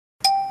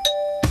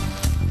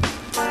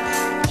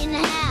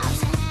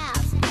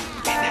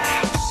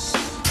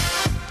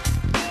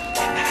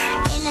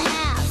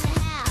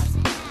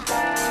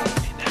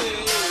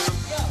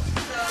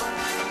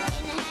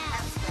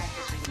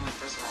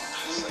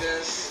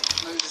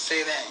Let me just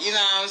say that. You know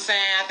what I'm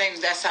saying? I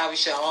think that's how we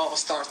should all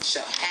start the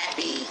show.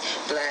 Happy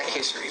Black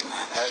History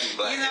Month. Happy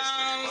Black You know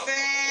what I'm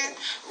saying?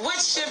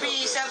 Which should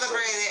be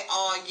celebrated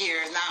all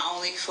year, not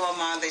only for a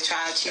month. They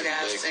try to cheat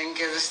us and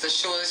give us the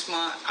shortest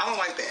month. I don't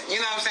like that. You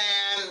know what I'm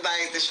saying?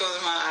 Like the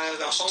shortest month out of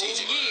the whole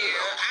year.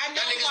 I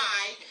know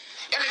why.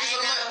 You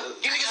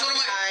niggas want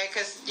to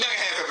because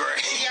February.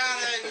 y'all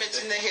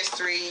mentioned the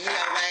history,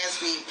 last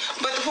week.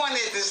 But the point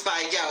is, it's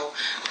like, yo,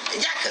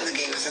 y'all could have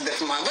gave us a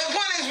different month. But the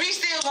point is, we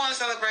still want to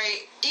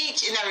celebrate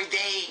each and every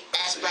day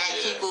as Black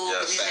people.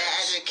 We need to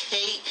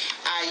educate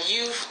our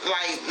youth,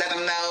 like let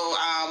them know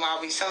while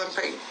we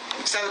celebrating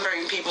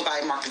people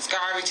like Marcus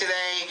Garvey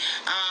today,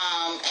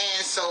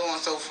 and so on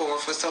and so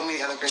forth for so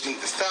many other great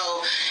leaders.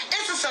 So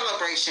it's a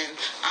celebration.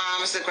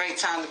 It's a great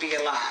time to be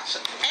alive.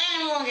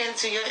 And we're gonna get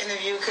into your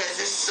interview because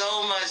there's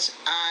so much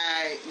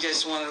I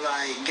just want to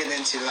get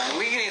into. Like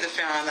we need to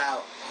find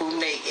out who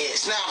Nate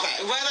is. No,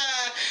 okay. But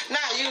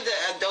you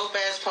a dope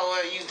ass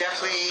poet. You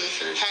definitely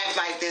have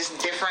like this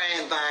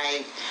different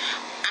I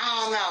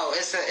don't know.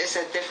 It's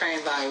a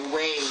different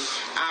way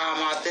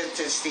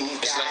authenticity.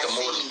 It's like a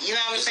more, you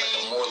know what I'm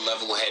saying? Like a more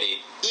level-headed.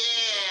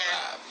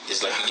 Yeah.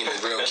 It's like you give a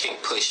real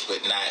kick push,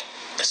 but not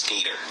a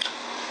skater.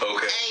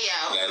 Okay. Hey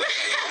yo.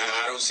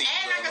 I don't see you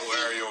going to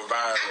aerial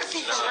environment. I can see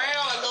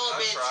Pharrell a little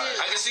bit too.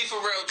 I can see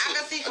Pharrell too. I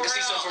can see Pharrell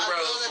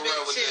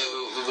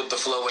with the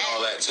flow and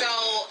all that too. So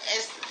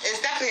it's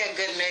definitely a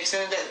good mix,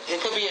 and it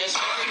could be, it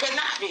could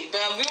not be.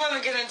 But we want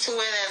to get into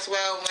it as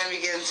well when we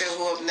get into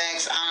who up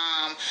next.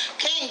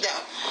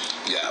 Kingdom.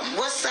 Yeah.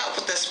 What's up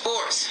with the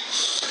sports?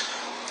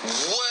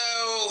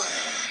 Well,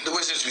 the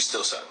Wizards, we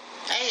still suck.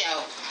 Hey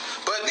yo.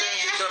 But then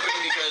you jump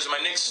in because my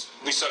Knicks,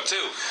 we suck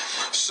too.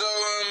 So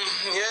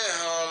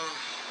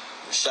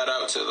shout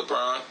out to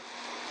LeBron.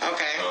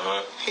 Okay.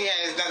 He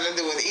has nothing to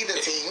do with either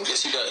team.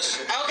 Yes, he does.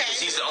 Okay.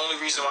 He's the only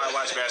reason why I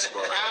watch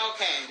basketball. Right?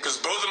 Okay. Because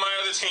both of my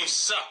other teams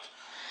suck.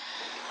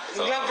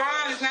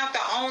 LeBron is not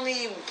the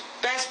only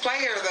best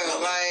player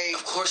though. No,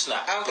 of course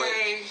not.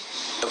 Okay.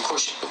 Of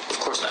course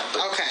not.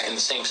 But okay. In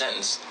the same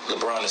sentence,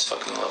 LeBron is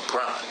fucking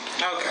LeBron.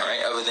 Okay. All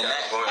right. Other than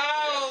that.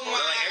 Oh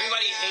my.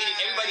 Everybody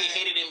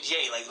hated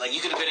MJ. Like you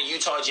could have been a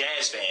Utah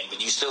Jazz fan,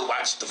 but you still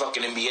watched the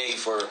fucking NBA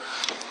for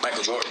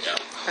Michael Jordan. Yeah.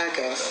 I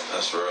guess.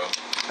 That's real. You know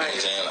what I'm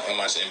saying? I'm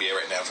watching NBA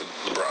right now for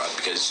LeBron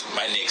because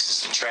my Knicks is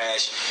some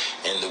trash,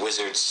 and the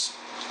Wizards,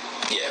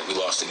 we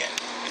lost again.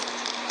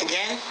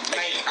 Again?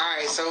 All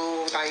right,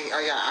 so,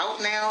 are y'all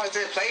out now? Is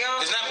it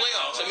playoffs? It's not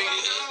playoffs. I mean,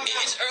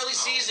 it's early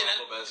season.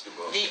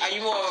 Basketball. Are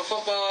you more of a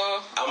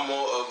football? I'm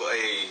more of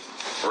a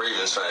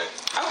Ravens fan.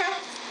 Okay.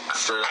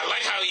 I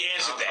like how he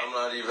answered that. I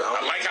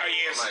like how he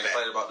answered that. I'm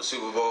excited about the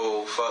Super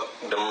Bowl. Fuck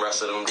them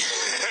rest of them.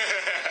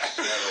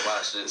 Never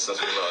watched it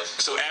since we lost.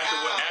 So after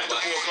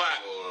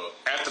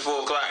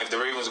 4 o'clock, if the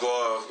Ravens go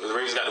off, if the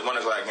Ravens got the 1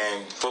 o'clock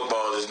game,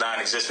 football is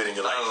non-existent in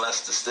your life.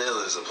 Unless the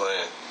Steelers are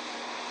playing.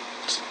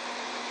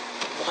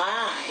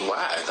 Why?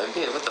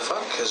 What the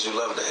fuck? Because you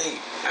love to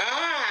hate.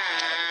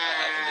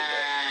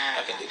 I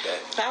can dig that.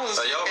 Are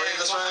y'all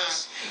Ravens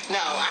fans? No.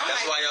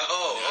 That's why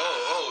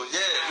y'all, yeah.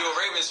 If you're a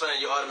Ravens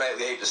fan, you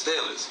automatically hate the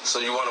Steelers.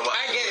 So you want to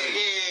watch I get it,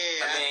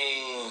 yeah. I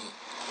mean,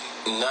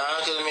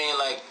 because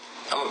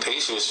I'm a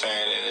Patriots fan,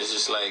 and it's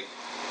just like...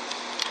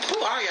 Who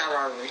are y'all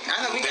rivalry?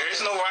 I know there is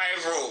no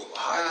rival.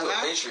 Why are you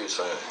a Patriots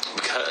fan?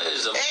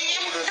 Because I'm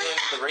older than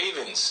the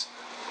Ravens.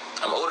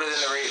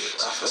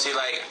 See,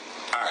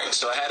 alright,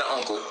 so I had an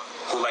uncle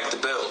who liked the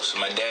Bills.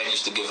 My dad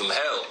used to give him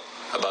hell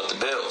about the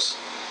Bills.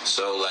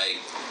 So,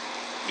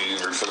 you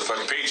root for the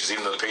fucking Patriots,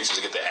 even though the Patriots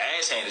get their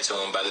ass handed to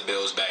them by the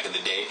Bills back in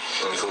the day,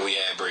 before we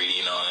had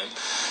Brady and all them.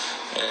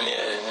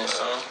 And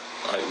so,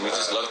 we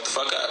just lucked the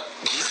fuck up.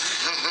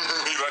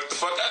 We lucked the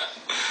fuck up.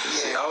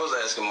 See, I was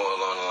asking more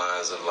along the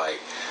lines of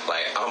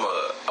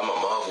I'm a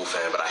Marvel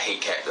fan, but I hate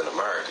Captain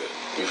America.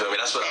 You feel me?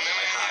 That's what I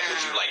mean. How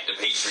could you like the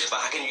Patriots?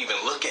 How can you even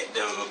look at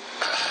them?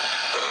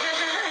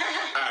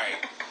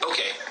 Alright,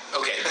 okay,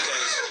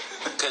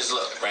 because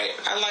look, right?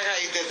 I like how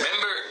you did that.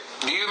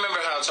 Do you remember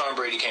how Tom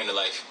Brady came to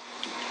life?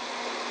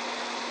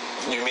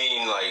 You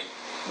mean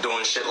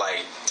doing shit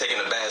like taking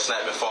a bad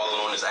snap and falling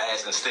on his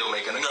ass and still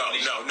making a No.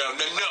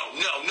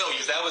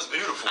 That was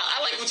beautiful.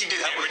 I like what you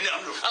did there, but no.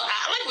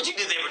 I like what you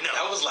did there, but no.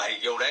 I was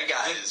like, yo, that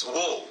guy is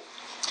whoa.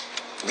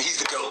 He's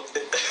the GOAT.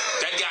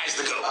 That guy's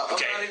the GOAT.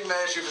 Okay. I'm not even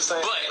mad at you for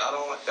saying that. I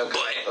don't like that.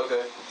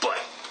 But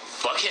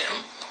fuck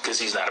him, because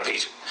he's not a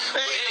Patriot.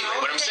 But anyway,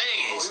 what I'm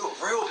saying is... you're a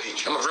real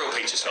Patriot. I'm a real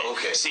Patriots fan.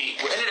 Okay. See,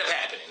 what ended up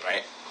happening,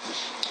 right?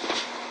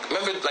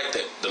 Remember,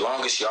 the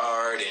Longest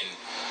Yard and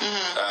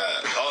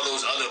all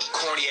those other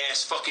corny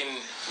ass fucking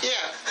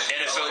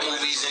NFL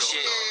movies and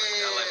shit.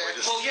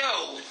 Well,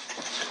 yo,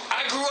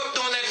 I grew up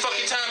during that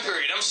fucking time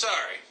period. I'm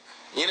sorry.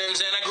 You know what I'm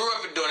saying? I grew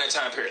up during that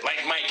time period,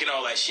 like Mike and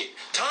all that shit.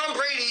 Tom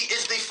Brady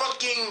is the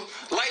fucking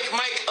like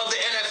Mike of the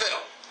NFL.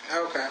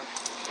 Okay.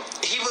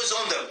 He was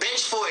on the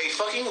bench for a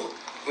fucking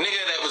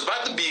nigga that was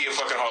about to be a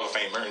fucking Hall of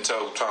Famer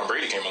until Tom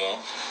Brady came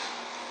along.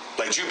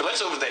 Like Drew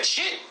Bledsoe was that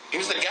shit. He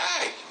was the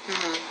guy.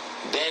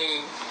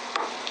 Then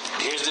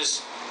here's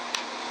this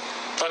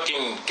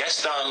fucking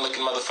Gaston looking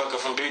motherfucker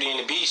from Beauty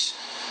and the Beast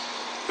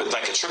with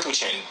like a triple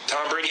chin.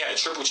 Tom Brady had a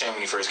triple chin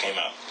when he first came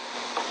out.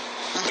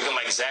 Looking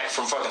like Zach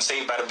from fucking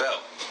Saved by the Bell.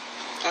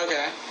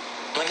 Okay.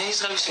 Like, he's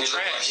gonna be some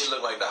trash. He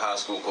looked like the high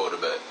school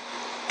quarterback.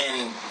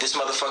 And this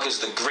motherfucker's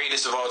the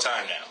greatest of all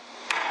time now.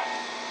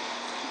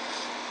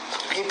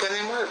 He put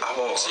in work.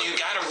 So you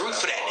gotta root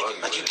for that,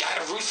 nigga. Like, you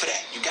gotta root for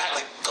that. You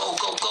gotta, like, go,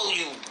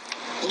 you.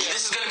 Yeah.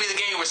 This is gonna be the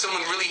game where someone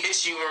really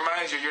hits you and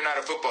reminds you you're not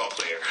a football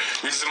player.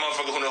 This is a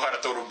motherfucker who knows how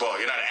to throw the ball.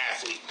 You're not an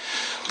athlete.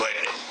 But,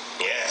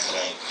 yeah,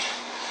 like...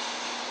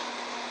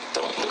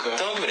 Don't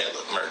give me that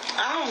look, Merk.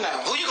 I don't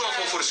know. Who you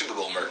going for the Super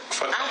Bowl, Merk?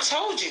 I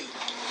told you.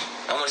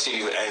 I want to see if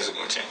your answer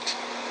going to change.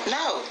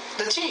 No,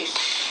 the Chiefs.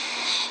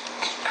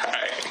 All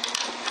right.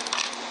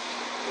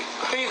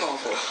 Who you going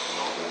for?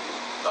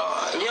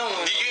 You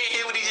didn't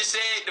hear what he just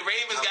said? The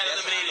Ravens got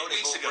eliminated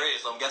weeks ago.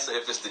 So I'm guessing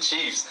if it's the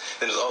Chiefs,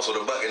 then it's also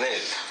the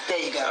Buccaneers. There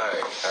you go. All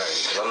right.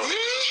 I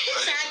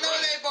know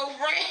they both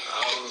ran.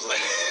 I was like...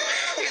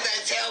 You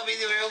gotta tell me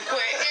real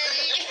quick.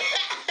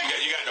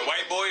 You got the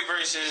white boy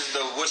versus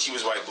the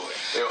wishy-was white boy.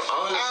 Yo,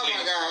 honestly,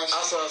 oh my gosh.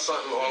 I saw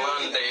something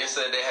online today. It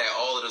said they had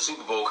all of the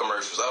Super Bowl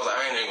commercials. I was like,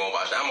 I ain't even gonna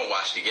watch that. I'm gonna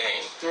watch the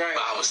game. Right.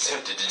 But I was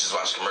tempted to just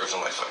watch the commercials.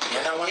 I'm like, fuck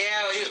it.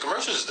 The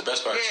commercials is the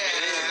best part. Yeah,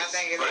 I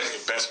think it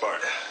is. The best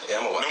part.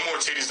 Yeah, I'm gonna watch. No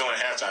more titties during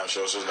a halftime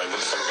show, so it's like,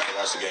 what the fuck I gotta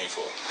watch the game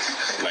for?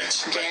 Like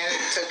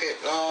Janet took it.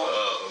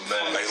 Oh,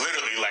 man. Like,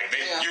 literally, like,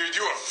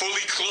 you are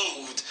fully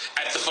clothed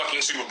at the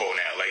fucking Super Bowl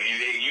now. Like,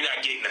 you're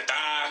not getting a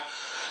thigh.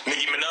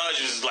 Nicki Minaj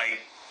was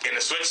like in a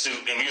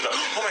sweatsuit, and he was like,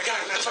 "Oh my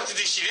god, what the fuck did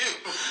she do?"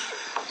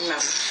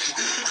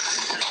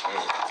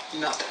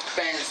 Nothing.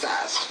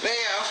 Fantasize.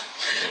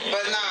 Yeah,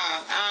 but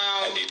nah.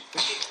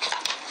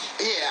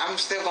 Yeah, I'm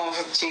still going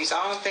for the Chiefs.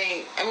 I don't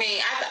think. I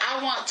mean,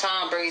 I want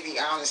Tom Brady,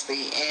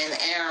 honestly, and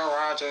Aaron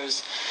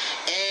Rodgers,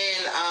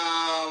 and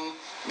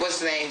what's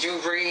his name, Drew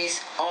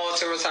Brees, all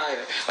to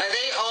retire. Like,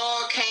 they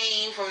all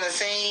came from the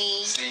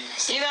same.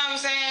 See, you know what I'm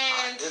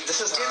saying? This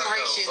is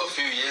generation. A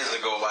few years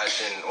ago,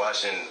 watching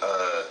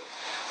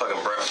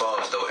fucking Brett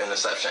Favre throw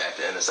interception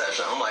after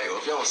interception. I'm like,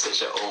 if you don't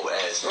sit your old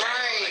ass down,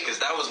 right? Because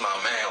that was my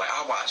man. Like,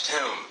 I watched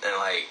him, and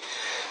like,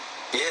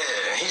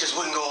 yeah, he just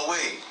wouldn't go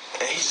away,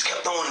 and he just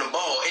kept throwing the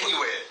ball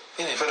anywhere.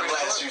 For the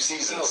last few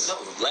seasons. No,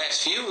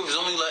 last few, it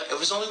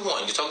was only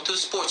one. You're talking to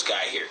the sports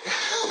guy here.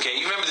 Okay,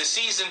 you remember the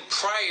season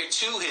prior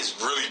to his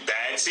really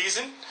bad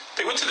season?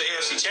 They went to the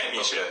AFC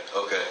Championship.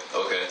 Okay.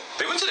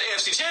 They went to the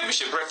AFC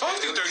Championship. Brett Favre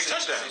threw 30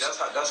 touchdowns.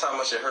 That's how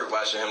much it hurt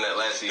watching him that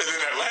last season.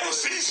 That last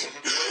season.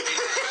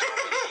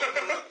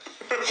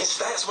 His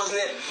stats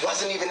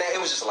wasn't even that. It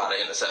was just a lot of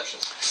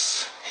interceptions.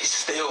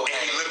 He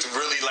looked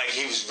really like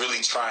he was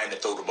really trying to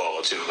throw the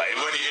ball too. Like,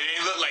 when he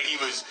looked like he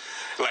was.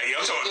 Like,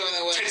 yo, I'm talking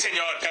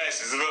 10-yard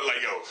passes. It looked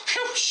like, yo,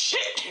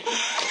 shit. He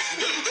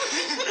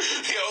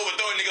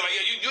overthrowing nigga like,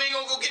 yo, you ain't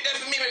gonna go get that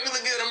for me. Make me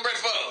look good. I'm Brett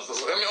Favre.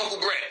 Uncle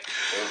Brett.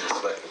 It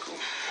was respectful.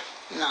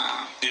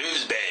 Nah. Dude, it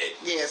was bad.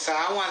 Yeah, so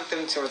I want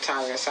them to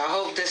retire. So I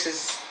hope this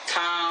is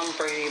Tom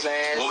Brady's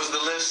last. What was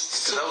the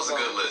list? Because that was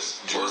a good list.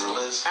 What was the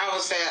list? I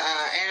would say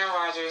Aaron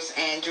Rodgers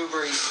and Drew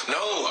Brees.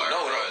 No,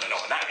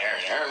 not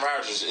Aaron. Aaron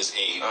Rodgers is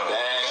a bad.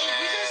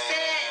 You just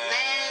said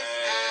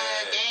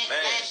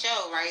last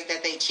show, right?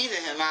 That they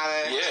cheated him out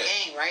of the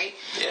game, right?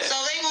 Yeah. So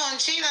they gonna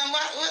cheat him?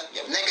 What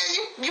nigga?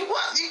 You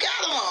got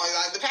him on.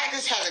 Like, the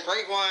Packers had a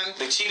great one.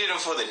 They cheated him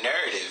for the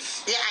narrative.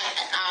 Yeah,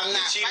 I'm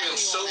not. They cheated him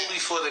solely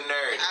for the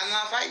narrative. I'm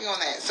not fighting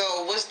on that.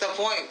 So what's the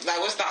point?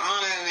 Like, what's the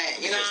honor in that?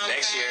 You know what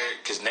I'm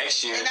saying? Because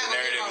next year the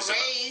narrative is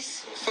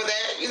raise for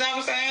that. You know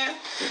what I'm saying?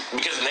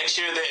 Because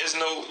next year there is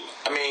no.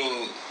 I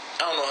mean,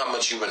 I don't know how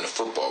much you into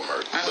football,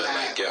 Merc, but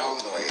like, yo,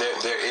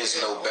 there is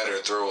no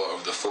better thrower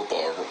of the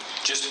football.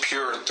 Just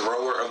pure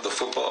thrower of the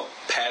football,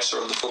 passer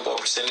of the football,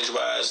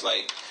 percentage-wise,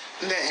 like.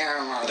 Than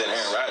Aaron Rodgers.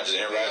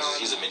 Aaron Rodgers,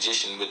 he's a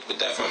magician with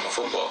that form of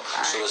football.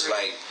 So it's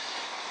like,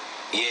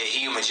 yeah,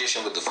 he a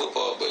magician with the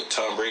football, but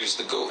Tom Brady's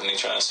the GOAT, and they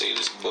trying to say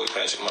this boy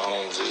Patrick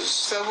Mahomes is.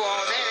 So for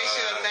all that, they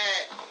should have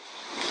let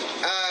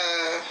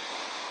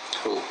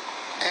who?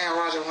 Aaron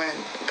Rodgers win,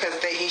 because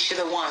he should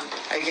have won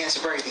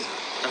against Brady.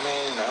 I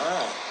mean,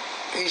 no.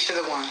 He should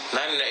have won.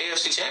 Not in the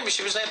AFC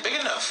Championship. It's not big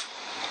enough.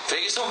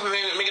 Vegas don't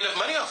make enough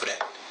money off of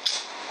that.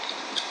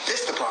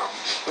 This the problem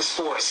with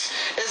sports.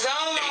 It's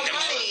all about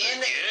money.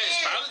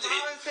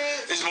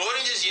 Politics. It's more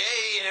than just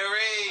yay and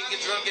hooray, get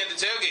drunk at the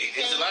tailgate.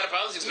 It's a lot of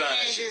politics behind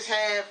it. You can't just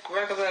have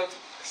regular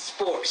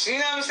sports. You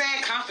know what I'm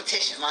saying?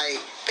 Competition, like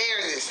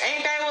fairness.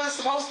 Ain't that what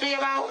it's supposed to be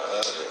about?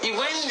 You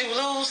win, you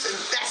lose, and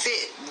that's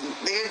it.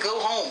 They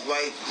go home.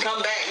 Like,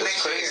 come back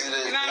next year.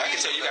 You know what I can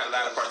tell you got a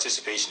lot of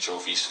participation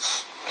trophies.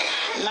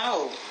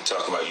 No.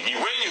 Talk about you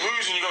win, you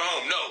lose, and you go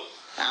home. No.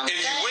 If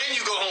you win,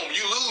 you go home.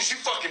 You lose, you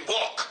fucking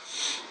walk.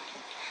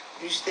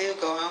 You still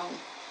go home.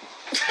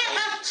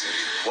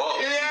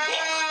 Walk. Yo.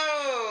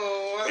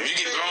 If you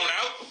get thrown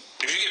out,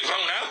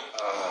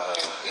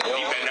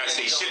 you better not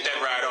say shit that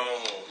ride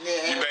on.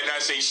 Yeah. You better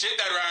not say shit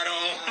that ride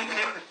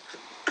on.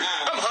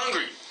 I'm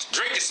hungry.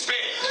 Drink and spit.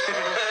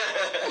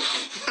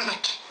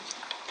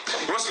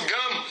 You want some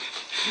gum?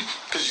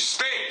 Because you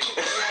stink.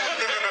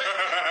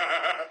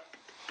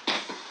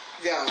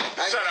 Yo,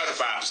 Shout out to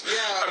Pops. Yo,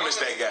 I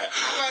miss that guy.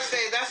 I'm gonna say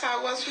that's how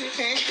it was for you,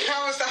 King.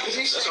 I was like,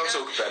 you That's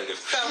so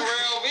competitive.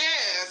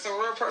 Some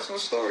real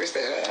personal stories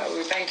there.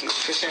 We thank you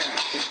for sharing.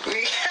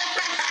 Thank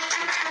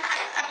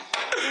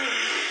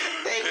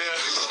you.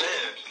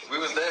 We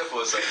was there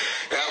for a second.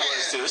 That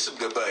was too. It's some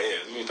good butt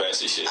here. Let me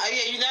pass this shit. Oh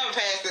yeah, you never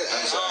passed it.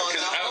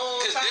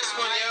 Because this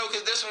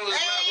one was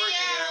not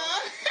working.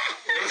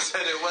 You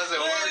said it wasn't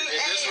working.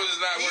 This was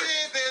not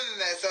working.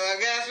 So I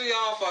guess we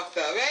all fucked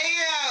up. Hey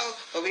yo,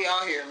 but we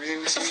all here.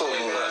 It's a full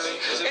moon. You know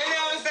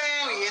what I'm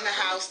saying? We in the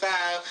house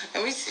style,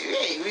 and we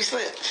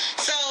slipped.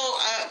 So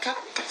come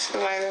to the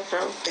lighter,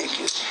 bro. Thank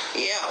you.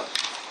 Yeah.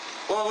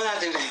 What would I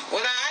do now?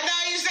 I know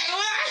you say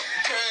what?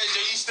 Cause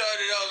you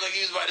started off like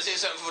you was about to say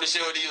something for the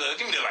show, and you like,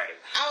 give me the lighter.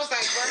 I was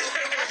like, bro,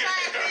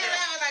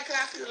 can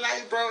I see the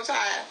lighter, bro? Try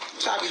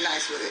to be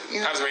nice with it. You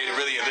know I was ready to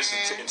really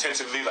listen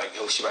intensively, like,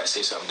 yo, she about to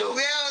say something dope.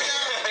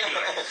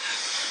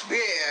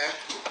 Yeah.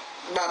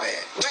 My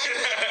bad.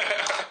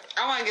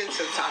 I want to get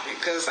into the topic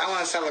because I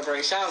want to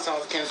celebrate. Shout out to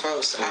all the Kim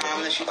folks.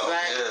 Unless you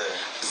black.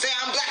 Say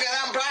I'm black and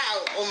I'm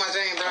proud. Oh my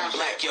James Brown. I'm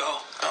black,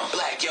 y'all.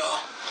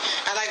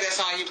 I like that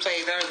song you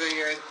played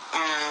earlier.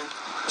 I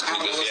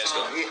don't know what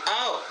song.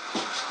 Oh.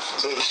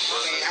 Okay,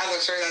 I look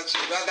straight at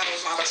you. That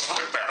was my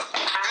fault. I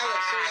look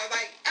straight. I was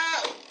like,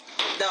 oh.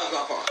 That was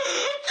my fault.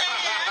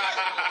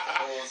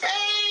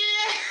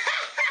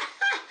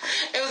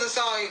 It was a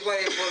song you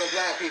played for the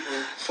black people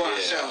for our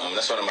show.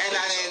 That's one of my I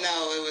didn't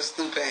know it was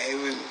Lupe.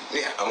 I'm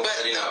gonna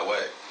tell you now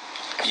what.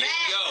 Dude,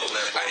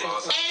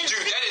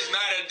 that is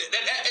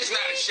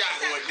not a shot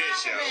on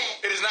this show.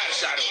 It is not a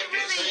shot on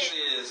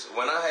this.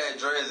 When I had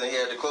dreads and he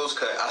had the close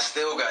cut, I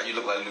still got You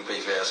Look Like Lupe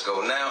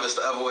Fiasco. Now it's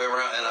the other way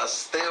around, and I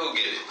still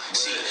get it.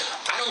 See,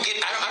 I don't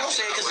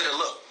say it because of the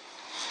look.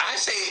 I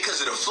say it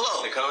because of the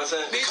flow. The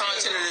content?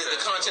 The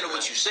content of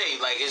what you say.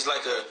 Like, it's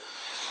like I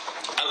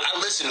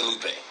listen to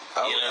Lupe.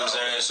 You know what I'm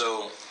saying?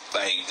 So,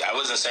 like, I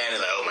wasn't saying it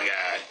like, oh my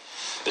God,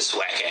 this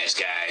whack ass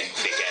guy,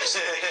 fake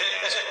ass,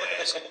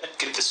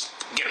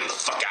 get him the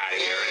fuck out of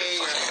here.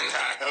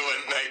 I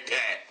wasn't like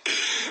that.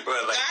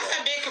 But like, that's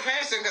a big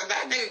comparison because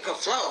that nigga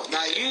could flow.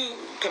 Like, you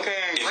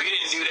comparing. If he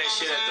didn't do that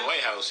shit at the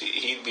White House,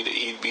 he'd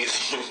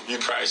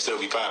probably still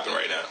be popping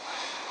right now.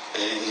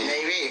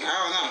 Maybe. I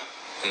don't know.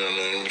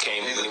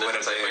 He's a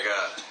different type of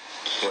guy.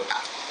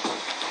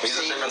 He's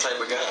a different type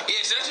of guy.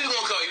 Yeah, so that's what we're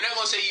going to call you. We're not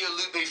going to say you're a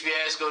Lupe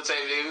Fiasco type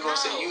of thing. We're going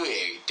to say you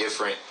a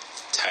different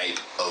type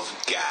of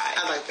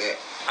guy. I like that.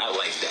 I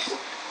like that.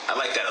 I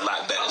like that a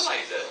lot better. I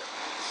like that.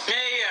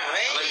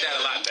 I like that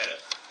a lot better.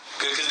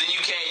 Because then you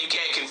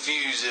can't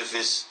confuse if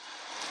it's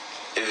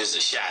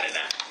a shot or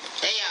not.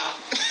 Hey, y'all.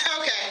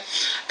 Okay.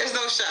 There's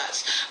no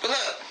shots. But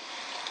look,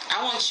 I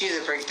want you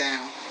to break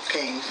down,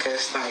 King,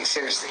 because, like,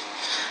 seriously,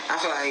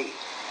 I feel like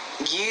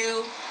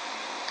you,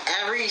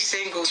 every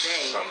single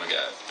day. Oh, my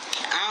God.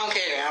 I don't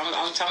care.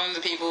 I'm telling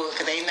the people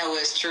because they know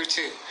it's true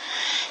too.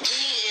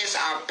 He is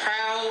our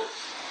proud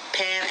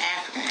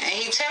Pan-African. And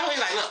he tells me,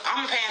 like, look,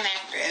 I'm a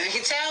Pan-African. And he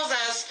tells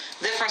us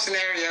different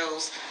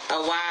scenarios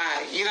of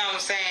why, you know what I'm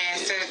saying,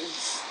 certain,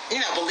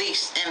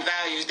 beliefs and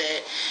values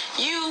that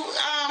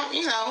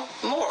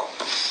moral.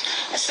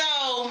 So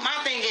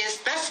my thing is,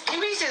 can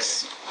we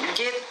just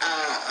get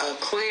a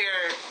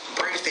clear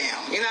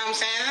breakdown? You know what I'm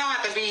saying? It don't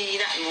have to be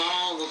nothing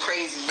long or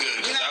crazy.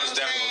 Good, because I was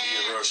definitely going to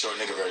be a real short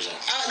nigga version.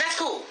 That's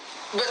cool.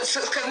 But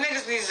because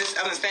niggas need to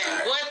understand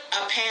what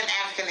a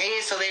Pan-African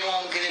is so they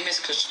won't get it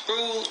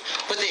misconstrued,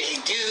 what they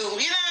do,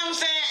 you know what I'm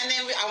saying? And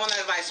then I want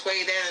to like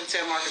sway that into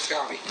Marcus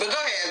Garvey. But go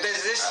ahead,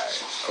 there's this.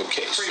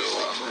 Okay, so real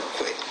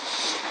quick.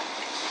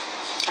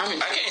 I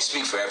can't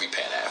speak for every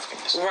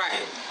Pan-Africanist.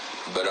 Right.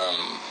 But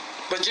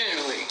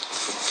generally,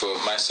 for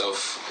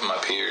myself and my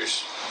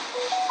peers,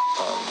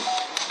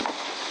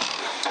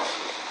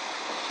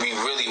 we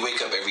really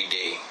wake up every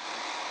day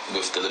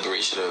with the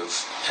liberation of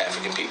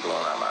African people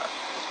on our mind.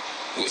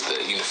 With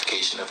the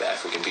unification of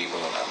African people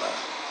on our mind.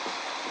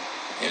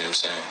 You know what I'm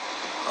saying?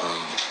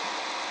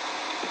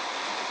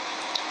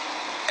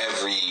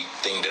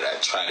 Everything that I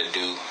try to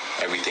do,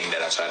 everything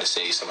that I try to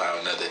say somehow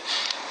or another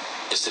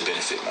is to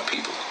benefit my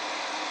people.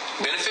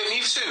 Benefit me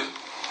too.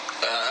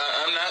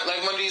 I'm not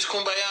like one of these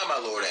kumbaya my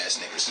lord ass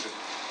niggas. You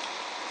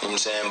know what I'm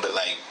saying? But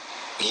like,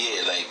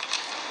 yeah, like,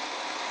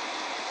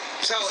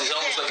 so it's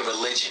almost like a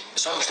religion.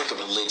 It's almost like a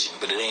religion,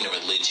 but it ain't a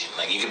religion.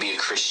 Like, you can be a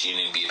Christian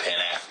and be a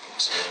Pan-Africanist.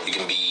 You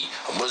can be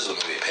a Muslim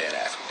and be a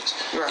Pan-Africanist.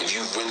 Right. If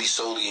you really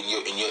solely in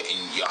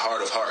your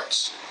heart of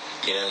hearts,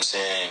 you know what I'm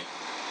saying?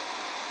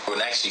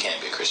 Well, actually, you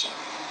can't be a Christian.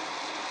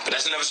 But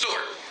that's another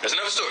story. You can't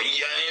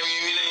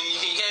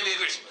be a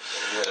Christian.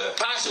 Yeah.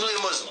 Possibly a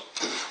Muslim.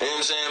 You know what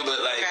I'm saying?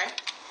 But like,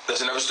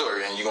 that's another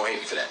story, and you're gonna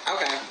hate me for that.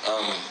 Okay.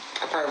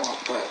 I probably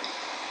won't, but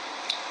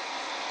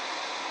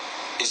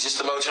it's just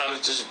about trying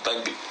to just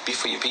like be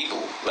for your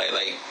people,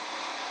 like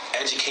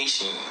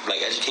education,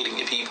 like educating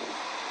your people,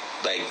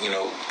 like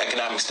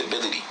economic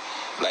stability,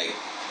 like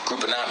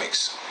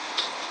grouponomics.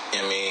 You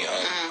know what I mean?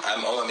 I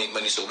want to make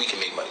money so we can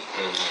make money.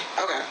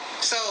 Mm-hmm. Okay,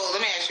 so let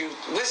me ask you,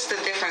 what's the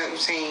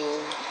difference between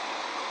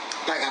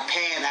like a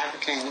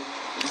Pan-African,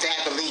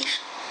 that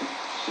belief,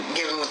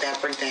 that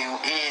breakdown,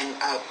 and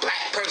a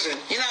black person,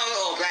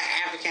 or black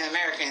African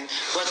American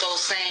with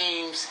those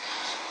same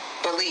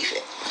beliefs.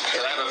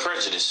 Because I have a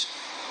prejudice.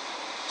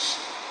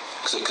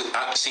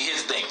 See,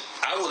 here's the thing.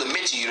 I will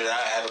admit to you that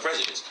I have a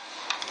prejudice.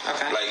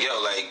 Okay.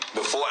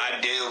 Before I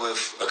deal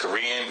with a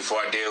Korean, before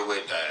I deal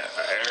with an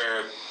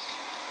Arab,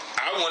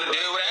 I want to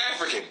deal with an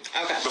African.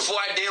 Okay. Before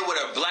I deal with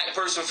a black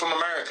person from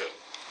America,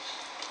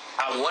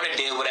 I want to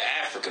deal with an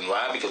African.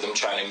 Why? Because I'm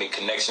trying to make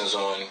connections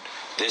on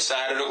this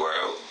side of the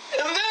world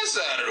and that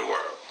side of the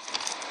world.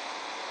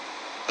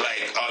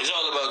 It's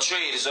all about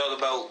trade. It's all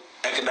about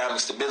economic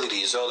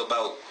stability. It's all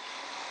about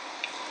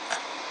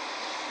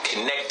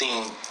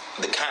connecting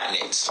the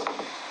continents,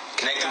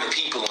 connecting the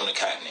people on the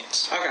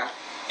continents. Okay.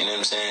 You know what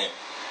I'm saying?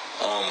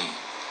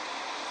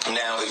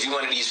 Now, if you're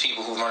one of these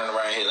people who running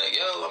around here like,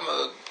 yo,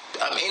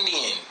 I'm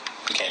Indian,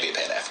 you can't be a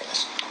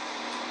Pan-Africanist.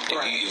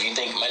 Right. If you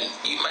think I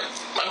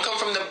come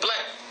from the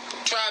black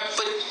tribe,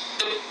 but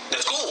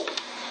that's cool.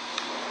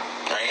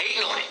 I ain't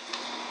hating on it.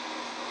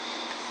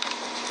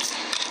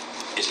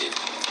 Is it?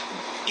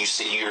 You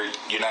say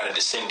you're not a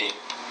descendant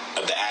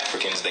of the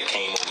Africans that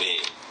came over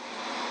here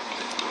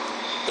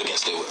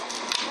against their will.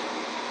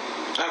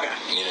 Okay.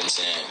 You know what I'm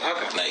saying?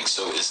 Okay.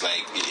 So it's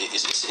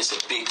it's a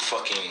big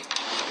fucking.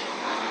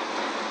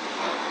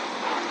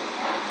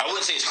 I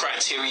wouldn't say it's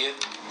criteria,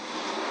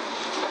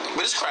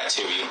 but it's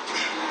criteria.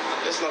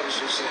 It's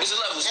levels of shit. It's a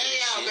level of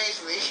shit.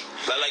 Basically.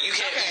 Like you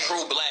can't be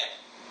pro-black.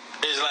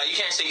 It's like you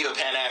can't say you're a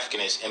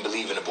Pan-Africanist and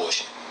believe in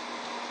abortion.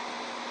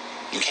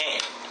 You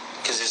can't,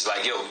 because it's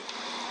like, yo,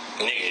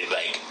 nigga,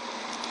 like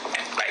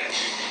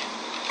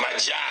my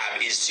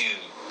job is to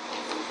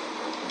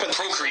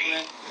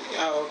procreate.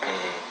 Oh, okay.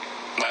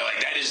 Mm-hmm. Like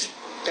that is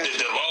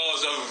the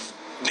laws of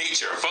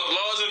nature. Fuck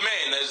laws of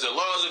man. That's the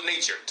laws of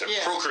nature to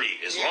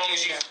procreate as long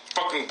as you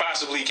fucking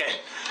possibly can.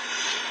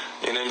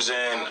 You know what I'm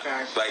saying?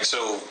 Okay.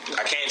 So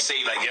I can't say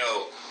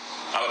yo,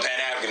 I'm a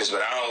Pan-Africanist,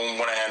 but I don't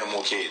want to have no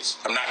more kids.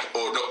 I'm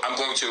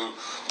going to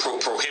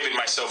prohibit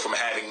myself from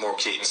having more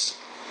kids.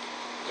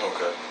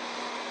 Okay.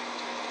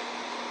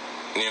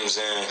 You know what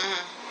I'm saying?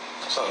 Mm-hmm.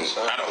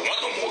 I don't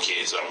want no more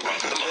kids. The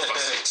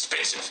motherfuckers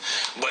expensive.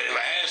 But if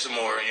I have some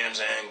more, you know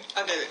what I'm saying?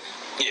 I get it.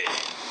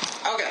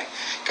 Yeah. Okay.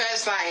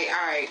 Because,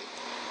 alright,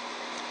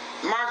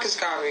 Marcus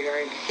Garvey,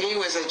 right? He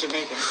was a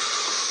Jamaican,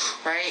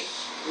 right?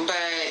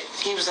 But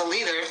he was a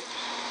leader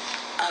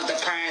of the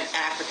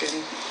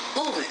Pan-African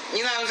movement.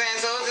 You know what I'm saying?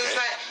 So it's just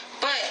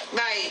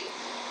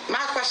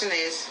my question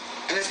is,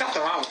 and there's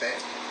nothing wrong with that.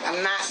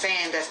 I'm not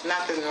saying there's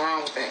nothing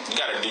wrong with that.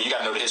 You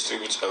gotta know the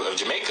history of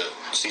Jamaica.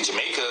 See,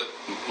 Jamaica,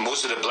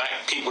 most of the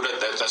black people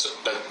that's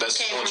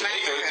on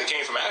Jamaica, they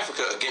came from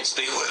Africa against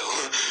their will.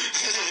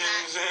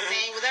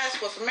 Same with us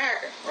with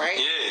America, right?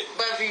 Yeah.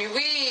 But if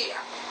we,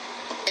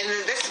 and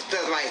this is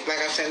like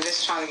I said, this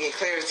is trying to get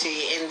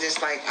clarity and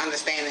just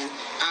understanding.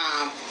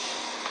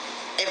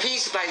 If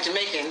he's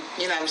Jamaican,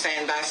 you know what I'm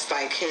saying, that's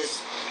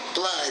his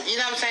blood. You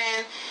know what I'm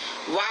saying?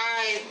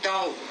 Why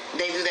don't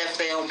they do that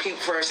for their own people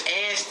first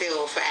and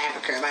still for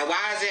Africa? Why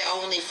is it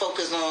only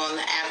focused on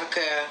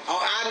Africa?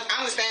 I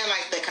understand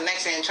the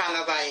connection and trying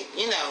to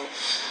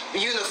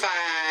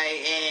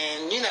unify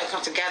and come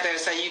together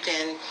so you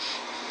can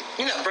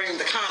bring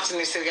the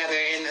continents together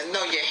and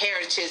know your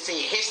heritage and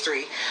your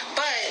history.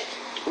 But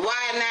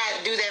why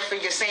not do that for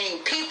your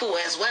same people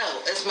as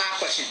well? That's my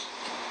question.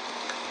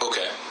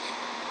 Okay.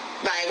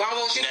 Why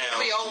won't you do it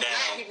for your own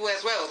black people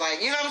as well?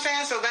 You know what I'm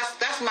saying? So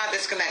that's my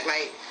disconnect.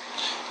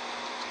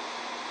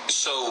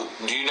 So,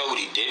 do you know what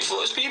he did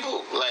for his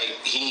people?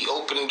 He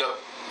opened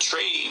up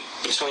trade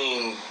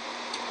between,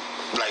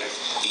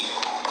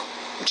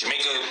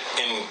 Jamaica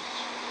and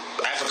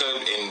Africa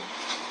and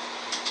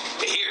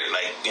here,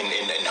 in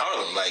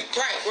Harlem, Right.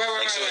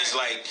 So it's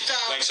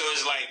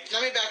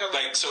let me back up. All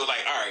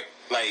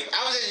right,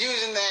 I was just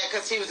using that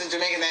because he was a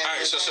Jamaican. All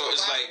right, so it's what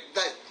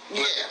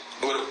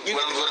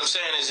I'm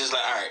saying is all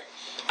right,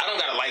 I don't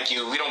gotta like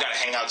you. We don't gotta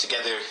hang out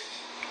together.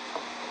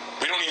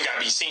 We don't even gotta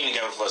be seen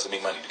together for us to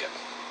make money together.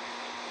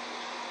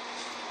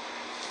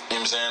 You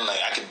know what I'm saying?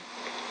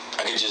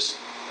 I could just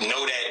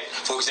know that.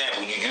 For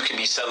example, you could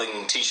be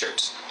selling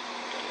T-shirts.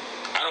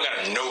 I don't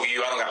gotta know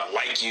you. I don't gotta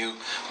like you,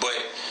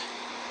 but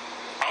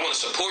I want to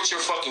support your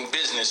fucking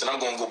business, and I'm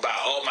gonna go buy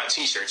all my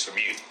T-shirts from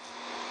you.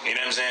 You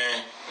know what I'm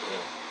saying?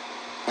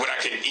 What I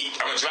could eat.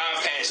 I'm gonna drive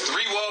past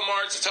 3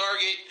 Walmarts,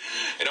 Target,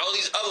 and all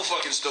these other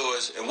fucking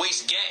stores and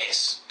waste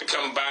gas to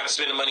come by and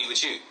spend the money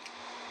with you.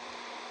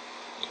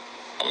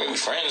 I mean, we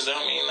friends, though.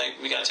 I mean,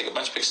 we gotta take a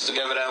bunch of pictures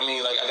together. That I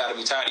mean, I gotta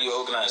be tired of your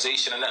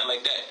organization or nothing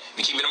like that.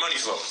 We keep me the money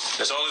flow.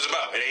 That's all it's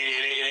about. It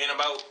ain't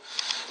about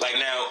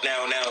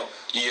now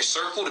your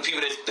circle, the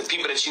people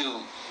that you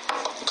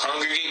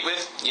congregate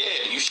with.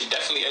 Yeah, you should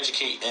definitely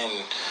educate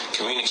and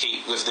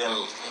communicate with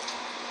them.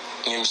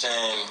 You know what I'm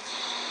saying?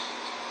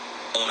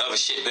 On other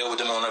shit, build with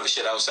them on other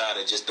shit outside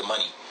of just the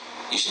money.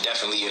 You should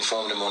definitely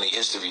inform them on their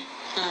history.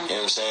 You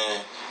know what I'm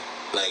saying?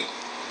 Not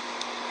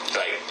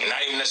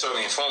even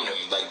necessarily inform them,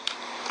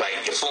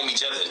 inform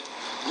each other. You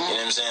know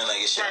what I'm saying?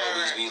 It should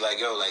always be yo, you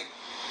know what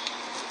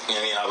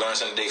I mean? I learned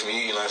something today from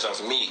you, you learn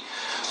something from me.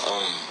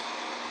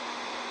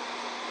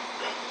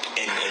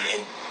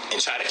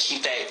 try to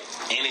keep that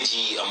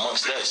energy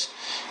amongst us.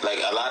 Like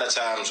a lot of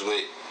times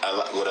what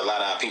a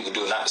lot of our people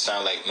do, not to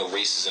sound like no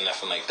racist or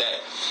nothing like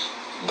that,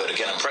 but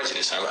again, I'm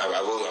prejudiced. I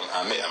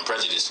admit I'm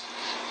prejudiced.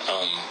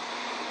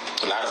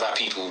 A lot of our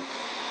people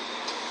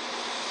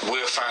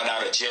will find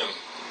out a gym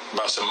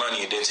about some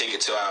money and then take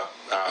it to our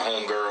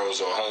homegirls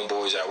or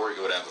homeboys at work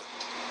or whatever,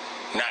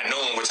 not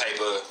knowing what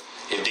type of,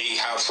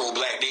 how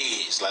pro-black they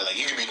is. Like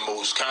you could be the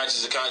most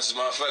conscious of conscious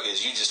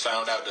motherfuckers. You just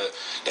found out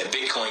that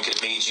Bitcoin could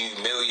have made you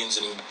millions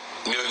and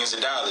millions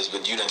of dollars,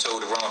 but you done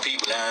told the wrong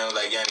people. Now,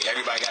 like,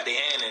 everybody got their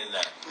hand in it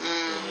now.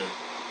 Mm-hmm.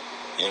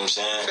 You know what I'm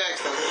saying?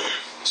 Exactly.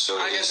 So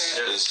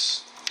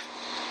it's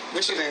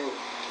what you think,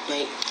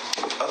 Nate?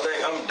 I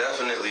think I'm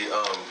definitely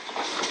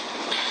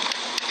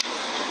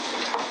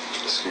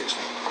excuse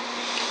me.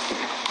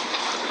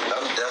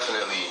 I'm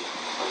definitely,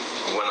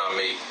 when I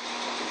make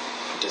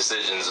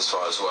decisions as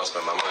far as who I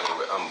spend my money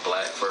with, I'm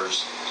black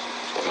first,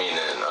 meaning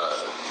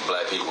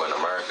black people in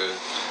America,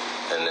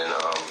 and then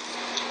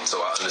so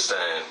I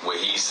understand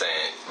what he's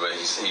saying, but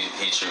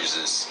he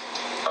chooses.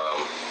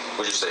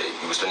 What'd you say?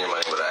 You would spend your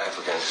money with an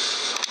African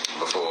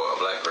before a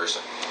black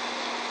person.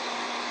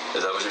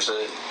 Is that what you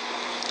said?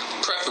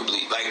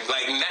 Preferably, like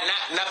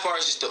not far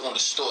as just on the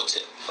store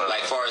tip,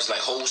 like far as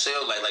like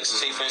wholesale, like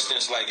say for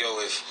instance, like yo,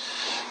 if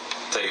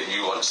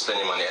you want to spend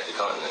your money at the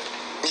continent.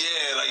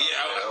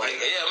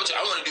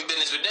 I want to do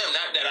business with them.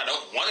 Not that I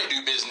don't want to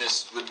do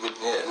business with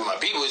my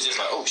people. It's just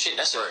like, oh shit,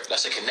 that's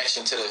a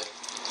connection to the.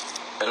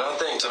 And I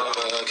think to the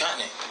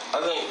continent.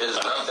 I think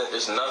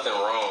there's nothing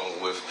wrong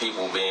with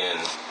people being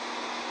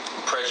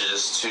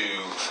prejudiced to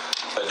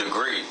a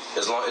degree,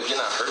 as long if you're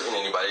not hurting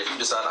anybody. If you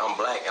decide I'm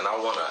black and I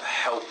want to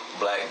help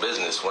black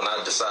business, when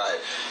I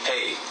decide,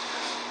 hey,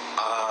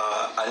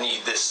 I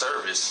need this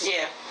service,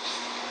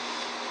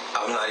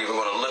 I'm not even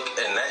going to look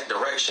in that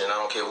direction. I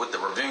don't care what the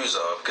reviews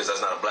are, because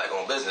that's not a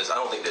black-owned business. I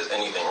don't think there's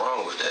anything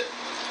wrong with that,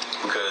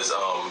 because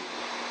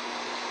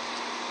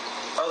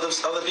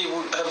other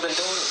people have been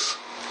doing it.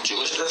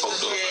 Jewish It's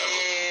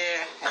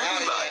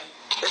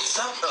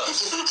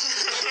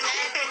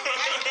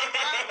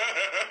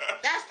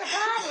That's the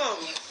problem.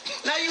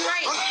 No, you're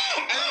right.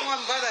 Everyone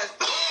but us.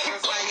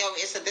 It's like, yo,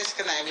 it's a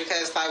disconnect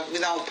because like we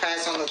don't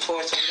pass on the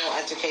torch, we don't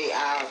educate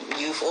our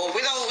youth, or we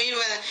don't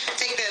even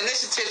take the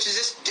initiative to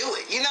just do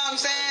it. You know what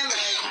I'm saying?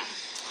 Like,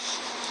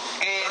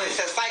 and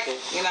it's a cycle.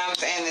 You know what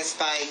I'm saying? It's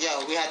like,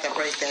 yo, we have to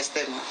break that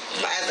stigma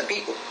as a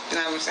people. You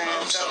know what I'm saying?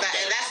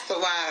 And that's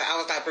the why I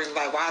was like,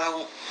 why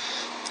don't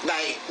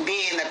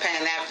being a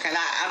Pan-African,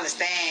 I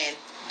understand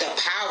the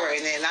power and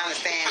then I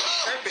understand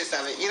the purpose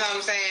of it. You know what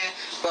I'm saying?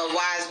 But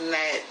why isn't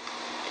that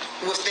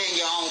within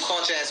your own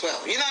culture as well?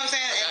 You know what I'm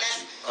saying? And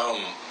that's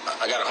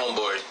I got a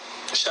homeboy.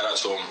 Shout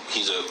out to him.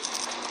 He's a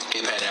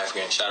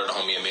Pan-African. Shout out to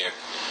homie Amir.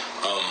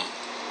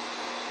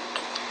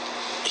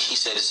 He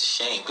said it's a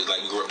shame because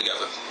like we grew up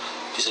together.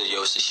 He said,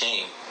 yo, it's a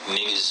shame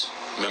niggas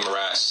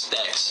memorize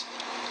stats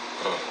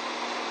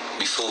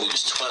before we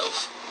was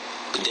 12.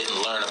 But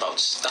didn't learn about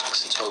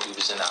stocks until we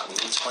was in our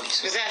mid-20s.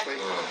 Exactly.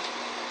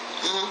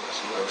 That's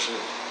some shit.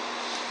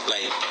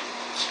 Like,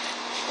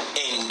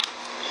 and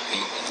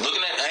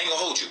looking at, I ain't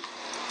gonna hold you.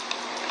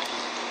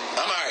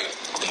 I'm alright.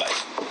 Like,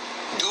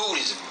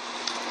 dude is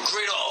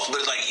great off,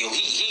 but like, yo,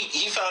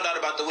 he found out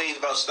about the wave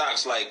about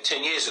stocks like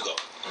 10 years ago.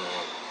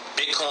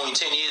 Bitcoin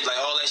 10 years, like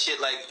all that shit,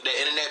 like the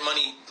internet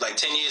money, like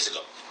 10 years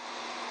ago.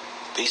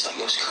 But he's like,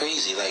 yo, it's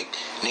crazy. Like,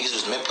 niggas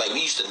was like, we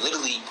used to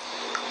literally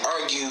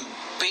argue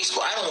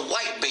baseball. I don't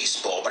like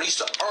baseball, but I used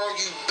to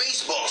argue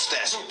baseball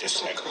stats with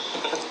this nigga.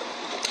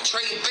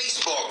 Trade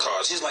baseball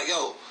cards. He's like,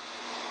 yo,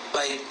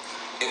 like,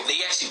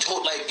 they actually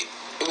taught, like,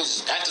 it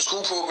was after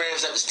school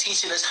programs that was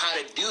teaching us how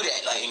to do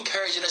that, like,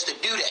 encouraging us to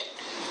do that.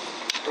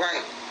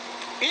 right.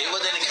 It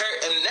wasn't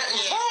encouraged, and nothing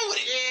was wrong with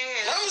it.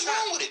 Yeah, Nothing was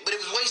wrong with it, but it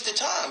was wasted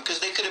time,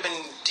 because they could have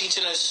been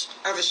teaching us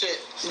other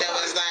shit that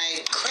was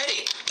like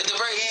credit. At the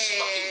very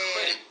least, fucking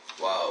credit.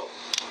 Wow.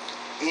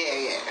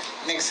 Yeah.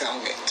 Niggas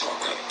don't get talk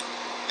credit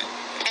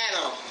at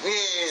all.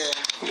 Yeah.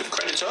 Give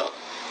credit talk.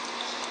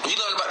 You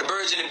learn about the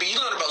birds and the bees.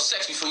 You learn about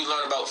sex before you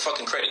learn about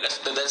fucking credit.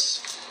 That's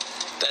backwards.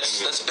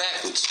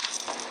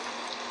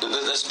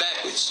 That's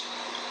backwards.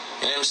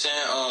 You know what I'm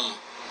saying?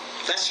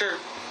 That's true.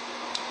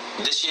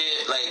 This year,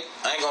 like,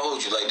 I ain't gonna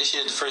hold you. Like, this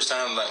year is the first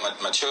time, like,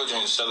 my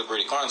children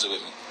celebrated Kwanzaa with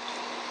me.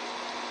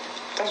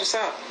 That's what's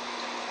up.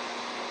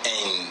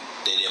 And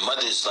their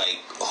mothers,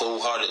 like,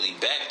 wholeheartedly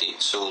backed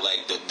it. So,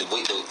 like, the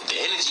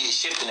energy is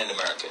shifting in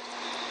America.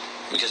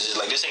 Because it's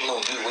like, this ain't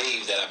no new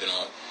wave that I've been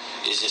on.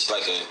 It's just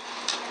like a, you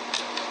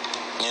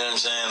know what I'm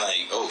saying?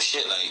 Like, oh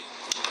shit, like,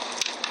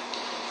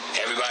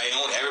 everybody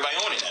on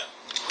it now.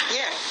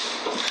 Yeah.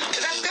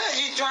 That's good.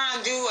 You're trying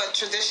to do a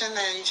tradition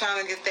and you're trying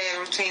to get their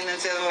routine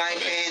into their life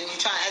and you're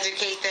trying to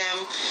educate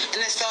them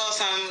and install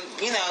some,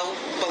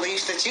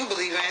 beliefs that you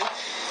believe in that,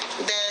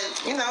 that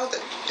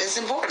is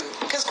important.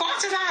 Because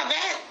Kwanzaa's not a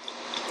bad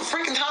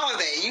freaking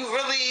holiday. You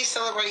really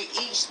celebrate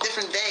each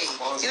different day.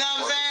 You know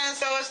what I'm saying?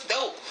 So it's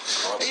dope.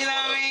 You know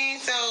what I mean?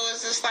 So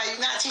it's just like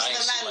you're not teaching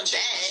them nothing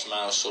bad.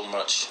 Smile so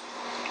much.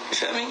 You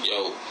feel me?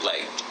 Yo,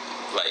 like,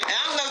 Like, and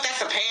I don't know if that's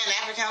a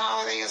Pan-African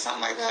holiday or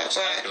something like that.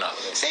 But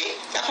see,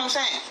 that's what I'm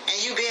saying. And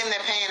you being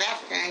that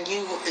Pan-African,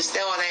 you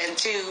instill that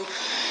into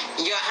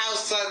your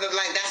house. So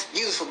like that's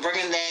beautiful,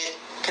 bringing that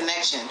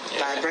connection,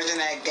 like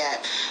bridging that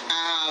gap.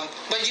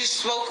 But you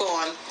spoke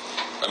on.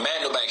 But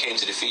man, nobody came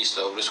to the feast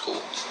though. It's cool.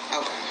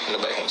 Okay.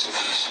 Nobody came to the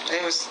feast.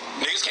 It was.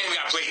 Niggas came and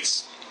got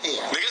plates.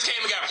 Yeah. Niggas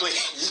came and got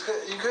plates.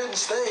 You couldn't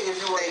stay if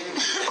you weren't.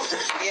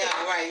 Yeah,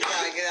 right. You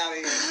gotta get out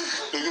of here.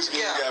 Niggas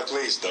came and got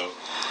plates though.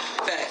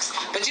 Facts.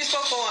 But you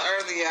spoke on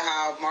earlier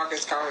how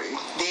Marcus Garvey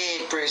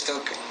did bridge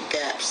those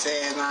gaps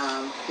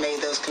and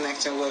made those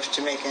connections with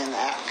Jamaica and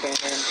Africa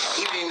and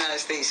even the United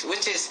States,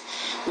 which is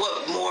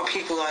what more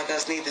people like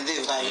us need to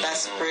do. Like,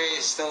 let's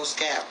bridge those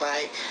gaps.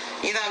 Like,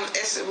 you know,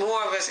 it's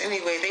more of us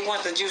anyway. They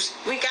want the juice.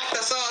 We got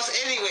the sauce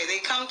anyway. They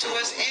come to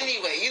us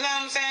anyway. You know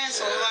what I'm saying?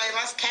 So, like,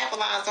 let's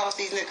capitalize off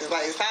these niggas.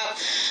 Like,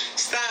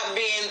 stop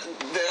being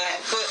the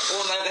foot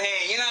on the other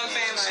hand. You know what I'm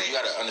saying? Like, so you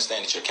gotta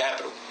understand that you're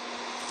capital.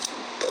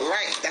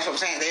 Right, that's what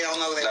I'm saying. They don't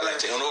know that. Like,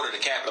 in order to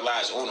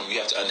capitalize on them, you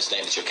have to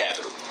understand that you're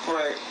capital.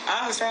 Right,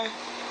 I understand.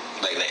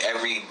 Like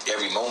every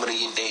moment of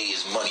your day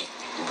is money.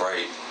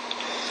 Right.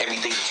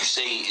 Everything that you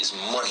say is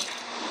money.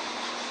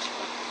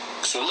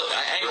 So look,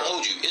 I ain't gonna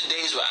hold you. It's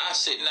days where I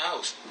sit in the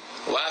house.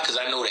 Why?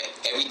 Because I know that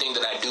everything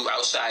that I do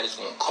outside is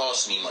gonna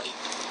cost me money.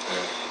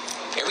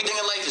 Everything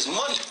in life is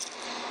money.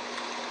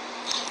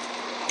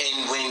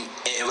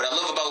 And what I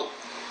love about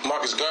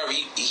Marcus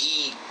Garvey,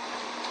 he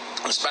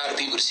inspired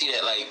people to see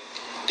that like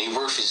their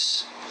worth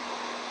is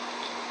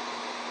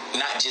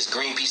not just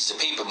green pieces of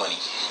paper money.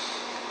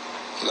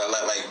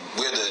 Like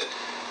we're the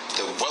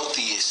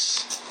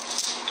wealthiest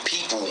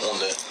people on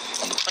the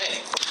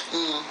planet.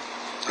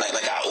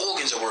 Like our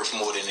organs are worth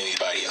more than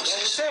anybody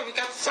else's. Yeah, we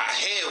got the our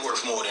hair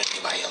worth more than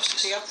anybody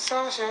else's. We got the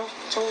sauce, yo.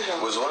 Told you.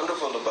 What's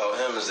wonderful about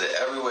him is that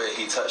everywhere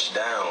he touched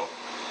down,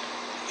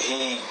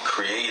 he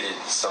created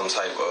some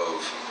type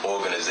of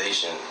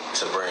organization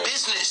to bring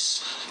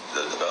business.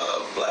 The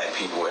black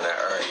people in that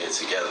area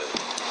together.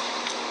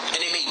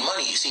 And they make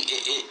money. You see,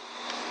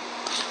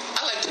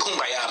 I like the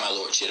kumbaya, my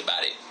lord, shit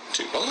about it.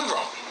 Too. Don't get me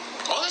wrong.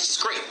 All that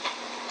shit's great.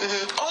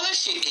 All that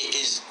shit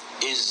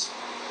is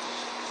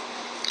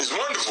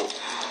wonderful.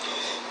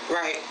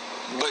 Right.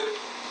 But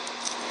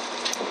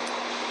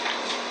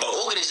an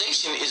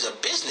organization is a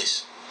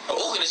business. An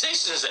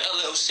organization is an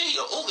LLC.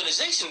 An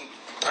organization,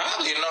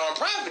 probably a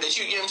non-profit that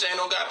you know what I'm saying,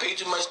 don't got to pay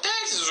too much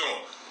taxes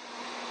on.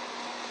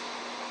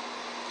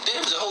 Then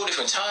it was a whole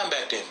different time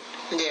back then.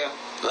 Yeah.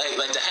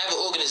 Like to have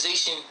an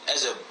organization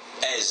as a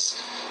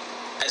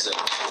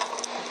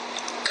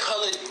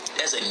colored,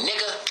 as a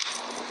nigga.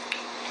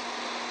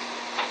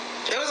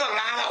 There was a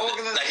lot of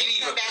organizations. Like you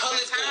either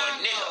colored or a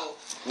nigga.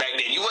 Back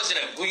then, you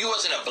wasn't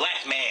a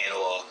black man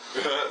or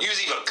you was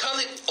either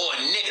colored or a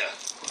nigga.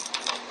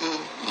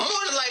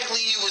 More than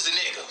likely, you was a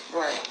nigga.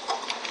 Right.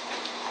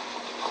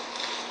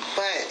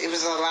 But it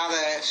was a lot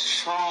of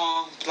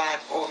strong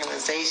black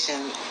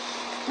organization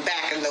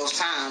back in those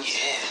times.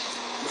 Yeah.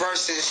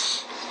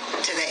 Versus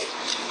today.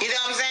 You know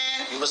what I'm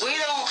saying? We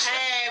don't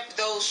have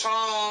those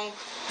strong,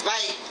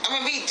 like, I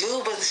mean, we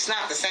do, but it's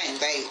not the same.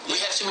 Like, we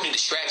have too many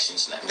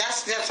distractions now.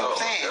 That's what I'm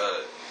saying.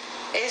 God.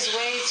 It's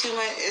way too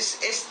much.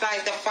 It's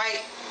like the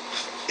fight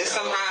is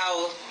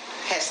somehow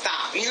has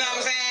stopped. You know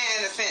what I'm saying?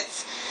 In a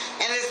sense.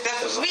 And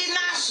we're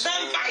not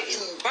done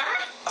fighting, bro.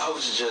 I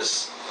was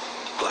just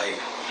like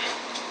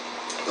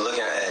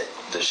looking at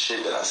the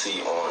shit that I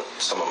see on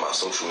some of my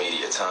social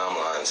media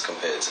timelines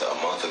compared to a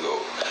month ago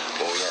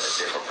when we had a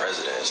different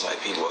president. It's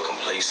like people are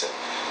complacent.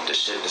 The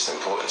shit that's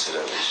important to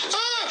them is just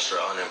extra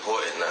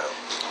unimportant now.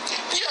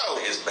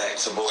 Yo, it's back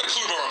to boy. Where the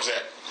clue bombs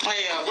at? Oh,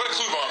 yeah. Where the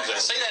clue bombs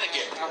at? Say that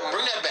again.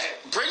 Bring that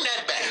back. Bring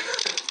that back.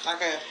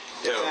 Okay.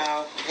 Yo.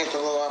 Now get the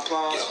little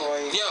applause for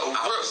you. Yo,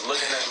 I was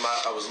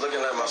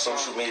looking at my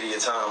social media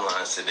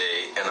timelines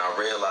today, and I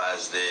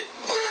realized that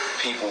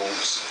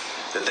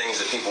the things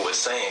that people were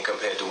saying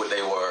compared to what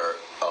they were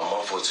a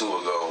month or two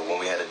ago when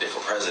we had a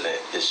different president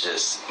is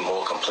just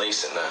more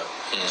complacent now.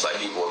 It's like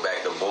people are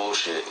back to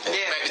bullshit. And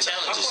back to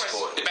challenges.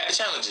 They're back to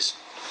challenges.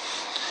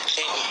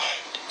 And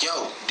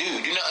yo,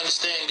 dude, you not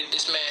understand that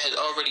this man has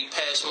already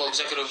passed more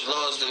executive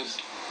laws than,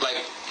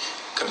 like,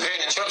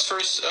 compared to Trump's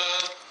first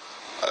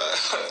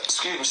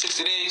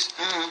 60 days.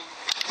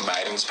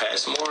 Biden's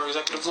passed more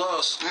executive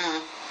laws.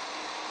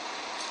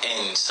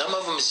 And some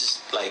of them is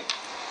just like,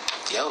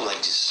 yo, like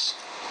just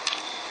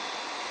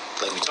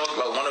like we talked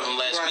about one of them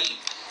last week.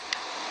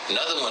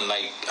 Another one,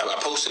 like I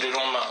posted it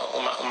on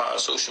my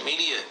social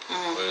media.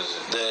 What is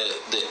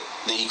it?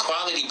 The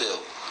equality bill.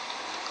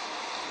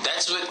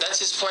 That's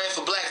his plan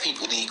for black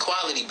people. The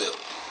equality bill.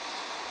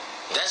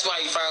 That's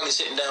why he finally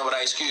sitting down with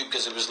Ice Cube,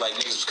 because it was like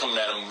niggas was coming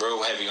at him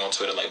real heavy on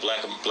Twitter. Like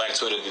black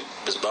Twitter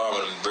was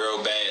bombing him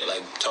real bad,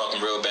 like talking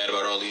real bad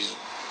about all these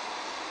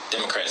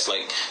Democrats.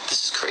 Like,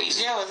 this is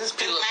crazy. Yo, this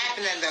been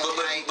happening though.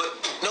 But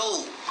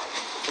no.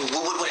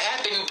 What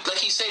happened, like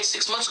he said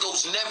 6 months ago,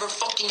 was never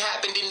fucking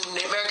happened in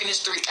American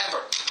history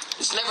ever.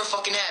 It's never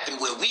fucking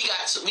happened where we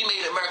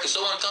made America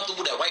so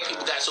uncomfortable that white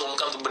people got so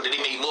uncomfortable that they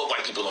made more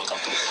white people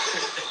uncomfortable.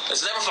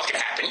 That's never fucking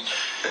happened.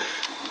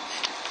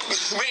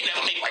 We ain't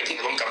never made white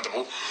people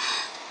uncomfortable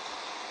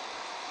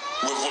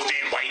with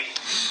being white.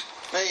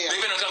 They've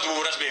been uncomfortable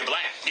with us being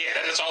black. Yeah,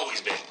 that's always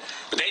been.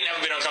 But they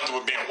never been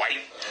uncomfortable with being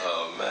white.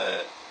 Oh,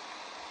 man.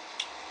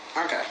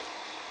 Okay.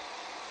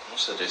 I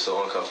said they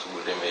so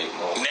uncomfortable they made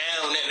more. Now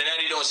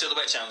they doing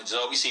silhouette challenges.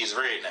 All we see is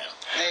red now.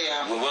 Hey,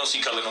 yo. When we don't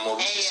see color no more,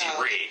 we just see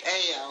red.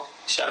 Hey, yo.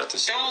 Shout out to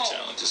silhouette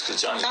challenges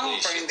because Johnny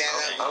Don't bring that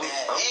up. I'm doing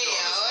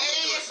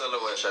a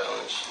silhouette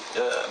challenge.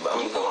 Yeah, but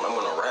I'm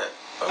gonna rap.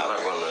 I'm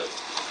not gonna.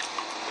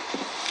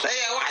 Hey,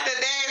 yo, why the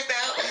dance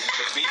though?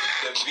 The beat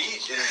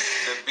is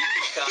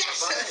kind of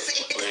fun.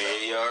 Where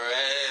you're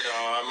at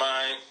on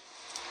mine.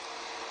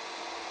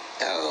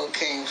 Oh,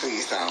 King,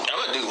 please don't. I'm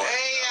gonna do one.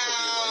 Hey,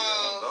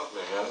 yo.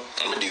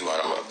 I'm gonna do one.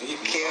 I'm gonna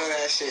kill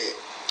that shit.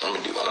 I'm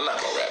gonna do one. I'm not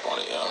gonna rap on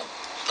it, yo.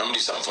 I'm gonna do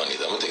something funny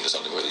though. I'm gonna think of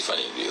something really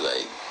funny to do,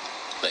 like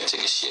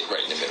take a shit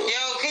right in the middle.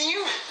 Yo, can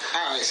you?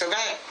 All right, so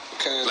that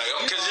cause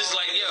it's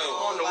like, yo,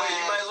 on the way.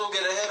 You might as well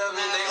get ahead of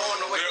it. They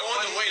on the way. They're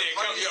on the way. They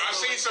come. Yo, I've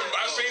seen some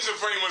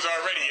funny ones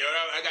already. Yo,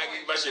 I gotta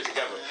get my shit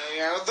together.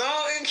 Yo,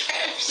 don't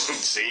encourage.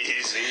 see,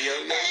 yo.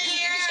 You trying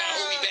to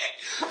hold me back?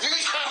 You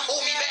trying to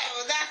hold me back?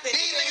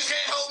 These niggas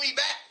can't hold me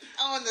back.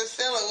 On the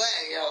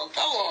silhouette, yo.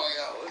 Come on,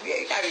 yo.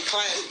 You gotta be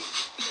classy.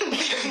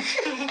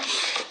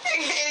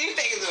 You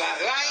thinking about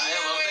it, right?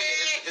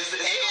 Is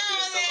it gonna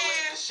be the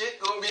silhouette? The shit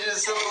gonna be the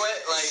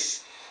silhouette? Like,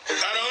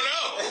 I don't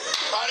know.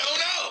 I don't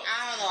know.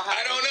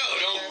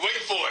 Don't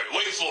wait for it.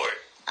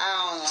 I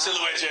don't know.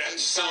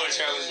 Silhouette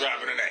challenge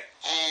dropping tonight.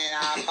 And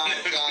I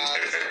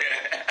apologize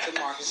to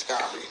Marcus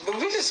Garvey. But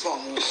we just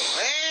gonna move on.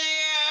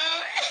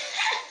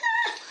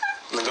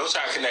 Look, don't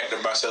try to connect the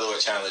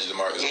silhouette challenge to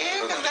Marcus.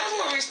 Yeah, because that's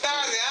where we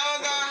started. I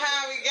don't know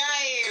how we got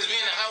here. Because we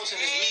in the house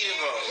and there's meat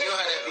involved. You know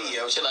how that be,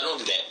 yo. Shit, like, don't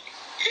do that.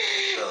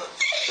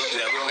 Don't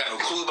do that. We don't got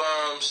no clue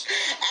bombs.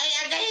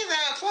 Hey, I gave you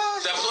the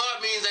applause. The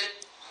applause means that.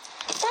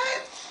 What?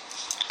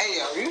 Hey,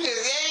 yo, you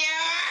just,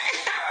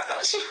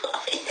 what you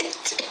want me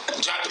to do?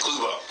 Drop the clue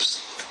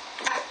bombs.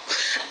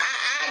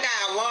 I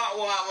got want,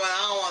 but I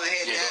don't want to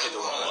hit that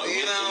one.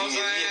 You know what I'm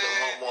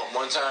saying?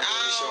 One time during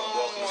the show, I'm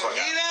walking the fuck out.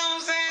 You know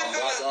what I'm saying?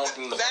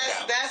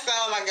 That's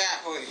all I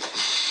got for you.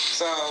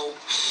 So,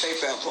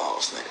 take the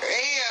applause, nigga.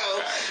 Hey,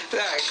 yo. All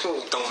right,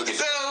 cool. Don't forget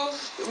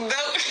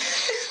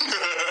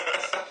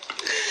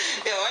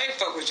Yo, I ain't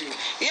fuck with you.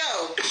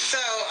 Yo, so,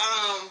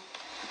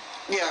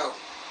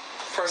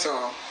 first of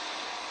all,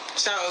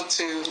 shout out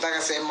to, like I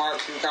said,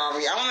 Mark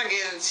Garvey. I want to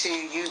get into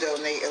you, though,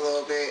 Nate, a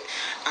little bit.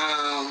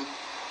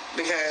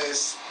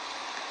 Because,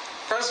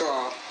 first of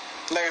all,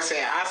 like I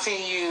said, I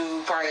seen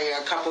you probably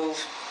a couple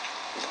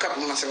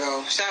months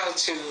ago. Shout out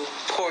to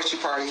Poetry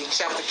Party.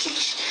 Shout out to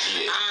Keish.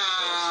 Yeah.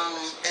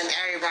 And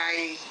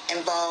everybody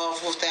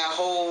involved with that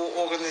whole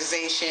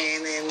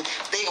organization. And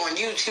they on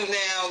YouTube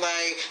now.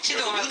 Like, she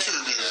doing her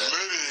YouTube is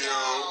litty,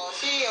 yo.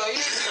 She on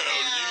YouTube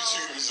now.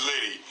 YouTube is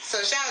litty.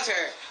 So shout out to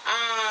her.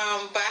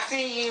 But I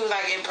seen you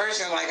like in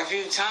person like a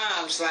few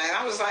times. Like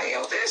I was like,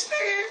 yo, this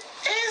nigga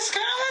is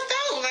kind of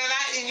dope. Like I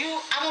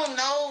don't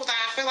know. Like,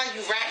 I feel like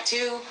you rap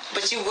too,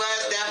 but you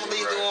was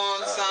definitely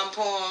doing some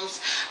poems.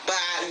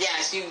 But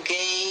yes, you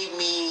gave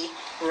me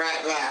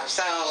rap.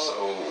 So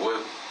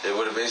what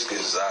it basically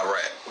is I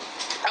rap.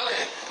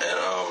 Okay. And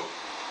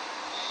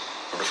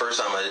the first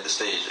time I did the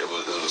stage, it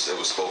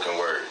was spoken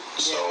word.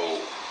 Yeah.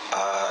 So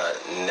I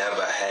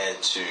never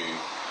had to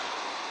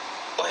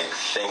like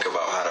think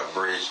about how to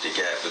bridge the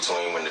gap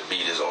between when the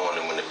beat is on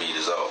and when the beat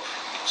is off.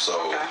 So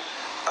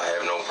I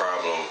have no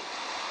problem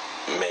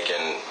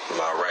making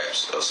my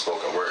raps a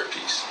spoken word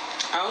piece.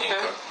 Okay.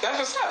 That's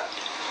what's up.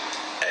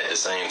 At the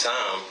same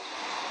time,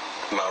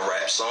 my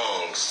rap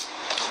songs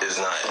is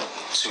not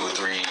 2 or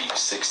 3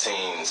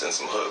 16s and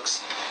some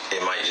hooks.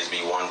 It might just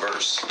be one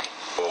verse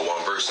or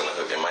one verse and a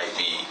hook. It might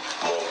be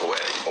more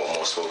poetic or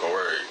more spoken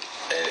word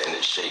in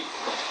its shape.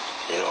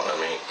 You know what I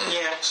mean?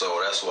 Yeah.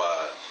 So that's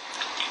why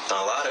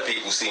a lot of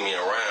people see me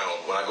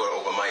around. When I go to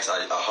open mics,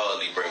 I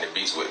hardly bring the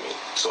beats with me.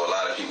 So a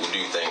lot of people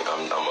do think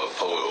I'm a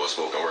poet or a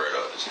spoken word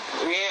artist.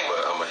 Yeah.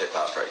 But I'm a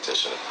hip-hop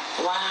practitioner.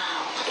 Wow.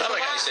 I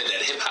like how you said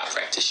that, hip-hop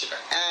practitioner.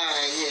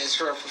 Yeah, it's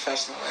real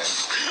professional.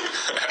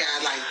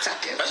 Got like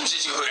tucking. That's some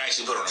shit you could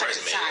actually put on a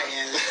resume.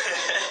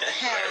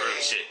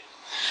 Real shit.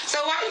 So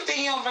why do you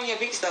think you don't bring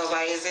your beats though?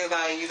 Like, is it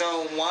like you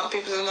don't want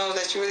people to know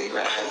that you really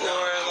rap,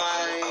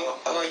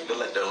 I like to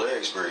let the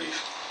lyrics breathe.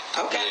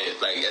 Okay. Yeah,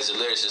 like as a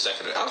lyricist, I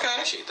can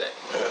appreciate that.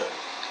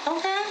 Yeah.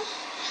 Okay.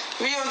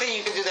 You don't think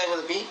you can do that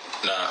with a beat?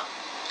 Nah.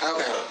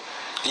 Okay.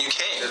 You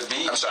can. The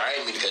beat. I'm sorry, I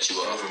didn't mean to cut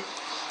you off.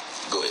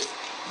 Go ahead.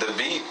 The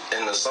beat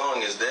and the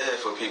song is there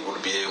for people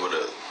to be able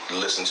to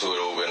listen to it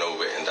over and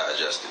over and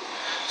digest it.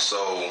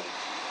 So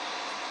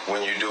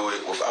when you do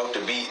it without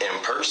the beat in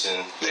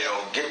person, they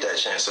don't get that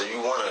chance. So you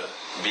want to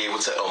be able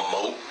to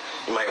emote.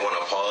 You might want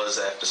to pause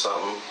after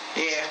something.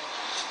 Yeah.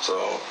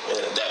 So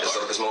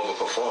it's more of a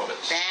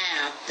performance.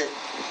 Damn,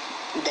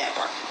 that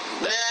part.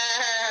 Yeah,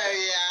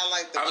 I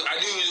like that. I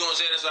knew you was gonna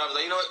say that, so I was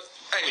like, you know what?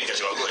 I ain't mean to cut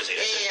you off. Go ahead, say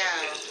that.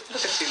 Yeah.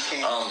 Look at you,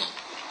 King.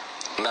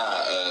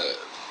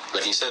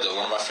 Like you said,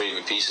 one of my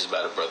favorite pieces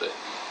by the brother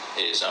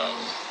is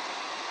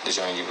the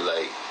joint you be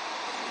like,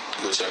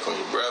 go check on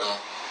your brother,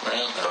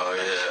 man. Oh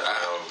yeah.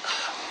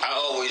 I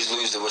always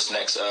lose the what's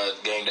next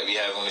game that we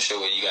have on the show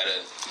where you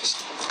gotta, cause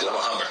I'm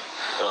a hummer.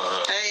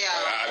 Hey,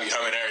 I be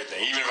humming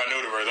everything, even if I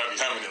know the words. I be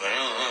humming it like,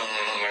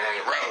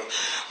 brother.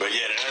 But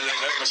yeah,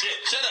 that's my shit.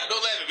 Shut up, don't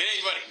laugh at me. It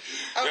ain't funny.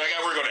 Okay. I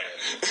gotta work on that.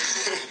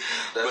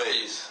 But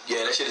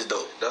yeah, that shit is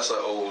dope. That's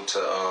an ode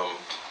to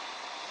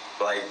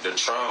like the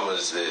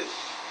traumas that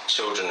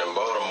children in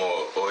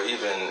Baltimore, or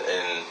even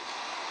in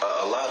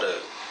a lot of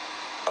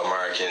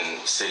American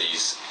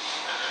cities,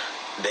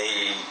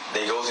 they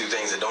go through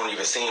things that don't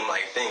even seem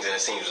like things, and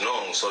it seems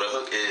normal. So the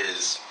hook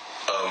is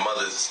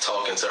mother's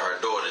talking to her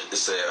daughter. It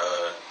said,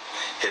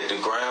 hit the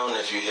ground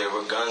if you hear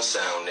a gun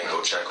sound, then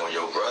go check on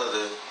your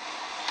brother.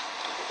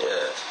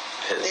 Yeah.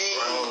 Hit the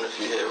ground if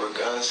you hear a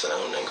gun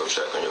sound, then go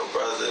check on your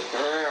brother.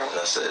 And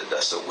I said,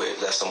 that's some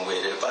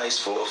weird advice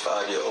for a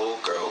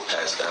 5-year-old girl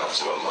passed down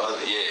from her mother.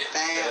 Yeah.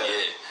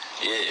 Damn.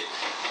 Yeah.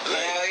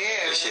 Like, hell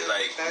yeah. That shit,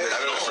 like, I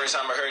remember the first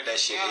time I heard that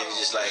shit, it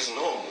was just like,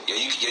 normal.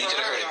 You could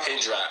have heard a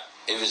pin drop.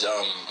 It was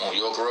on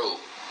York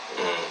Road.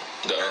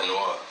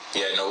 Noir.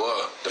 Yeah,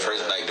 Noir. The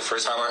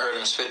first time I heard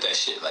him spit that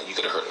shit, like, you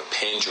could have heard a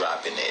pin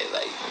drop in there.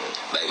 Like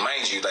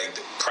mind you, like,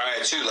 prior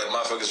to, like,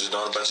 motherfuckers was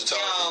doing a bunch of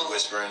talking,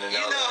 whispering, and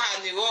all that. You know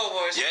how New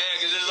Orleans was. Yeah,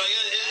 because it's like,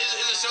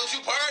 it's a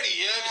social party,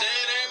 you know what I'm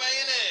saying? Everybody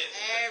in there.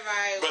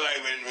 Everybody. But, like,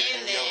 when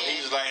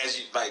he was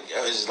like, it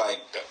was just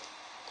like,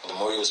 the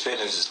more he was spitting,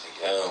 it was just like,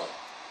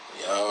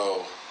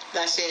 yo.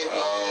 That shit was.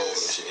 Oh,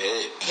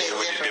 shit. Then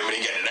when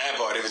he got to that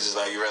part, it was just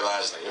like, you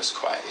realize, like, it was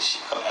quiet as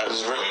shit.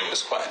 It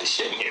was quiet as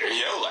shit in here,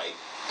 yo, like.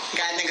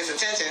 Got niggas'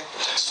 attention.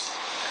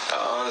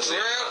 Honestly,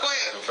 real quick.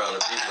 I haven't found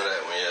a beat for that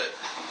one yet.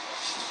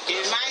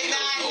 It might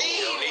not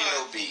need one.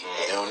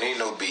 You don't need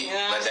no beat. You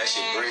know let that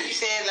shit breathe. You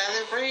said let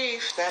it breathe.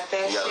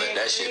 You gotta let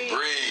that shit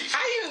breathe.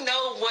 How do you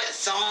know what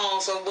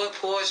songs or what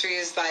poetry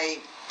is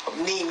like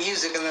need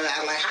music and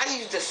that? Like, how do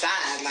you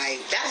decide?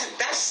 Like,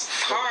 that's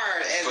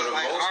hard as For the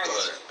like most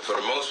artist. part, for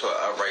the most part,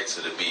 I write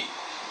to the beat.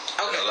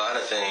 Okay. And a lot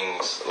of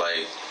things,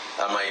 like,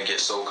 I might get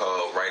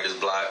so-called writer's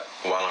block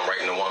while I'm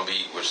writing the one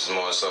beat, which is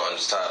more so I'm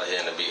just tired of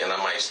hearing the beat, and I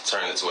might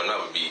turn it to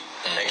another beat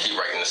and keep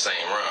writing the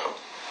same rhyme.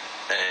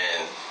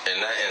 And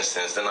in that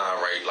instance, then I'll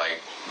write,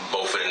 like,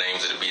 both of the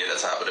names of the beat at the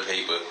top of the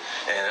paper,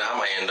 and I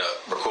might end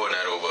up recording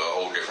that over a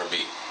whole different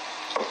beat.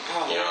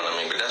 You know what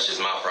I mean? But that's just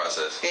my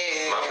process.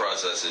 Yeah. My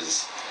process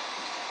is,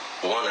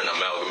 one, an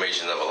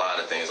amalgamation of a lot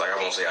of things. Like, I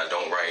won't say I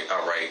don't write, I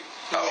write.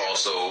 I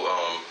also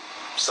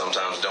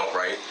sometimes don't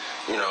write.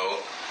 You know,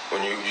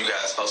 when you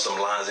got some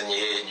lines in your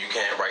head you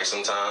can't write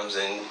sometimes,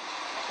 and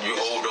you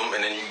hold them,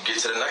 and then you get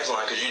to the next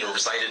line because you done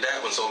recited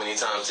that one so many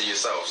times to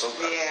yourself. So,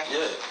 yeah.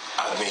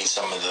 I've made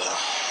some of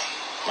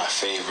my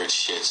favorite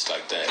shits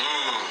like that.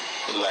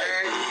 Like,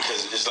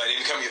 because it's like they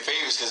become your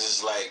favorites because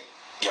it's like,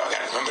 yo, I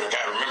gotta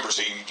remember.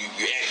 So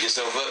you add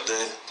yourself up to.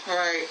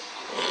 Right.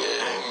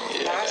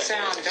 Yeah. That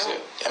sounds dope.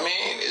 I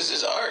mean, it's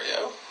art,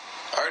 yo.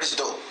 Art is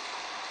dope.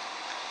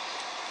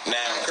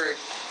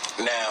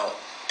 Now,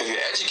 if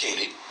you're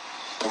educated,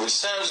 which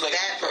sounds like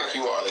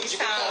you are. Like,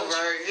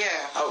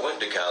 I went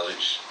to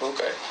college.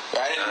 Okay.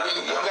 You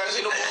don't gotta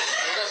say no more.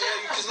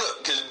 Because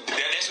look, because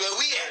that's where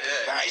we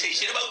at. I ain't say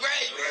shit about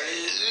graduate.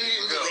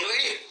 You know what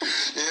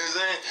I'm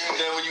saying?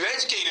 Now, when you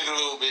educated a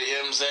little bit, you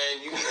know what I'm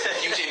saying? You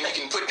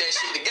can put that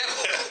shit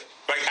together.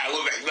 like how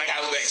we back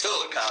to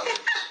college.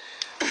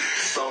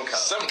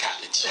 Some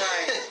college.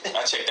 Right.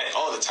 I check that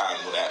all the time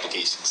with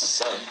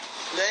applications.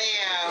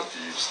 Damn.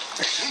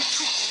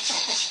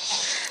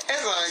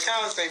 It's like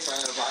college ain't for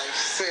everybody.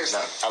 Seriously.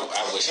 No,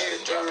 I wish I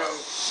didn't drop out.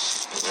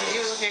 You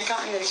was looking at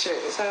Kanye shit,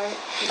 is that right?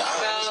 Nah,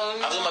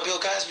 I was in my Bill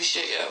Cosby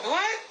shit, yeah.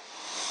 What?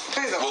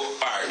 Please don't. Well,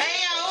 alright.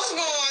 Hey, what's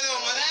going on?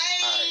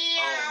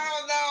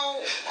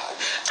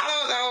 I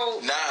don't know.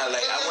 Nah,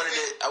 like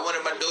I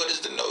wanted my daughters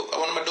to know. I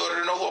wanted my daughter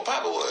to know who her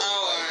papa was.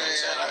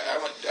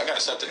 I got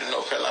accepted to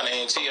North Carolina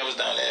A&T. I was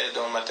down there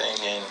doing my thing,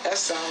 and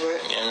that's solid.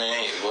 You know what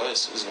I mean? It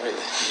was really.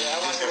 Yeah, I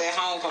went to that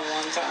homecoming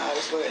one time.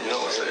 You know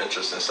what's an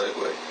interesting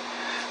segue?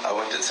 I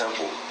went to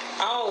Temple.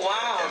 Oh,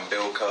 wow. And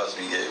Bill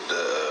Cosby gave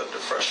the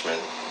freshmen,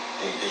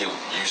 he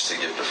used to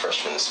give the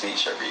freshmen a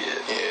speech every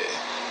year. Yeah.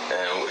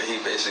 And he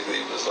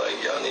basically was like,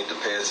 y'all need to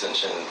pay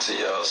attention to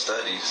y'all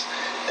studies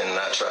and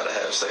not try to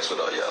have sex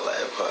with all y'all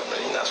lab partners.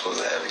 You're not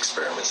supposed to have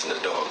experiments in the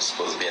dorms. You're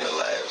supposed to be in the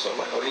lab. So I'm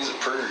like, oh, he's a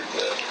prude.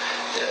 Yeah.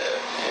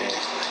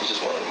 He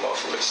just wanted them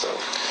off of it, so.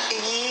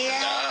 Yeah.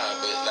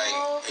 Nah, but like,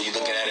 you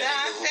looking at a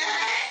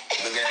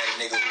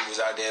nigga who was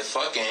out there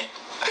fucking,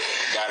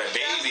 got a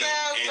baby,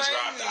 and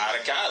dropped out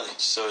of college.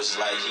 So it's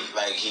like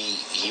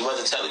he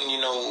wasn't telling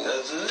you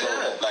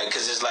like,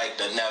 cause it's like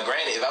now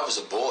granted, if I was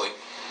a boy,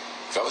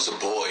 I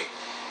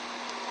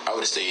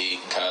would have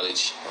stayed in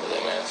college. I was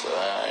like, man,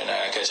 alright,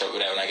 I gotta catch up with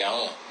that when I got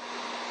home.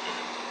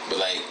 But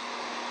like,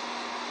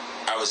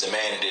 I was a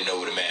man and didn't know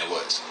what a man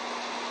was.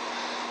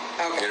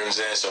 Okay. You know what I'm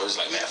saying? So it's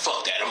like, man,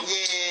 fuck that. I'm go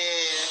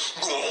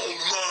home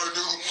tomorrow,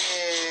 dude.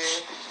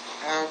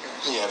 Yeah.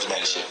 Okay. Yeah, I was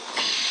mad as shit.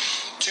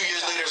 2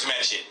 years later, I was mad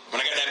as shit.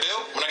 When I got that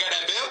bill,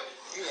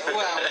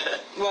 Well,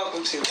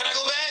 welcome to. Can I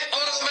go back? I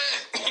want to go back.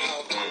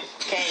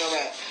 Can't go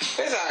back.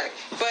 It's alright.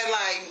 But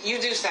like,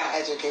 you do sound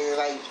educated.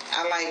 Like,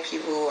 I like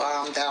people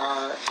that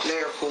are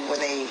lyrical when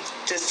they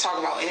just talk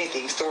about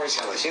anything,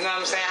 storytellers. You know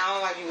what I'm saying? I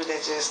don't like people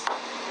that just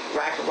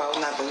rap about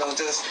nothing or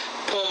just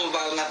poem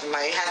about nothing.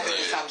 Like, it has to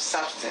be some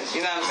substance.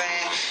 You know what I'm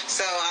saying?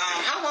 So,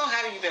 how long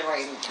have you been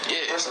writing?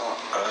 Yeah. First of all.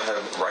 I have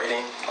been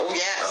writing. Oh,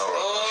 yes.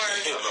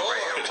 I've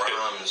been writing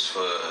rhymes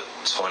for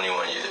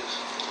 21 years.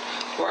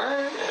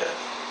 Word? Yeah.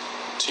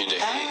 2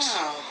 decades.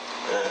 Oh.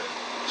 Yeah.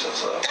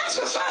 That's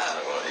what's up.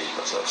 I'm going to age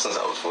myself since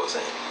I was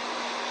 14.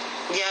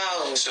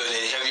 Yo. So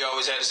have you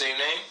always had the same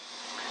name?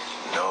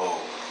 No.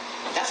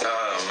 That's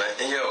man.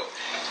 And yo,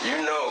 you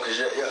know, because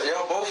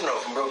y'all both know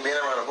from being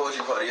around a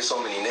poetry party, there's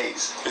so many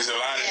Nates. There's a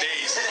lot of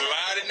Nates. There's a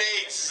lot of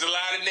Nates. There's a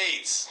lot of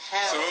Nates.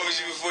 So what was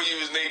you before you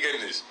was Nate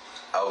Goodness?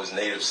 I was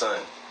Native Son.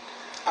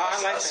 Oh,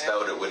 I like that.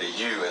 spelled it with a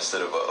U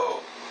instead of a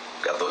O.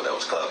 I thought that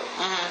was clever.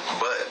 Mm-hmm.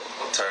 But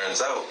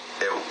turns out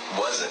it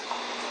wasn't.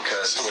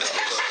 Because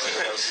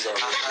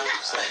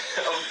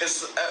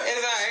it's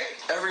alright.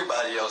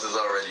 Everybody else is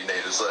already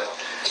Native Son.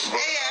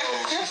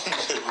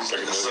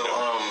 So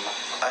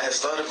I had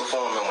started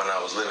performing when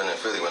I was living in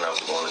Philly when I was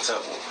going to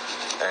Temple.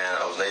 And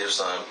I was Native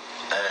Son.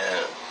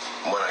 And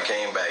when I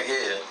came back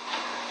here,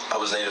 I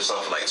was Native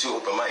Son for like 2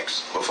 open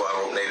mics before I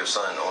wrote Native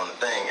Son on the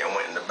thing and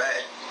went in the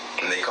back.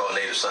 And they called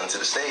Native Son to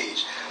the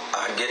stage.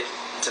 I get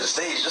to the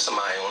stage, just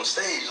somebody on the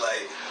stage,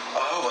 like,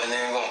 oh, I wasn't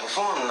even going to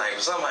perform tonight,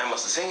 but somebody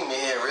must have seen me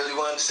here and really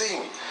wanted to see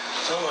me.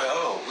 So I'm like,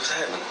 oh, what's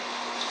happening?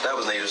 That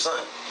was Native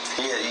Son.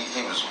 He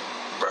was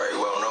very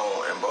well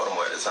known in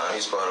Baltimore at the time.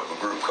 He's part of a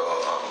group called,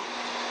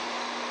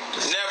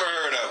 never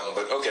heard of him,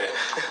 but okay.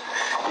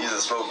 He's a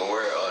spoken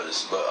word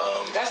artist, but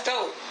that's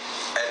dope.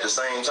 At the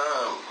same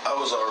time, I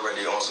was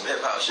already on some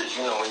hip hop shit.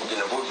 You know, when you get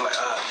in a book like,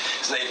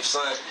 it's Native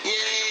Son. Yeah.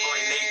 Boy,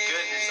 Nate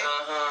Goodness,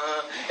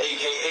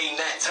 AKA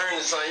Nat Turner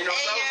son. You know,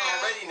 so I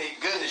was already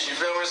Nate Goodness. You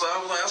feel me? So I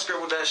was like, I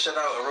scribbled that shit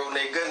out and wrote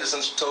Nate Goodness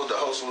and told the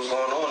host what was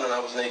going on, and I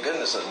was Nate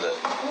Goodness and then.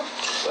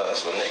 So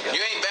that's what Nate Goodness.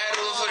 You ain't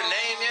battling for the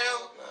name,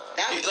 yo.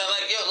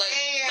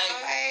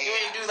 You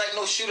ain't do like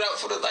no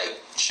shootout for the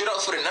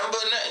number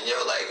or nothing,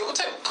 yo. Like, what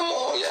type? Come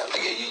on, yo.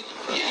 Like,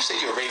 you say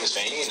you're a Ravens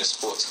fan. You ain't a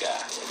sports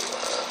guy.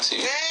 See,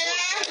 you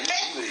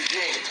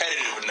ain't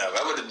competitive enough.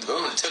 I would have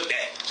took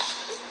that.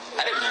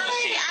 I didn't know.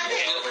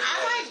 I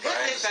like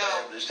Goodness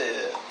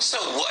though. So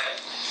what?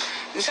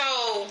 So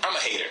I'm a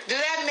hater. Do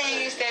that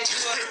mean that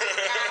you're a good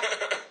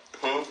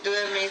guy? Do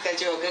that mean that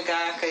you're a good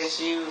guy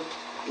because you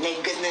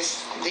make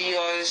Goodness? Do you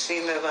always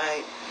seem to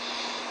like?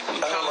 I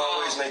don't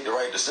always make the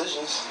right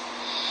decisions.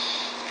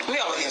 We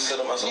all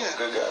consider myself a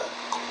good guy.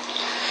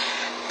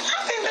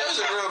 I think that was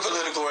a real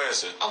political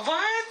answer.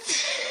 What?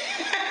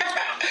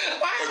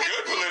 A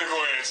good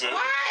political answer.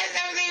 Why is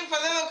everything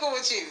political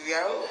with you,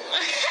 yo?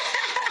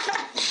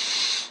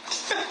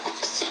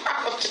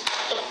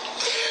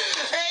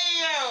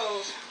 Hey, yo.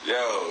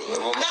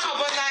 No,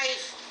 but like,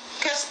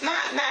 cause not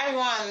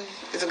everyone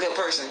is a good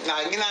person.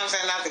 Like, you know what I'm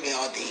saying? Not to get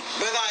all deep,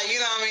 but like, you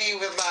know what I mean?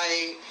 With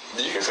like,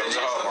 here comes a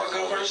hallmark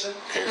moment.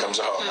 Here comes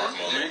a hallmark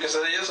moment. Do you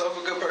consider yourself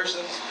a good person?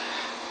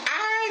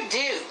 I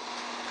do.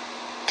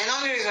 And the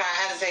only reason why I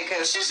had to say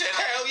because she said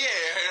hell yeah.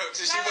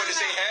 She wanted to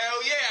say hell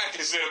yeah. I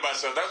consider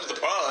myself. That was the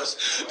pause.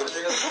 I'm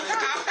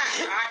not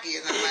cocky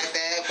or nothing like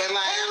that, but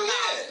like I'm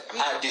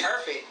not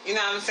perfect. You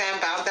know what I'm saying?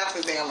 But I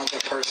definitely think I'm a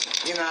good person.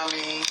 You know what I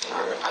mean?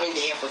 I be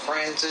there for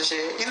friends and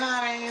shit. You know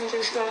what I mean?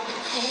 Just go.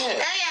 Yeah.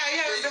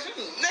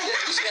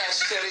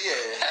 She said it.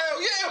 Yeah. Hell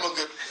yeah, I'm a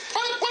good.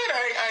 Wait,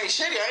 I ain't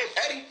shitty. I ain't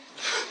petty.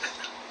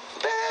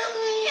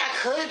 I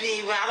could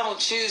be, but I don't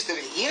choose to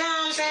be. You know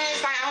what I'm saying?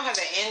 It's like I don't have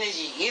the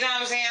energy. You know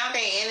what I'm saying? I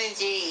think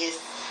energy is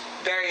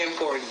very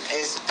important.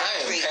 I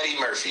am Petty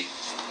Murphy.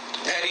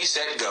 Petty,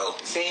 set, go.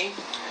 See?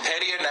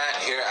 Petty or not,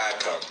 here I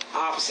come.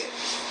 Opposite.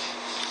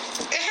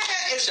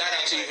 Shout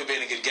out to you for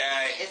being a good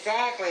guy.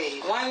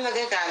 Exactly. One of the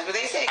good guys. But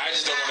they say I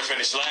just don't want to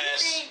finish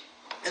last.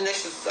 And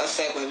this is a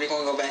segue. We're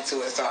going to go back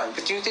to it. Sorry.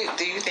 But do you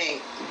think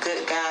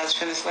good guys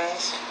finish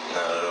last?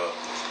 Not at all.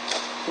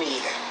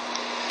 Me either.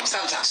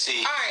 Sometimes.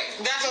 See, all right,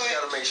 that's what you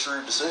gotta make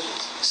shrewd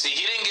decisions. See,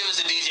 he didn't give us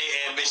a DJ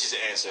Ambitious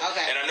answer.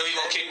 Okay. And I know you're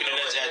gonna kick me the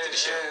nuts after the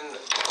show.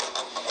 And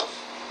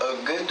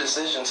a good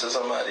decision to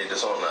somebody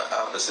that's on the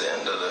opposite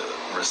end of the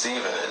receiving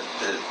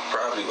it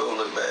probably will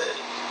look bad.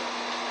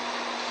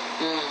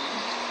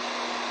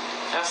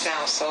 That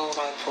sounds so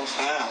like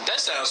profound.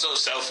 That sounds so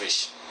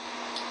selfish.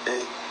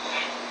 It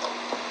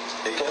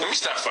can. Let me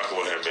stop fucking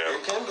with him, man.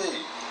 It can be.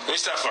 Let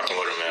me stop fucking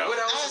with him, man.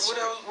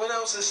 What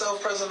else is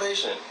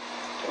self-preservation?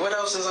 What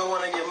else is I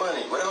want to get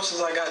money? What else is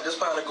I got this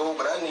pot of gold,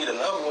 but I need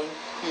another one?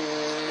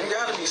 You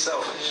gotta be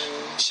selfish.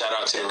 Shout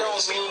out to it.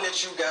 Don't mean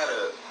that you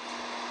gotta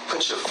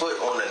put your foot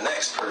on the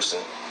next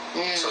person,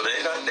 so they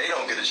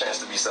don't get a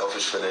chance to be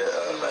selfish for their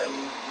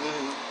family.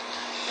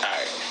 All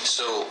right.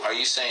 So are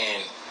you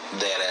saying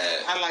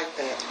that? I like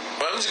that.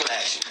 Well, I'm just gonna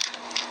ask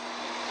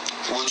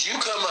you. Would you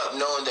come up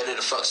knowing that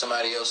it'll fuck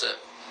somebody else up?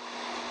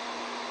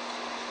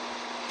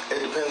 It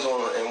depends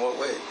on in what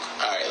way.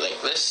 All right. Like,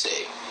 let's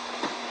say.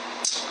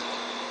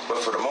 But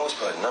for the most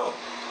part, no.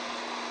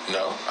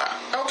 No?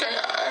 Okay,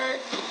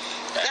 alright.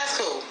 That's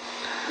cool.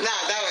 Nah,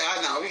 I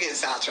know, we getting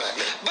sidetracked.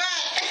 But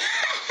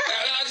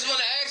I just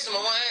want to ask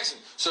him.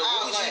 So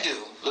what would you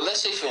do?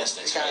 Let's say, for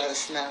instance, right?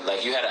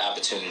 Like you had an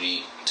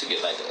opportunity to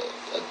get like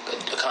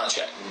a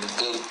contract,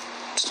 good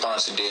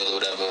sponsor deal or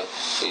whatever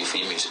for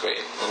your music, right?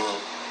 Mm-hmm.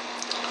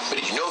 But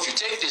if you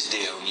take this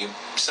deal,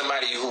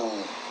 somebody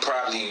who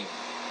probably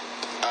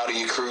out of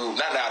your crew,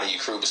 not out of your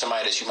crew, but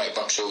somebody that you might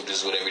bump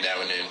shoulders with every now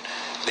and then,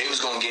 they was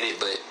gonna get it,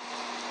 but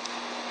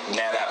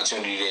now the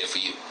opportunity there for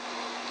you.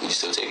 Would you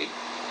still take it?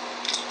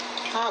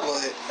 I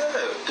would.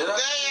 Yeah. Did I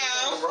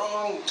do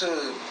wrong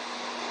to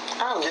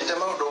get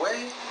them out the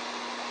way?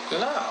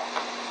 No.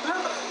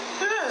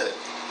 Yeah.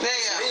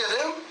 Me or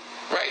them?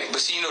 Right,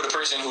 but see, the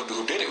person who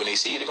did it, when they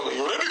see it, they're gonna be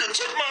like, that nigga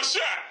took my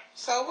shot.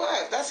 So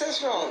what? That's his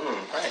fault.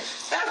 Right.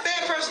 That's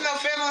their personal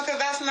feeling,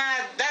 because that's not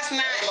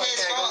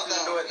his fault,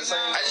 though.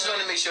 I just want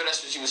to make sure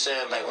that's what you were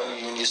saying, like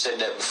when you said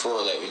that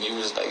before, like when you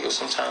was like,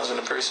 sometimes when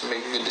a person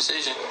makes a good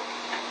decision,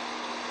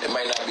 it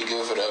might not be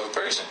good for the other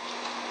person.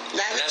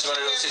 That's one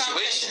of those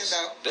situations.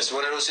 That's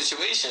one of those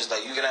situations.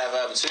 Like you can have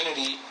an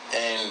opportunity,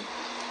 and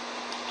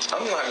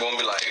I'm not gonna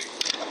be like,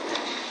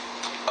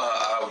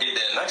 I'll get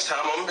that next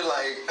time. I'm gonna be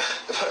like,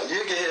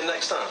 you'll get here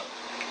next time.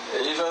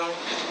 You feel me?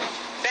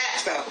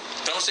 Facts though.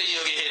 Don't say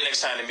you'll get hit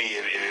next time to me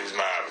if it was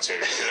my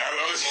opportunity.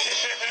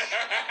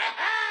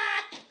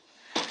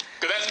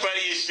 Cause that's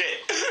funny as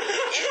shit.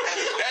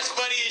 That's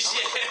funny as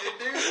shit.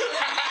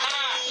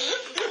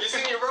 You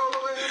seen your roll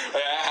away?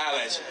 I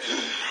holla at you.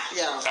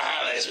 Yeah.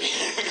 Holla at me.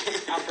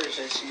 I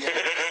appreciate you.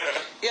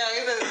 Yeah,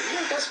 you're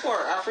a good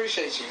sport. I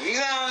appreciate you.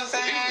 You know what I'm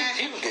saying?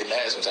 People get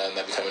mad sometimes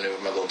when I be coming in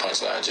with my little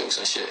punchline jokes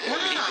and shit. He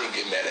didn't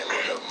get mad at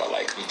one of them. I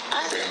like him.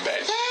 Bring him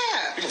back.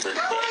 Yeah. You can bring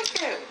him I back. like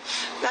it.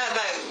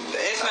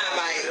 It's not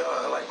like.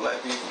 I like black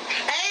people.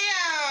 Hey,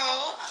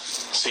 yo.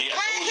 See,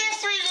 Black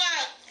History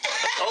Month.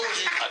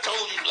 I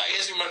told you, Black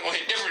History Month gonna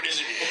hit different this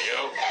year,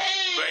 yo.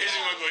 Hey, Black History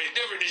Month gonna hit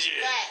different this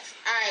year.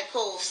 All right,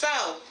 cool.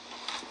 So,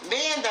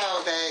 being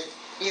though that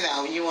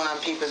you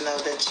want people to know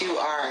that you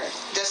are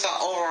just an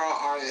overall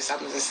artist. I'm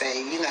gonna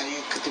say, you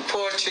could do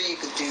poetry, you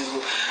could do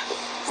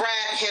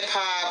rap, hip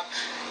hop.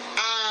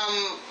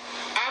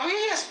 Are we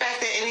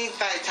expecting any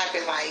type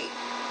of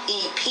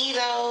EP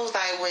though,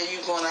 like where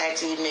you gonna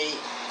actually make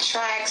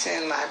tracks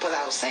and put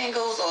out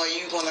singles, or are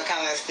you gonna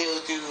kind of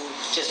still do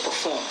just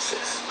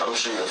performances? I'm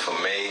shooting for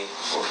May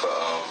with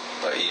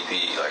an EP,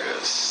 like a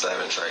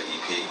 7-track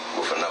EP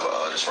with another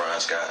artist, Ryan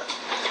Scott.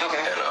 Okay.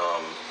 And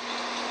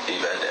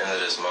either at the end of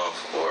this month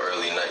or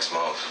early next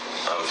month,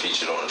 I'm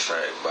featured on a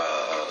track by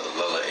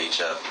Lila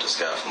HF, this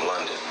guy from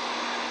London.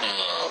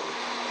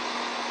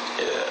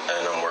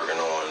 And I'm working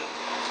on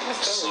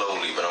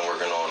slowly, but I'm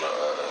working on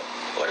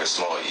a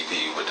small EP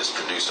with this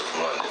producer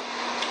from London.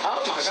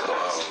 Oh my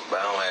God. So, but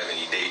I don't have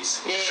any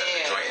dates except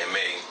the joint in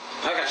May.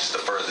 Okay. Which is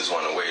the furthest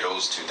one away.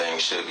 Those two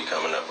things should be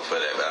coming up before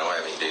that, but I don't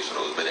have any dates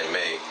for those. But in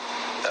May,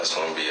 that's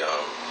going to be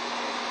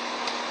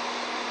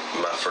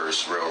my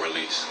first real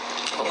release.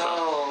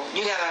 Oh,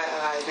 you got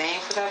a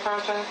name for that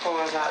project, or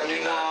is that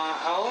you want?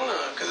 Oh,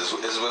 because it's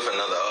with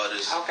another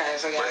artist. Okay,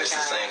 so but it's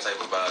the same type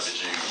of vibe that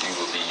you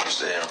would be used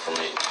to hearing from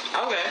me.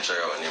 Okay. Check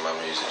out any of my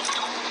music.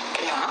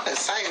 Yeah, I'm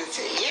excited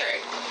to hear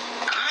it.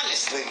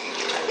 Honestly,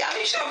 y'all,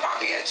 you should have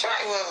brought me a track.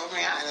 Well, I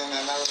mean, I don't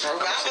know another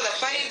program. I would have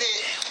played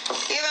it.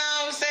 You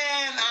know what I'm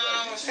saying?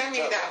 Send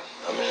me that.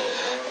 I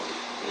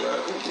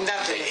mean,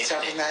 nothing is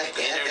something like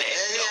that.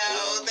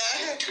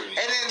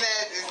 And then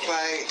that is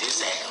like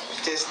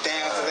just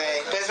down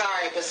today. But it's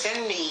alright. But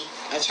send me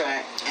a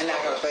track, and I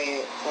can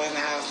play it in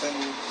the house, and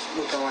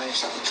we can run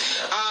something.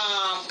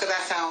 Because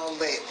that sounds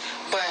lit.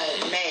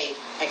 But May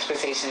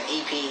Expectation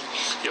EP.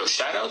 Yo,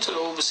 shout out to the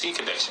Overseas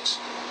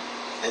Connections.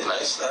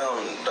 That's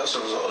a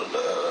result of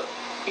the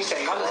you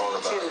say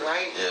coronavirus too,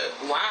 right?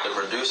 Yeah. Wow. The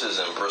producer's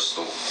in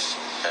Bristol,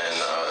 and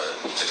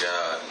the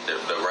guy,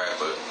 the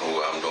rapper who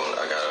I'm doing,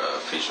 I got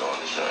a feature on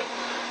this joint.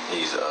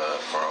 He's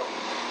from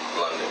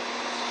London.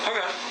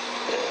 Okay.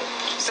 Yeah.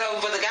 So,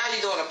 but the guy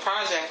you doing a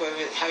project with,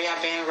 have y'all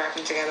been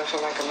rapping together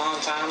for like a long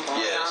time?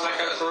 Yeah.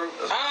 Like a group.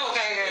 Oh,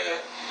 okay. Yeah.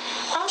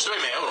 Oh, so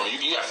wait, man, hold on.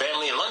 You got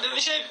family in London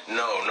and shit?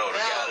 No. The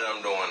guy that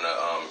I'm doing the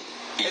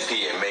EP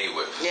in May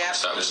with. Yeah.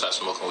 Stop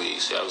smoking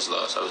weed. See, I was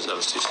lost. I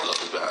was too slow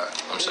behind.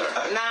 I'm sorry.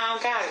 Nah, I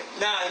got it.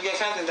 Nah, your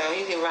cousin though,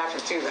 he's a rapper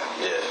too though.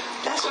 Yeah.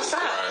 That's what's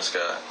up. Ryan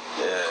Scott.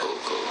 Yeah.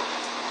 Cool.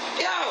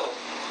 Yo,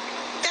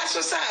 that's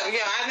what's up. Yo,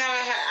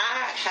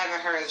 I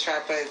haven't heard a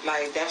track, but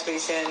like definitely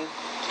send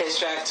his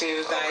track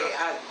too.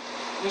 Like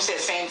you said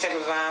same type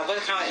of vibe.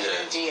 What kind of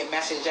energy and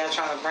message y'all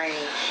trying to bring?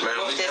 Man,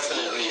 we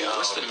definitely.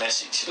 What's the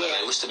message? Yeah.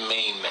 Like, what's the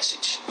main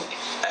message?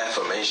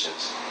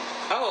 Affirmations.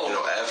 Oh.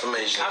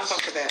 Affirmations. I'll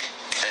fuck with that.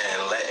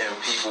 And letting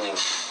people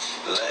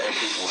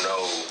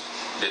know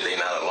that they're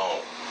not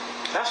alone.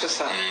 That's what's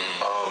up.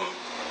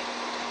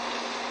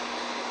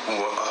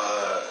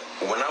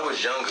 When I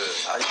was younger,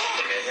 I used to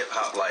look at hip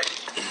hop like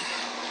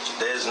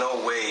there's no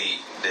way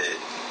that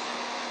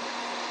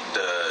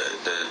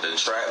the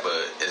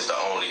trapper is the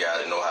only guy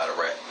that know how to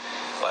rap.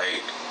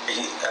 Like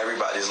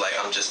everybody's like,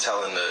 I'm just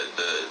telling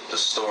the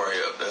story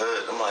of the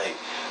hood. I'm like,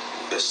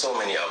 there's so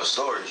many other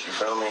stories, you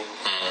feel me?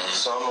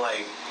 So I'm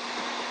like,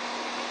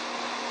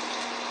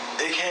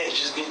 it can't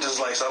just be just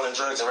like selling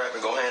drugs and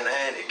rapping go hand in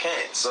hand. It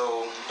can't.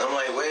 So I'm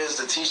like, where's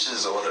the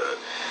teachers or the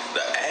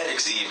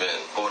addicts even,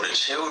 or the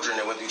children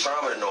that went through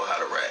trauma to know how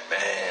to rap?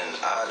 And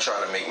I try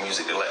to make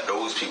music to let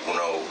those people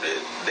know that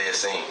they're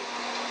seen.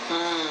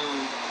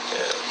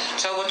 Yeah.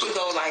 So would you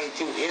go like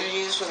do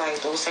interviews with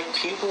like those type of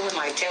people and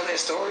like tell their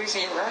stories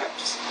in your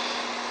raps?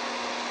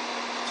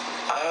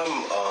 I'm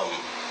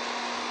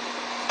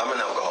an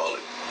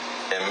alcoholic.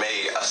 In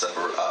May, I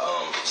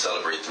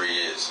celebrate 3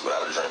 years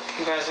without a drink.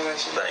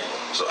 Congratulations. Thank you.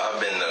 So I've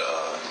been to...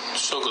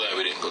 so glad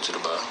we didn't go to the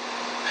bar.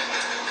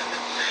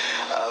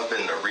 I've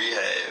been to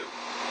rehab,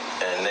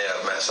 and there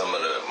I've met some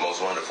of the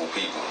most wonderful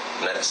people.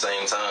 And at the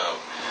same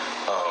time,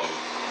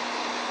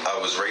 I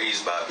was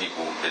raised by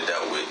people that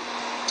dealt with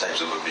types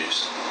of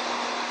abuse.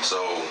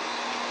 So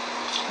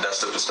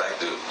that's the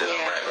perspective that I'm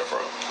rapping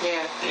from.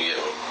 Yeah. You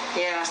get me?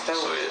 Yeah, that's dope.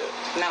 So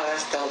yeah. No,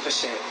 that's dope as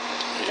shit.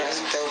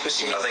 That's dope as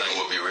shit. I think it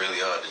would be really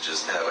hard to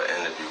just have an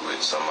interview with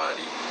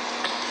somebody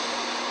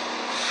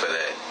for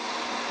that.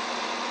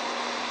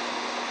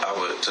 I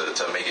would to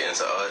make it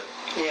into art.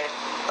 Yeah.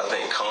 I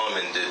think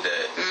Common did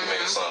that. He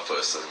made a song for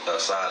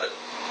Asada.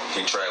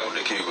 He traveled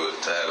to Cuba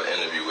to have an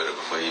interview with her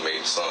before he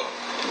made the song.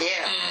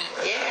 Yeah.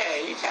 Yeah,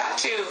 you got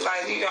to.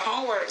 Like, do your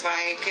homework,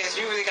 like, because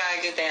you really got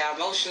to get that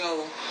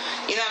emotional,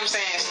 you know what I'm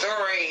saying,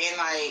 story and,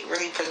 like,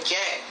 really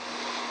project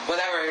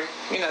whatever,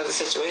 you know, the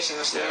situation,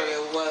 the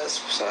scenario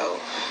was.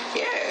 So,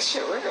 yeah,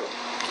 shit real.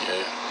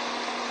 Yeah.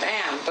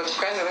 Damn, but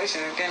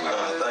congratulations again, my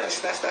brother.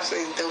 That's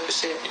really dope as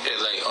shit. Yeah,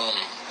 like,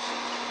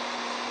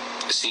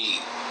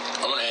 see,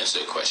 I want to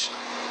answer a question.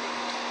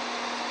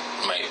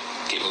 Might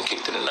get me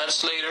kicked in the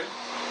nuts later.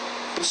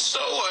 So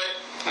what?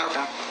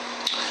 Okay.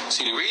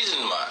 See, the reason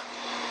why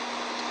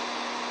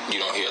you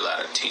don't hear a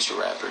lot of teacher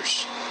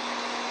rappers,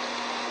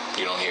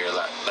 you don't hear a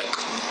lot, like,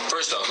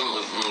 first off,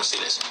 let me say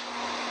this.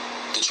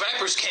 The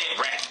trappers can't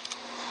rap.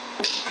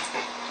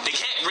 They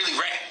can't really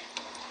rap.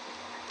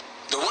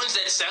 The ones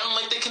that sound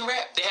like they can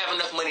rap, they have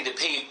enough money to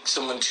pay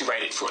someone to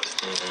write it for them.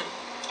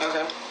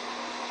 Okay.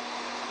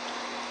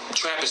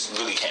 Trappers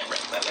really can't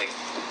rap. Like,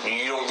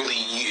 you don't really,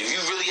 if you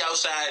really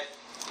outside,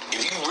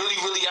 if you really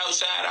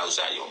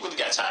outside, you don't really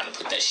got time to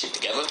put that shit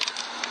together.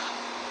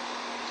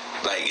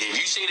 Like, if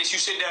you say that you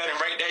sit down and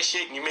write that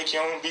shit and you make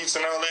your own beats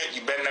and all that,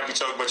 you better not be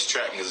talking about your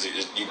trap, because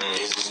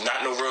it's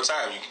not no real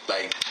time.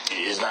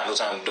 It's not no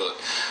time to do it.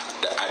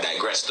 I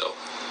digress, though.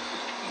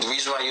 The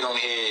reason why you don't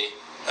hear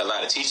a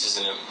lot of teachers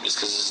in them is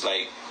because it's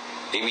like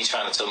they be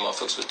trying to tell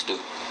motherfuckers what to do.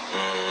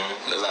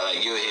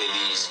 Like you'll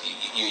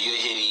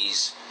hear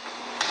these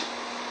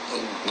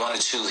 1 or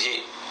 2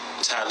 hit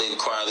Talib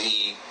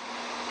Kweli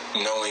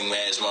knowing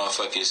ass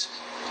motherfuckers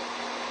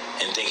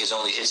and think his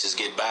only hits is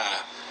get by.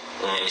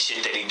 And the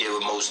shit that he did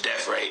with Mos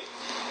Def, right?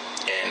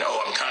 And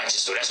I'm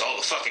conscious, so that's all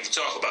the fuck I can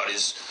talk about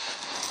is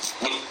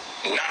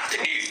not the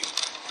dude.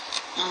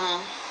 You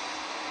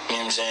know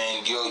what I'm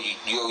saying?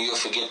 You'll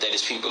forget that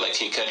it's people like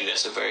Kid Cudi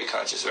that's a very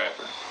conscious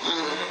rapper.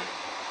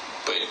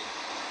 But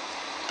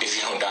if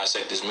you don't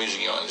dissect this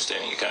music, you don't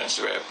understand you're conscious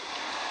rapper.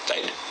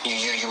 Like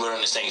you wouldn't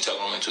understand you're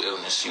talking about mental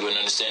illness. You wouldn't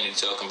understand you're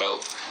talking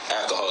about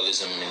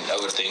alcoholism and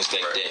other things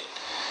like that.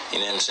 You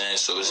know what I'm saying?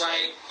 So it's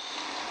like,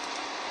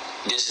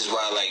 this is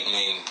why, like,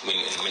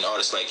 when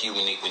artists like you,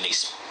 when you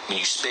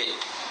spit,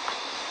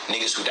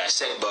 niggas who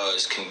dissect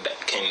bars can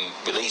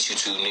relate you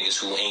to niggas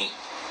who ain't.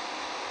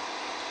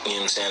 You know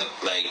what I'm saying?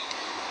 Like,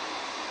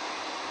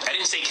 I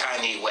didn't say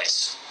Kanye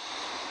West.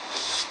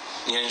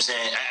 You know what I'm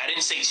saying? I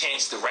didn't say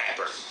Chance the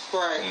Rapper.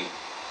 Right.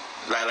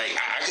 Like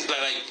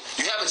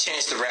you have a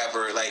Chance the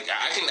Rapper. Like,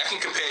 I can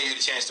compare you to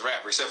Chance the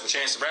Rapper, except for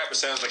Chance the Rapper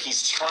sounds like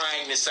he's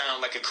trying to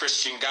sound like a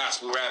Christian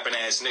gospel rapping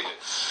ass nigga.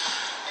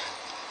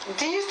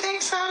 Do you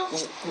think so? Go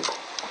ahead.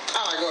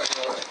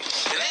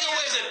 The nigga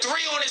wears a 3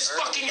 on his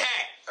fucking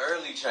hat.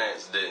 Early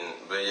Chance didn't,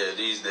 but yeah,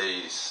 these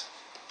days,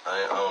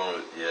 I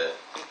don't, yeah.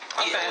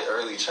 Okay. Yeah,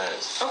 early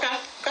Chance. Okay. You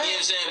know what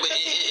I'm saying? But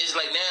it's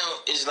like now,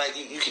 it's like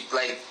you could,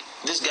 like,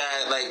 this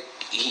guy, like,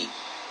 he's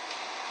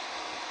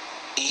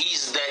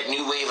that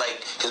new wave,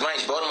 like, because mind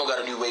you, Baltimore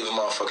got a new wave of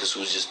motherfuckers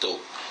who's just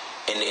dope.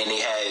 And they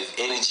have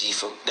energy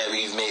that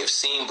we may have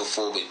seen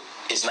before, but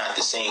it's not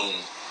the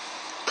same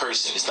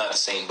person, it's not the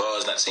same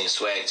bars, not the same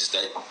swag, just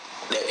that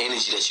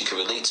energy that you can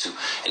relate to,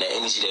 and that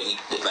energy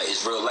that like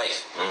is real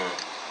life.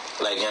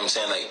 Like, you know what I'm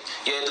saying? Like,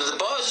 yeah, the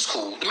bars is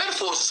cool, the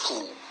metaphors is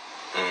cool,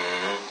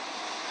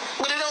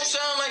 but it don't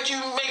sound like you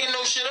making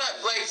no shit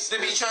up, like to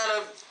be trying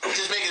to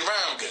just make it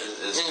rhyme good.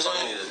 It's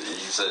funny that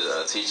you said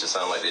teachers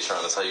sound like they're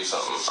trying to tell you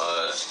something.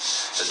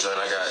 The joint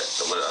I got,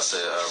 what I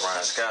said,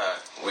 Ryan Sky,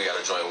 we got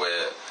a joint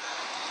where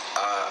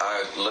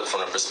I look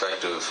from the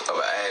perspective of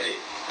an addict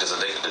that's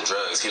addicted to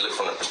drugs. He looked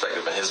from the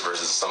perspective in his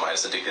verses of somebody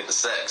that's addicted to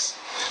sex.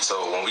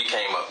 So when we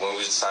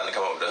decided to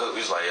come up with the hook,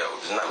 we was like, yo,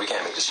 we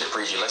can't make this shit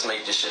preachy. Let's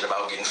make this shit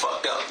about getting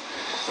fucked up.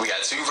 We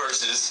got 2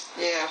 verses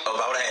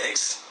about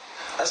addicts.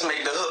 Let's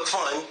make the hook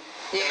fun.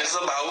 And it's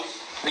about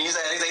These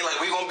addicts, they like,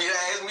 we gonna beat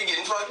ass and we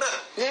getting fucked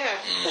up. Yeah.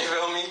 You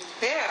feel me?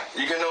 Yeah.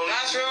 You can only...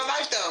 That's real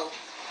life, though.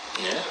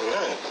 Yeah.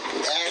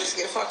 Addicts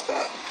get fucked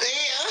up.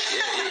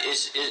 Yeah,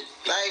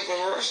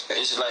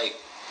 it's like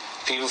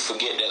people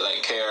forget that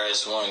like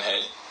KRS-One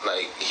had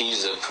like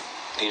he's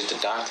the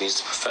doctor, he's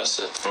the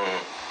professor,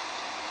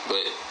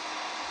 but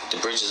the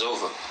bridge is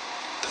over.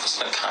 That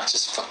was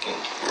unconscious fucking.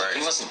 Right.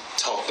 He wasn't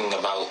talking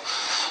about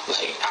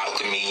like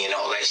alchemy and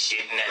all that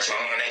shit and that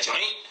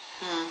joint.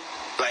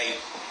 Like,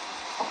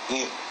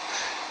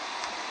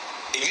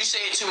 if you say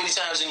it too many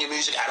times in your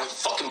music, I don't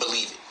fucking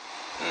believe it.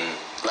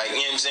 Like,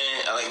 you know what I'm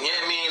saying? Like, you know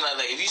what I mean?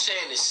 Like if you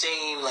saying the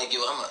same, like,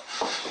 yo, I'm a,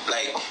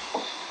 like,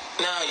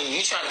 nah,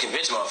 you trying to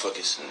convince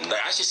motherfuckers.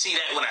 Like, I should see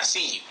that when I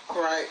see you.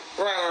 Right.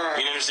 You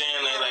know what I'm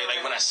saying?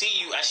 Like when I see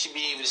you, I should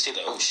be able to say,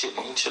 like, oh shit,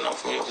 you chill out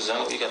for me because I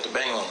know you got the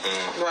bang on.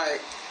 Right.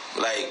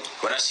 Like,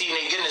 when I see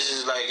Nate Goodness,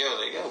 it's like, yo.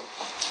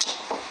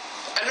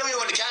 I know you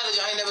went to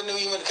college. I ain't never knew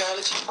you went to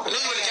college. I knew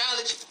you went to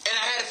college, and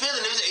I had a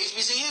feeling it was at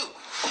HBCU.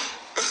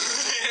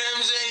 You know what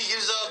I'm saying? He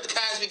gives off the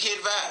Cosby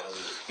Kid vibe.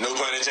 No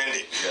pun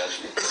intended.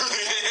 Gotcha. You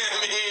know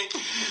what I mean?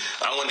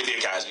 I wanted to be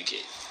a Cosby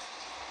Kid.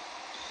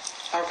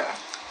 Okay.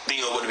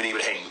 Theo would have been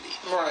able to hang with me.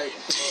 Right.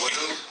 Theo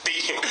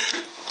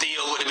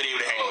would have been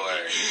able to hang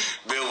with me.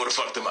 Bill would have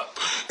fucked him up.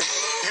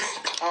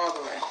 All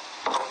the way.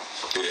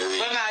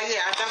 Yeah, but nah,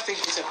 yeah, I definitely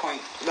get your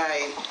point.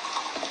 Like,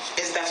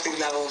 it's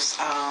definitely levels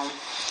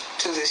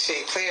to this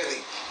shit,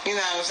 clearly. You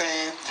know what I'm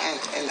saying?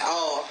 In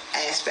all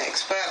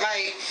aspects. But,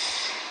 like,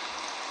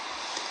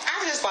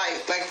 I just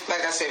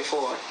like I said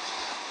before,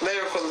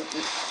 lyrical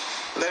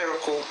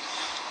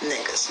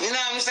niggas. You know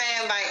what I'm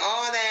saying? Like,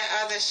 all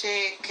that other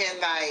shit can,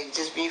 like,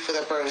 just be for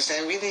the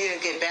person. We need to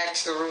get back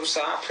to the roots.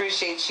 So I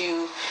appreciate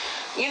you,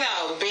 you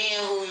know, being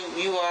who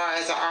you are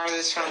as an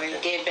artist, trying to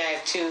get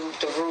back to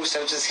the roots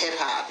of just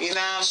hip-hop. You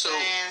know what I'm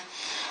saying?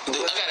 I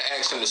gotta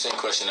ask him the same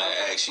question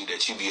I asked you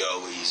that you be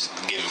always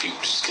giving people,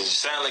 because you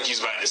sound like you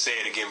was about to say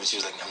it again, but you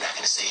was like, I'm not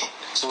gonna say it.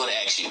 So I want to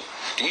ask you,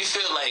 do you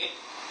feel like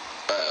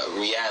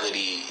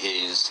reality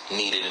is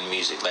needed in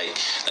music? Like,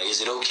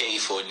 is it okay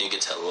for a nigga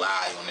to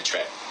lie on the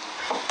track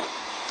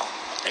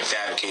and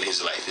fabricate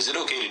his life? Is it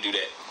okay to do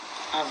that?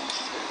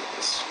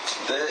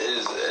 There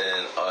is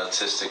an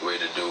artistic way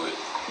to do it,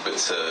 but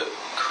to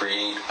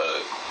create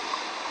a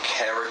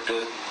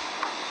character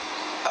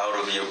out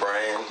of your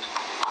brand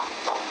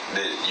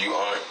that you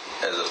aren't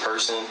as a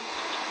person,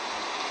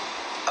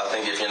 I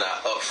think if you're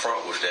not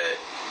upfront with that,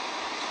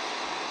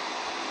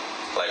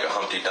 like a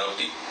Humpty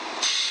Dumpty,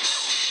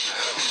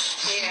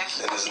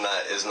 and it's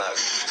not.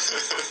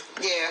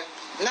 Yeah.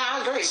 No,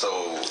 I agree.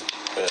 So,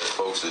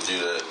 folks that do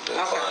the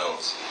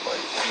clowns,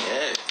 like,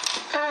 yeah.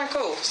 All right,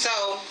 cool.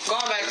 So,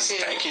 going back to...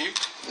 Thank you.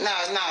 No,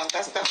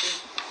 that's definitely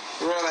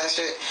real ass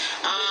shit.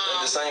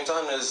 At the same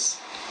time,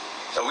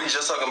 are we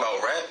just talking about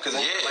rap? Because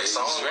like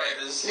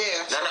songwriters.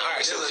 Yeah. No, all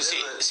right. So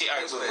see,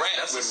 all right. With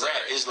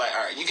rap, it's like,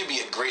 all right, you can be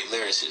a great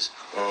lyricist,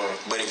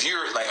 but if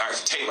you're like, all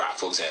right, Tay-Rock,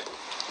 for example,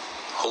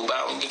 hope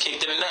out and get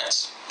kicked in the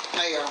nuts.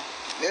 There you go.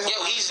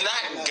 Yo, he's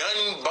not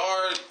gun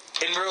barred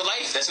in real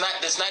life. That's not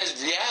his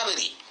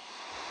reality.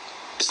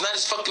 It's not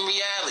his fucking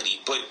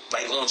reality. But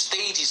like on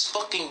stage, he's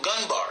fucking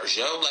gun bars,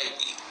 yo. Like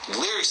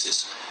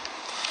lyricist.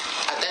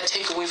 That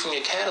take away from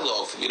your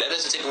catalog for you. That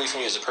doesn't take away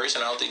from you as a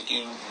person. I don't think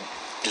you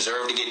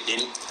deserve to get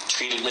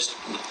mistreated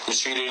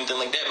or anything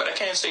like that. But I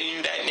can't say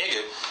you that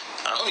nigga.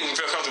 I don't even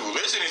feel comfortable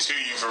listening to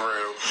you for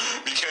real,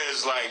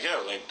 because like,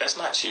 yo, like that's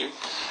not you.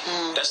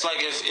 That's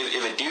like if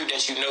a dude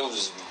that you know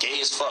is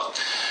gay as fuck,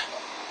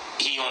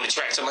 he on the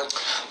track talking about,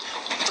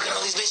 look at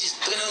all these bitches,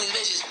 look at all these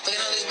bitches, look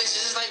at all these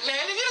bitches. It's like, man,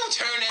 if you don't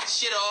turn that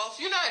shit off,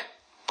 you're not.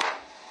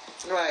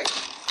 Right.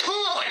 Come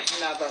on.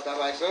 Not that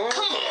like so.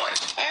 Come on.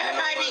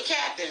 Everybody be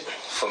captain.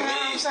 For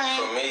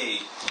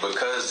me,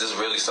 because this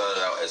really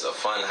started out as a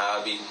fun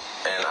hobby,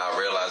 and I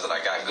realized that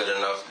I got good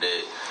enough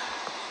that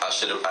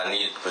I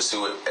needed to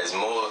pursue it as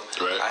more.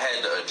 Right. I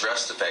had to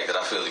address the fact that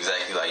I feel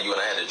exactly like you, and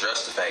I had to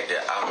address the fact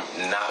that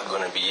I'm not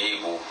going to be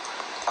able.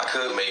 I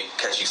could make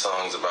catchy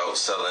songs about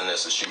selling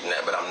this or shooting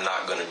that, but I'm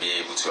not going to be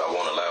able to. I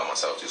won't allow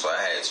myself to. So I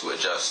had to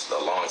adjust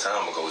a long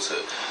time ago to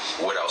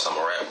what else I'm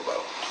going to rap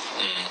about.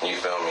 You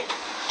feel me?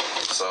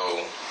 So,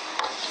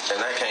 and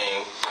that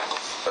came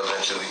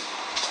eventually.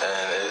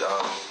 And it,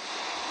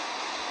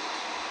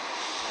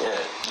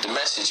 the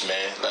message,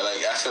 man.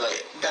 Like I feel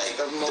like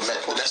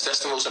that's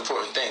the most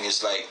important thing.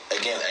 It's like,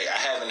 again, I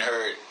haven't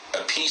heard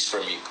a piece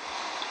from you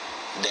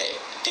that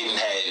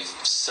didn't have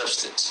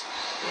substance.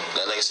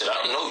 Like I said,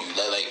 I don't know you.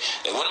 Like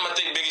one of my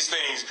biggest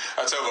things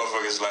I tell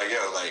motherfuckers, like,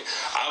 yo, like,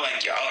 I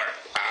like your art.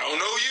 I don't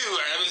know you.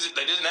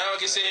 Like this, now I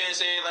can sit here and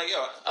say, like,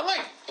 yo, I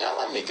like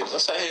niggas.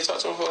 Let's sit here and talk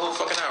to him for a whole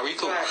fucking hour. We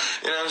cool. Right.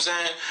 You know what I'm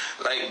saying?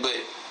 Like, but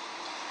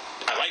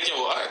I like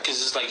your art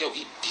because it's like, yo,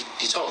 he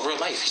talk real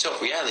life. He talk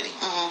reality.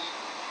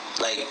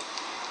 Like,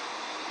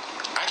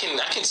 I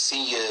can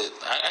see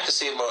I can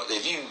see about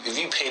if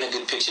you paint a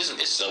good picture.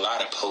 It's a lot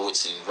of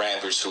poets and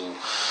rappers who,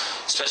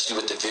 especially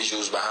with the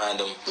visuals behind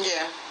them.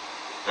 Yeah.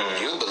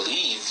 You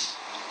believe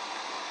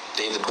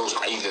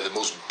they're either the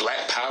most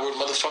black powered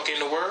motherfucker in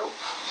the world,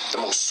 the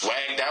most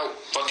swagged out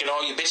fucking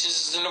all your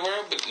bitches in the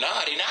world, but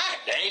nah, they not.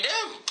 They ain't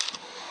them.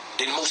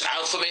 They the most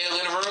alpha male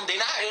in the room. They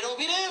not. They don't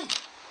be them.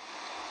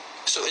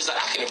 So it's like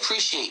I can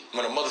appreciate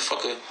when a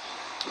motherfucker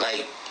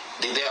like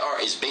their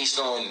art is based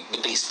on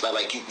what they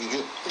like you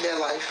their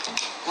life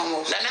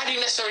almost. Not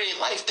even necessarily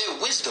their life, their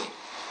wisdom.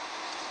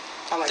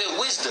 Their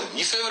wisdom.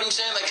 You feel what I'm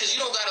saying? Like, cause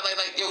you don't gotta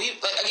like yo, he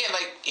like again,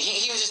 like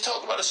he was just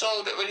talking about a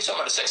song that when he's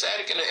talking about a sex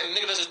addict and a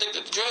nigga that's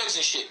addicted to drugs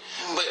and shit.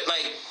 But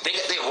like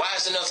they're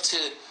wise enough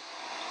to,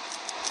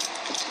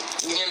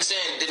 you know what I'm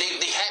saying?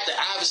 They had to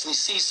obviously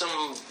see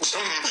some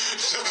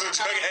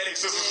drug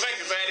addicts or some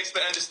sex addicts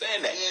to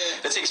understand that.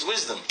 Yeah. That takes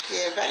wisdom.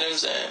 Yeah, you know what I'm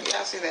saying?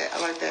 Yeah, I see that. I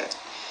like that.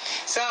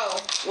 So,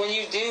 when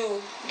you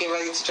do get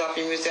ready to drop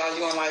your music, are you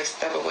going to, like,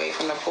 step away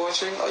from the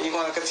poetry? Or are you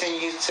going to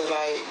continue to,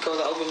 like, go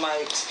to open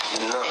mics?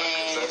 No,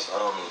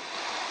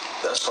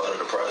 that's part of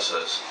the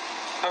process.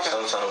 Okay.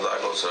 Sometimes I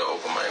go to the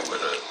open mic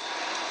with an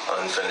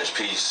unfinished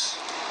piece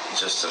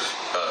just to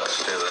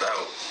fill it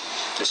out.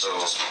 So,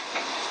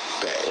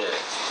 yeah.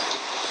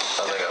 I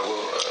think I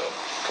will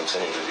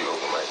continue to do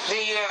open mic. Do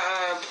your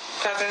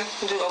cousin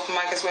do open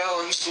mic as well,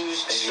 or you do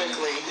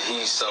strictly?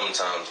 He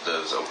sometimes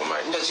does open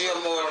mic. But you're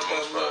more.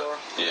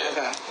 Yeah.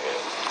 Okay.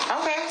 Yeah.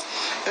 Okay.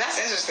 That's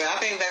interesting. I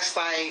think that's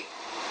like,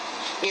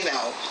 you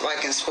know,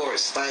 like in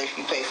sports, like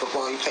you play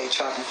football, you play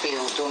track and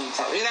field, doing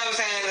something. You know what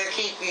I'm saying? To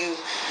keep you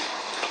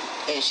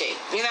in shape.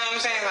 You know what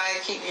I'm saying?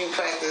 Like keep you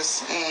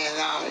practice and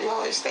you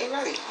always stay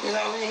ready. You know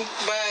what I mean?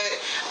 But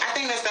I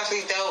think that's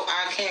definitely dope.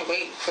 I can't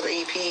wait for the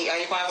EP. Are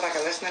you going to have like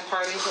a listening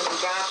party for the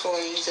drops, or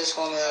are you just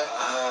going to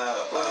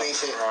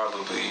release it?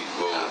 Probably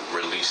will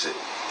release it.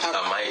 Okay.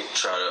 I might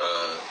try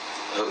to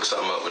hook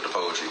something up with the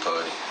poetry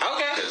party.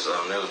 Okay. Because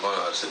there was one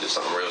artist that did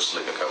something real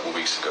slick a couple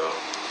weeks ago.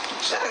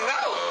 So,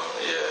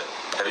 yeah.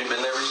 Have you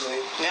been there recently?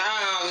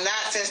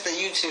 Not since the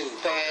YouTube,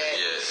 but they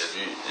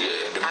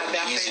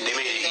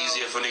made it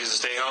easier for niggas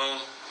to stay home.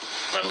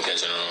 I'm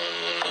catching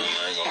on.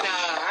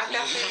 I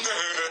definitely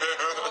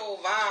whole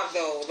vibe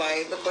though.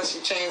 Like, look what she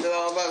changed it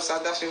all up. So I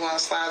definitely want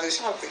to slide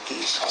this out the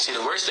keys. See,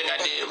 the worst thing I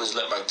did was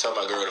tell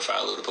my girl to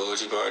follow the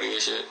poetry party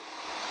and shit.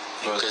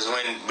 Because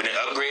when they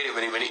upgraded,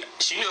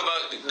 she knew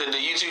about the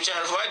YouTube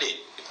channel before I did.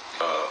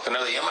 And I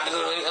was like, I'm about to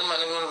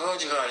go to the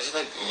poetry party. She's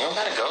like, you don't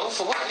gotta go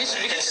for what? We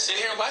can sit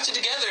here and watch it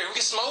together. We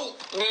can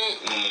smoke.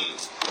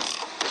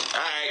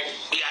 Alright,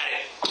 we got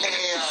it.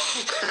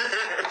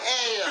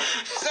 Hey,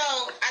 so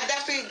I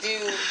definitely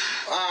do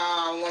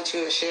want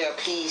you to share a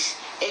piece.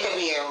 It could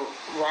be a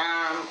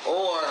rhyme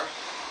or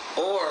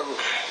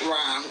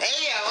rhyme.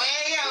 Hey yo,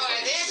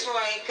 at this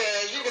point,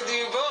 because you can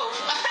do both.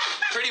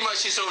 Pretty much,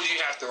 she told you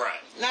have to rhyme.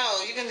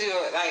 No, you can do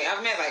it. Like I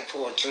meant like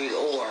poetry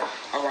or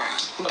a rhyme,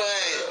 but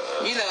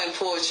you know, in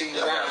poetry,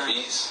 rhyme.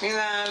 You know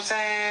what I'm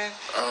saying?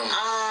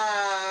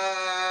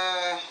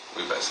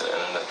 We back to the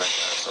internet.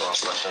 So I'm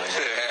flushing again.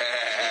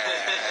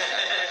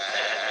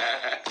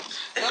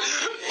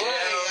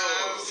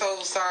 I'm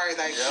so sorry.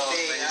 Like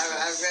today,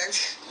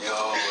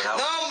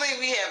 normally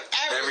we have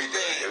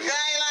everything.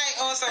 Like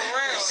on some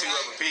real. Two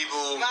other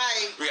people.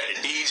 Like we got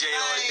a DJ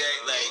on deck.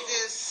 Like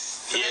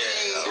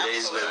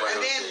today's been one of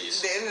those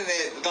days. The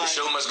internet, the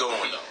show must go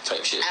on though.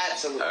 Type shit.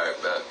 Absolutely. All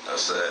right, bet.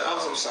 That's it. I'm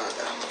so sorry.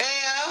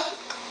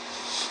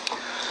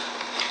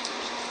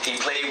 He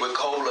played with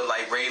Cola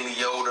like Ray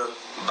Liotta,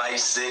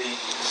 Vice City.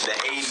 The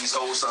 80s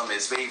hold some of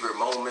his favorite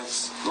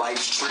moments.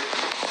 Life's trick.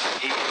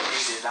 He ain't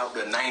made it out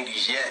the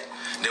 90s yet.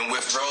 Then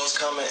withdrawals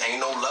coming,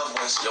 ain't no loved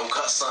ones. Yo,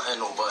 cut something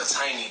over a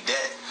tiny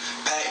debt.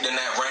 Packed in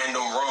that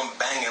random room,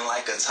 banging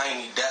like a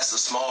tiny desk. A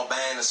small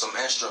band and some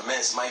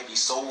instruments. Might be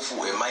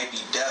soulful, it might be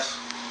deaf.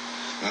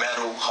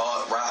 Metal,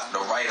 hard rock,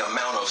 the right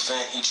amount of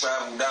fent. He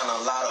traveled down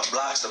a lot of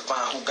blocks to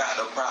find who got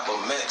the proper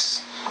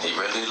mix. He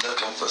really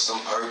looking for some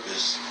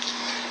purpose.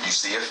 You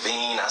see a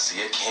fiend, I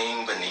see a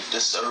king beneath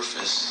the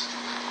surface.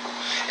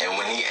 And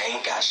when he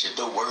ain't got shit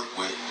to work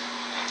with,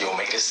 he'll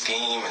make a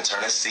scheme and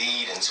turn a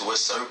seed into a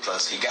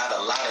surplus. He got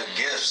a lot of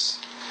gifts.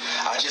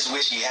 I just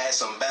wish he had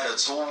some better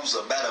tools,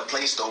 a better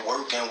place to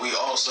work, and we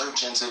all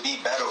searching to be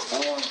better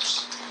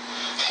fools.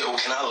 Yo,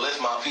 can I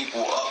lift my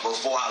people up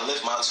before I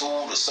lift my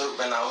tool? The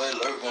serpent out here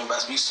lurking,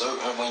 best be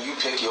certain when you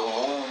pick your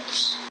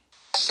moves.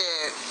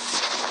 Shit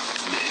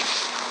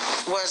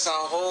was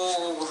a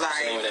whole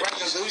like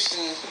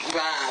resolution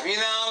vibe, you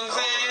know what I'm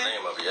saying? I don't know the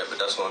name of it yet, but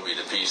that's gonna be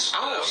the piece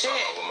that I was talking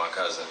about with my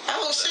cousin.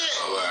 Oh shit!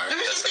 Let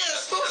me just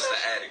that's the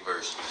addict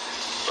verse.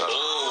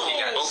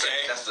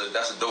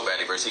 That's a dope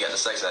addict verse. He got the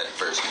sex addict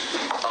verse.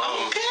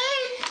 Okay.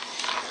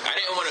 I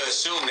didn't want to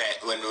assume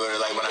that when I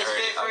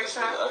heard it. I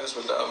just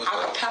put the other thing. I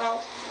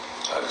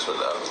just put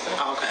the other thing.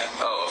 Okay.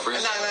 Oh, a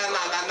freestyle. No.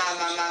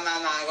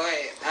 Go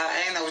ahead.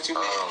 I ain't know what you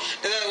meant.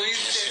 When you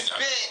said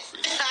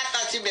spit, I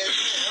thought you meant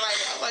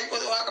like what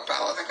the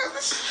acapella?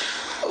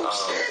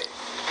 Shit.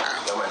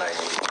 That might not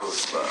even be good,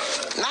 but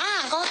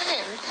nah, go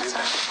ahead.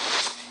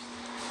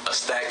 A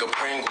stack of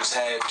Pringles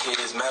have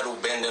kids metal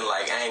bending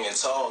like hanging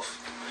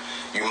tough.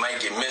 You might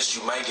get missed,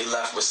 you might get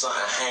left with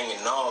something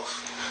hanging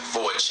off.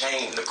 For a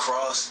chain to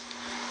cross.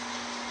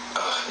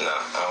 Nah,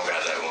 I don't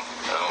got that one.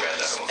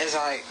 It's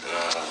like,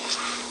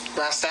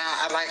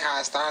 I like how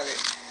it started.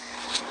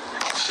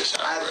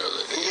 I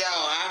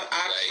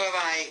feel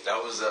like that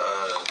was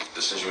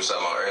the shit you were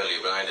talking about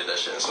earlier, but I ain't did that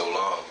shit in so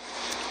long.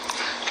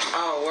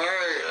 Oh, word.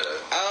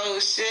 Yeah. Oh,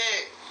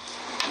 shit.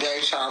 Yeah,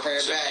 you trying to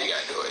bring it back. You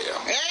gotta do it, yo.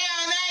 Yeah,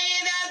 no,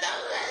 you don't.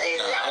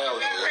 Hell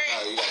no. You gotta do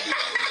that,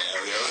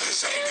 yo.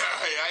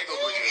 I ain't gonna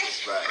put you in the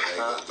spot.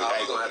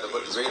 I ain't gonna have to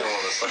put the beat on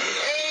or something.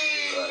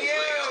 I'm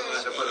gonna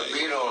have to put a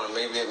beat on and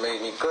maybe it made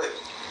me click.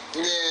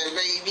 Yeah,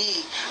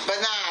 maybe.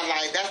 But nah,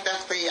 like, that's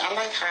definitely, I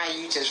like how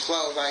you just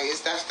flow. Like,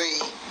 it's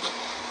definitely...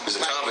 It's a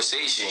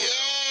conversation, you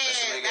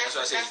know? Yeah. That's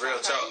why I say it's real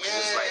talk. Cause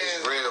it's like,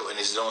 it's real and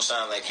it don't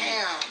sound like you...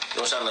 Damn. It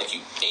don't sound like you...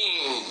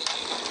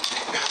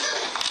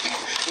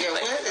 Yeah,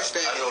 what is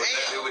that? I know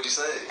exactly what you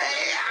said.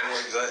 I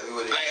know exactly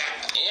what you said. Like,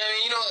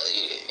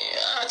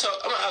 I talk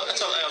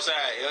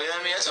outside, you know what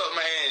I mean? I talk with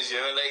my hands, you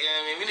know? Like, you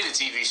know what I mean? We need a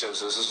TV show,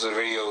 so the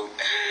radio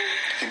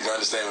people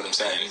understand what I'm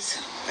saying. It's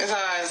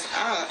always,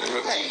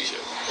 TV show.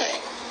 Hey,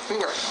 we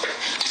work. But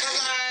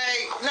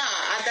like, nah,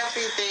 I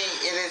definitely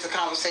think it is a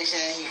conversation.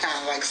 He kind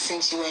of like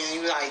sinks you in.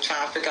 You like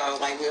trying to figure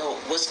out like, well,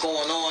 what's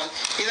going on?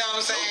 You know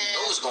what I'm saying? You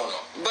know what's going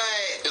on. But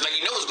it's like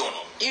you know what's going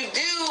on. You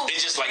do.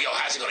 It's just like, yo,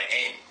 how's it gonna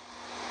end?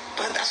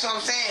 But that's what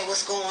I'm saying.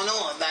 What's going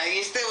on? Like,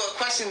 it's still a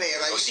question there.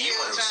 Like, you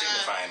want to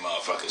signifying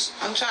motherfuckers.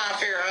 I'm trying to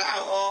figure it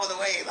out all the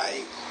way.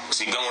 Like,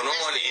 see, going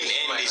on and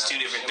end is two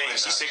different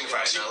things. She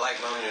signifies. I like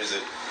my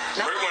music.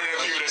 We're one of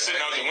the people that's sitting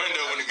out the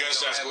window when the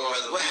gunshots go off.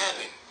 What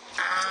happened?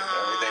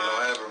 Everything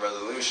don't have a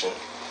resolution.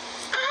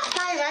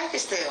 I like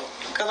it still.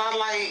 Because I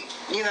like,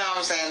 you know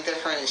what I'm saying,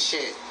 different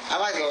shit. I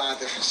like a lot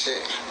of different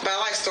shit. But I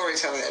like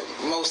storytelling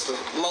most of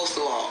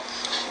all.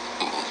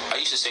 I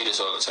used to say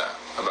this all the time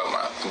about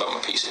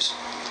my pieces.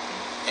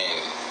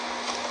 And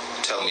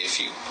tell me if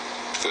you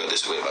feel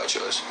this way about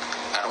yours.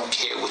 I don't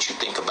care what you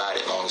think about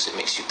it as long as it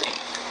makes you think.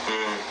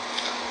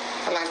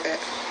 I like that.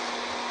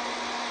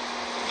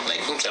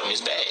 Like, you can tell me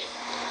it's bad.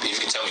 If you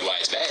can tell me why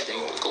it's bad,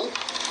 then it's cool.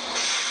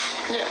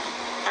 Yeah.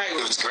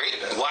 If it's great,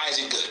 why is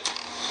it good?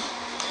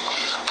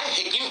 I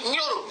hate you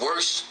know the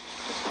worst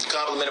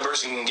compliment a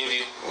person can give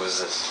you? What is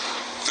this?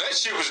 That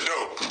shit was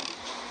dope.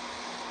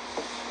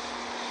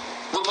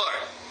 What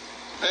part?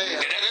 Yeah.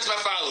 That's my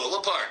follow-up.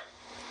 What part?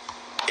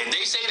 If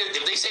they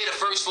say the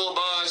first 4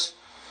 bars,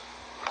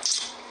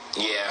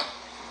 yeah,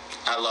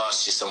 I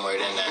lost you somewhere in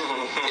that.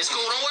 It's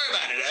cool. Don't worry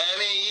about it. I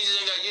mean,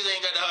 you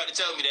ain't got the heart to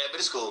tell me that, but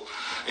it's cool.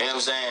 You know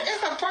what I'm saying?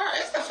 It's a part.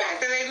 It's the fact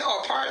that they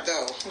know a part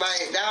though.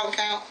 Like that don't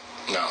count.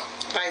 No.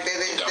 Like they.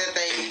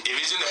 If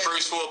it's in the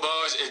first 4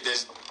 bars, am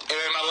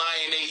I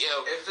lying?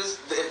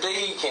 If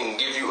they can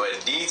give you a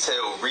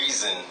detailed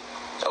reason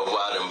of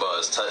why them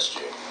bars touched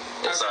you.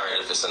 It's alright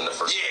if it's in the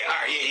first. Yeah,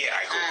 alright,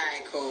 cool.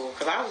 Alright, cool.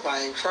 Because I was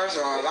like, first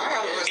of all,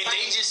 if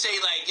they just say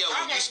like, yo,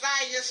 I'm just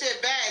like your shit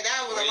bad.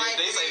 That was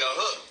like. They say the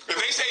hook. If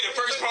they say the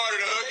first part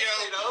of the hook,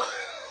 yo,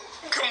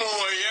 come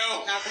on,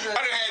 yo. I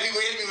done had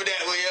people hit me with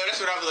that, well, yo. That's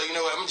what I was like. You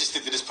know what? I'm gonna just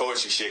stick to this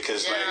poetry shit,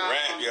 cause like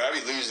rap, yo, I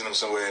be losing them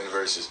somewhere in the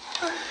verses.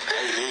 I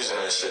be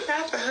losing that shit.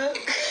 Not the hook.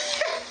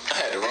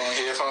 I had the wrong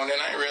headphone, and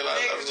I didn't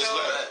realize I was just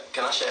like.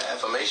 Can I share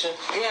affirmation?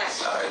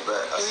 Yes. All right,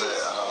 but I said,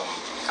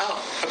 I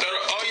thought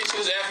all you do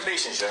is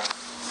affirmations, yo.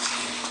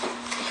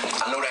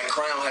 I know that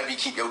crown have you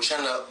keep your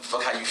chin up.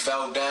 Fuck how you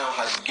fell down,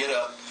 how you get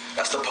up.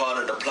 That's the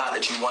part of the plot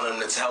that you want them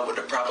to tell with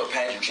the proper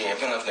pageantry and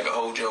pen up, nigga,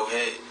 hold your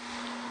head.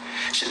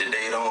 Shit that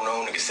they don't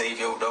know, nigga, save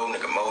your dough,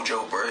 nigga,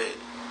 mojo bread.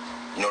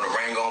 You know the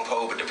rain gon'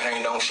 pour, but the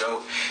pain don't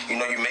show. You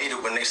know you made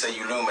it when they say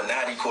you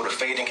Illuminati. Caught a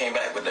fade and came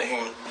back with the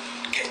human.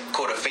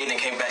 Caught a fade and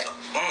came back.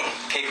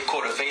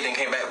 Caught a fade and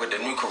came back with the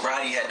new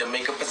karate. Had to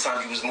make up for time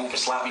you was moving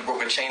sloppy.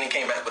 Broke a chain and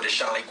came back with a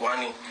shot like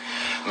Guani.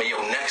 May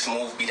your next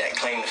move be that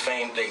claim to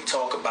fame. They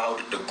talk about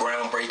it, the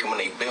groundbreaking when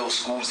they build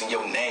schools in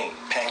your name.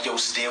 Pack your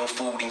stale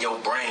food in your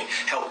brain.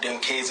 Help them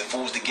kids and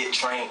fools to get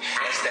trained.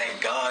 That's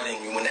that God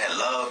in you and that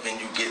love and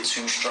you get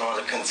too strong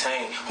to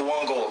contain. Who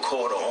won't go a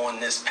quarter on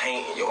this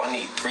painting? Yo, I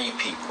need 3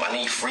 people. I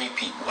need free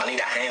people. I need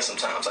a hand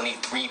sometimes. I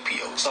need 3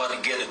 POs. It's hard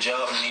to get a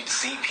job. You need the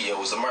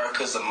CPOs.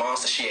 America's a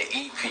monster. She'll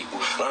eat people.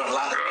 Learn a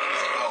lot of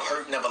things about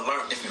hurt. Never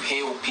learned if you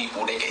heal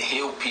people, they can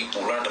heal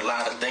people. Learned a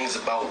lot of things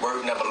about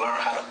work. Never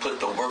learned how to put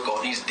the work.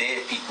 All these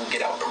dead people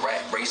get out the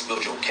rat race.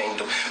 Build your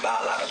kingdom. Buy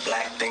a lot of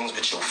black things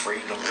with your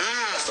freedom.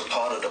 That's the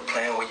part of the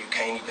plan where you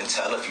can't even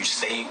tell if you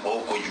stay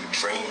woke or you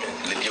dreaming.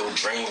 Live your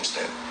dreams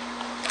then.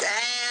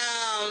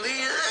 Damn, yo,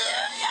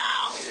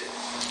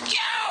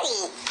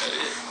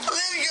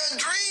 live your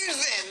dreams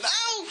then.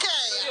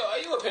 Okay. Yo,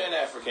 are you a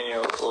Pan-African,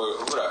 yo,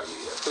 or what are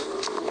you?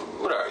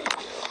 What are you?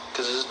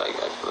 Because it's like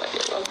I feel like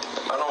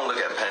I don't look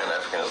at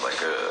Pan-African as like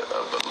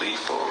a belief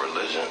or a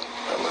religion.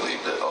 I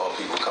believe that all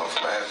people come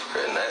from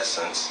Africa in that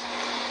sense.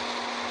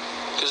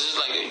 Because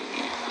it's like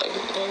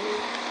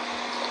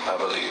I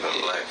believe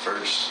in black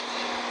first.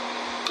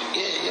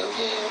 Yeah,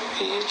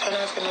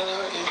 Pan-African and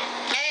all,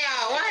 yeah. Hey,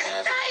 what?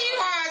 How you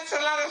want to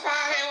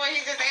solidify him when he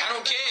just... I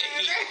don't care.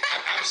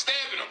 I'm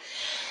stamping him.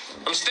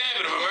 I'm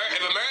stamping him.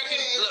 If American,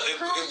 look,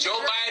 if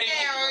Joe Biden,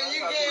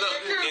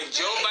 if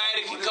Joe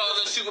Biden can call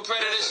us super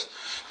predators,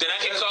 then I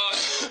can call.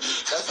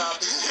 That's how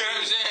people. You know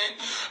what I'm saying?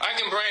 I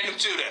can brand them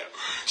too now.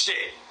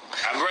 Shit.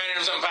 I branded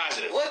him something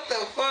positive. What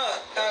the fuck?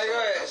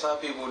 That's how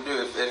people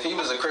do. If he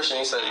was a Christian,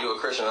 he said, "You a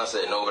Christian?" I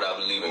said, "No, but I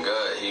believe in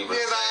God." He would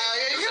say,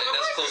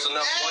 "That's close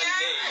enough." One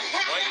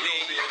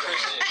day, be a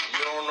Christian.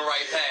 You're on the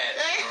right path.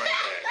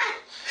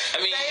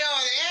 I mean,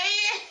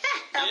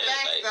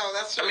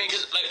 that's true. I mean,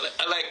 cause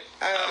like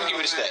I'm gonna give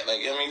it a stat.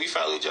 Like, I mean, we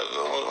follow each other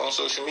on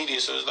social media,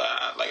 so it's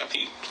like I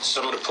peep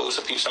some of the posts,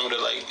 I peep some of the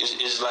like.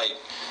 It's like.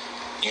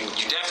 You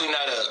definitely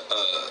not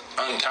a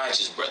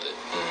unconscious brother.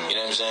 Mm-hmm. You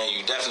know what I'm saying?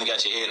 You definitely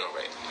got your head on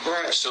right.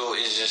 Right. So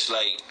it's just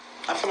like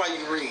I feel like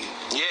you read.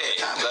 Yeah.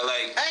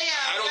 Like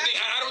I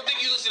don't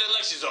think you listen to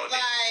lectures all day.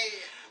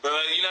 But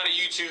like, you're not a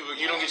YouTuber.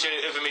 You don't get your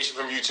information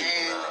from YouTube.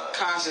 And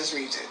conscious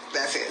music.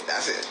 That's it.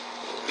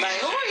 Like,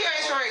 who are your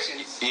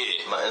inspirations?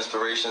 Yeah. My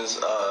inspirations,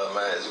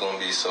 man, it's gonna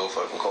be so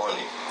fucking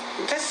corny.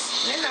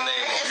 That's you can name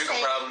them. You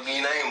can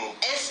probably name them.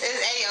 It's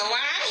why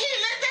I hear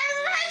that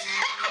right.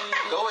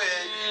 Go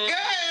ahead.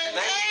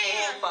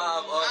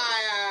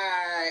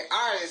 Alright,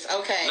 artists,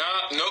 okay.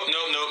 Nope,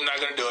 not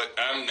gonna do it.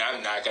 I'm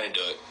not gonna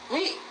do it.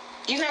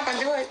 You're not gonna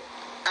do it?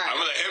 I'm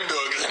gonna let him do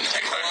it because I'm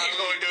not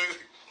gonna do it.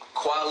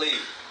 Kweli.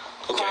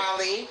 Okay.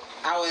 Kweli,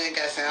 I wasn't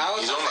guessing.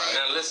 He's on my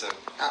now listen.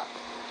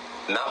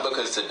 Not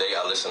because today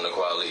I listened to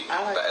Kweli,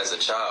 but as a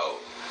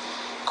child,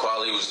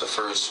 Kweli was the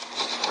first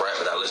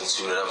rapper that I listened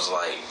to that I was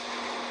like,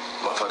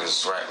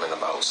 motherfuckers rapping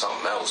about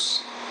something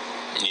else.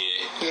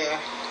 Yeah.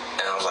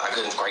 And I was like, I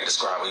couldn't quite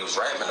describe what he was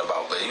rapping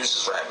about, but he was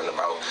just rapping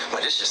about,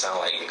 like, this shit sound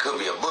like it could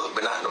be a book,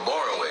 but not in a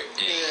boring way.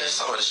 Yeah.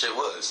 Some of the shit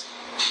was.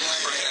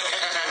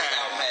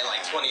 I had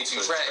like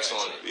 22 tracks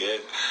on it.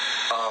 Yeah.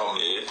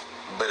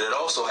 But it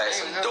also had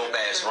some dope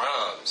ass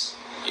rhymes.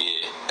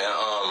 Yeah.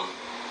 And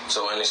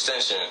so in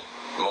extension,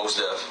 Mos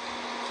Def.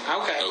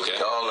 Okay.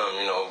 All of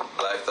them,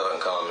 Black Thought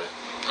and Common.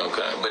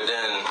 Okay. But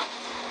then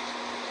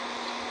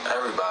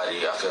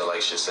everybody, I feel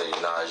like, should say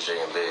Nas, J,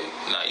 and Big.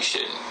 Nah, you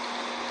shouldn't.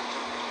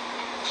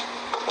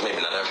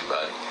 Maybe not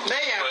everybody. But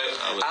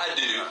I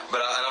do.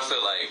 But I feel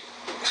like.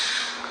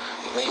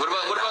 What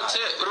about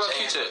Tip? What about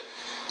Q-Tip?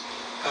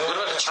 What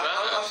about the Tribe?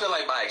 I feel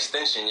like by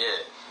extension,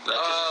 yeah.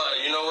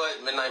 You know what?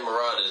 Midnight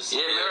Marauders.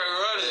 Yeah, Midnight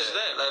Marauders is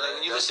that. Like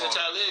when you listen to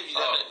Talib,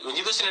 when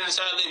you listen to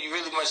Talib, you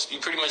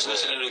pretty much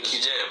listen to the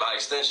Q-Tip. Yeah, by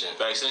extension.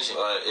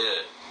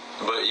 Yeah.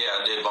 But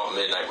yeah, I did bump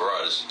Midnight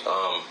Marauders.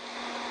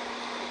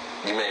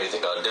 You made me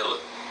think of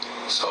Dilla.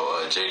 So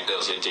Jay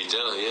Dilla. Jay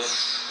Dilla, yeah.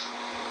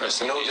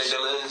 You know who Jay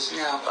Dilla is?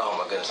 No. Oh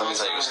my goodness, let me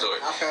tell you a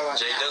story. I feel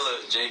like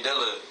Jay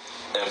Dilla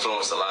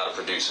influenced a lot of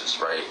producers,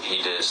 right?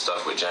 He did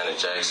stuff with Janet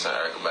Jackson,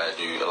 Erykah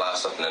Badu, a lot of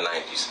stuff in the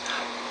 90s.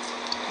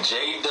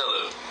 Jay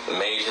Dilla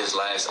made his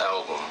last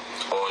album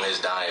on his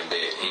dying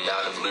bed. He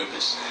died of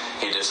lupus.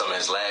 He did some of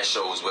his last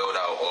shows wheeled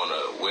out on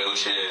a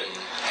wheelchair,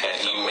 and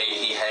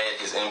he had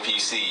his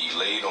MPC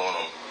laid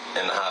on him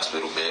in the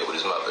hospital bed with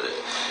his mother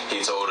there. He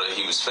told her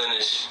he was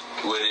finished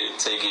with it,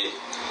 take it,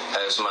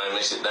 have somebody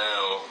mix it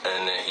down,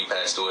 and then he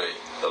passed away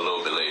a little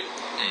bit later.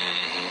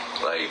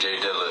 Mm-hmm. Like Jay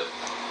Dilla,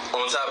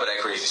 on top of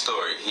that crazy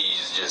story,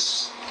 he's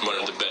just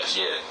one of the best.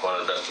 Yeah, one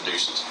of the best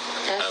producers.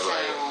 That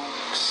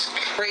sounds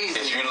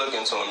crazy. If you look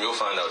into him, you'll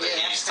find out that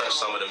he's touched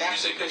some of the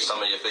music,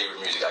 some of your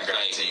favorite music. I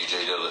guarantee you,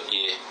 Jay Dilla.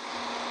 Yeah.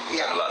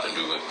 Got a lot to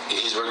do with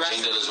his work.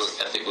 Jay Dilla's work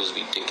ethic was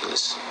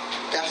ridiculous.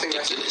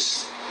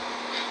 Ridiculous.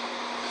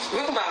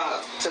 We're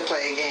about to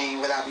play a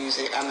game without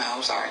music. I know,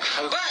 I'm sorry.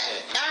 But,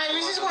 we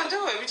just want to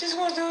do it. We just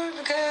want to do it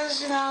because,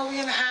 we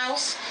in the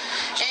house.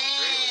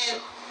 And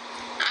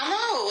I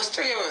know, it's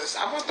 3 of us.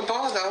 I brought the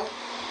ball, though.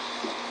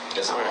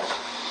 That's all right.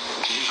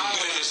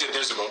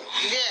 There's the ball.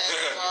 Yeah,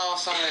 the ball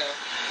somewhere.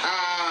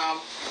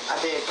 I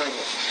did bring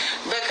it.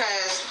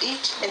 Because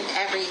each and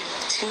every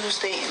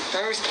Tuesday and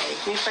Thursday,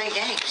 we play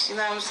games. You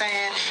know what I'm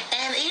saying?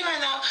 And even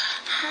though,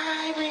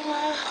 hi,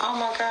 Rima. Oh,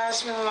 my God,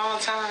 it's been a long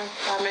time.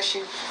 I miss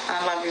you.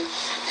 I love you.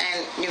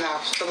 And,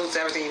 salute to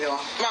everything you're doing.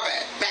 My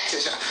bad. Back to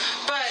the show.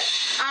 But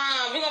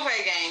we're going to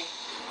play a game.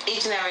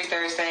 Each and every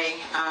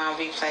Thursday,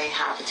 we play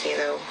Hot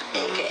Potato,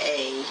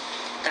 a.k.a.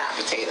 Hot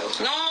Potato.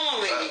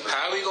 Normally.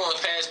 How are we going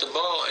to pass the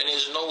ball and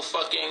there's no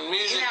fucking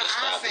music to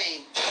stop I'll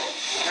sing.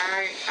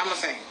 Alright, I'm going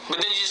to sing. But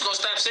then you just going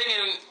to stop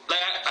singing?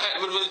 Like,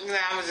 I'm going to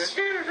just,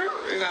 and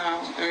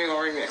we're going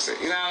to remix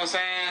it. You know what I'm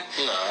saying?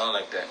 No, I don't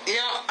like that.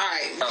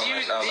 Alright. Do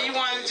you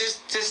want to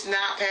just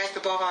not pass the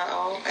ball at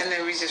all? And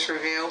then we just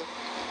reveal?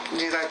 Do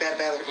you like that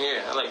better?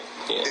 Yeah, I like.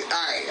 Yeah.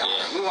 All right.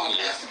 We won't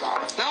pass the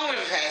ball. Normally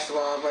we pass the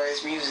ball, but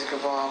it's music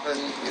involved, and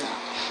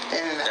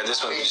At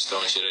this point, we're just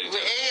throwing shit at each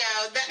other. Yeah,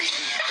 I don't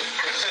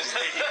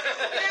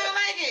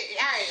like it.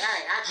 All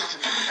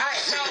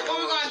right. So what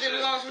we're gonna do?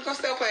 We're gonna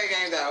still play a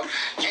game though,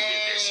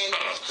 and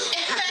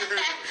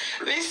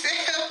we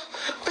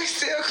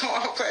still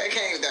gonna play a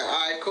game though.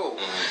 All right, cool.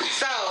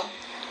 So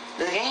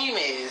the game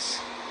is.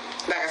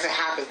 Like I said,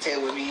 Hot Potato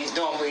would be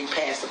normally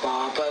pass the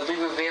ball, but we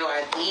reveal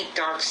our deep,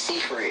 dark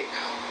secret.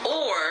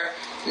 Or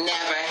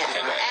never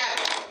have ever.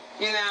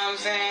 You know what I'm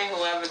saying?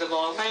 Whoever the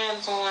ball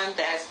lands on,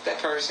 that's the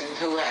person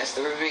who has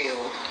to reveal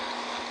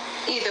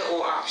either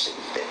or option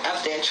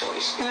of their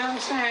choice. You know what I'm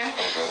saying?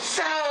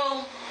 So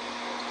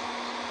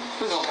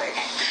we're gonna play a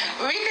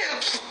game. We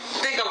can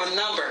think of a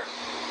number.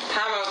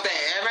 How about that?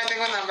 Everybody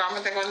think of a number. I'm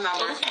gonna think of a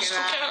number. You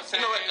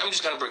know what? I'm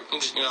just gonna break. I'm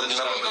just gonna break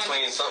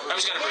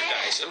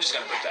dice. I'm just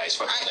gonna break dice.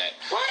 Fuck that.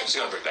 What? I'm just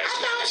gonna break dice.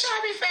 I'm not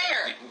trying to be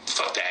fair.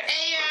 Fuck that.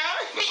 Hey,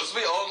 Was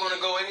we all gonna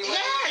go anyway?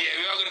 Yeah.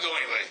 Yeah, we're all gonna go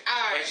anyway.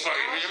 All right. Fuck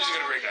it. I'm just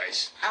gonna break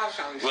dice. I was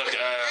trying to be fair. Look,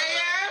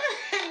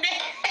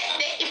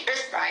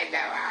 You're right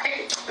now, all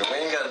right? We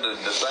ain't got the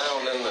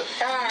sound in the...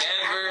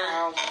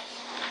 Never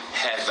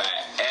have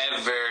I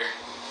ever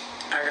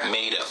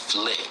made a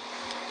flip.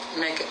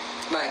 Make it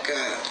like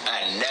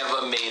I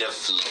never made a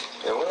flip.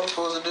 Yeah, what I'm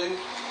supposed to do?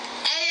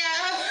 Hey,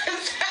 I'm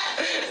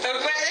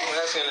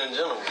asking in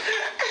general.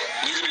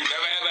 You can do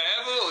never have I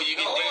ever, or you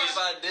can do if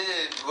I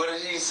did, what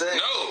did he say?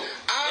 No.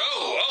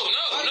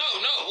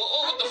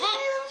 What the fuck?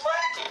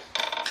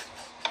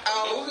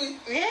 Oh,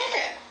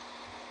 yeah.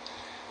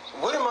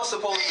 What am I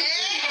supposed to do?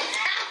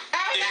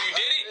 If you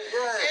did it?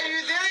 Yeah. If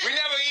you did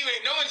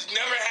it, No one's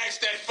never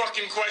asked that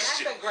fucking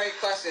question. that's a great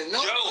question.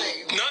 No,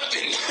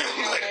 Nothing.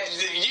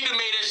 You done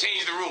made us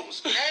change the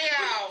rules. Hey,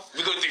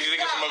 We're going to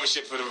think of some other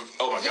shit for the...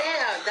 Oh, my God.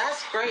 yeah,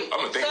 that's great. I'm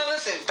gonna think. So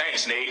listen.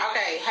 Thanks, Nate.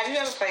 Okay, have you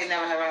ever played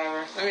Never Have I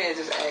Ever? Let me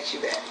just ask you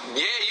that.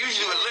 Yeah,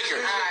 usually with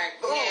liquor. All right,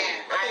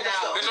 yeah, I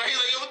know. That's why he's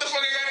like, yo, what the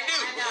fuck I gotta do?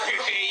 I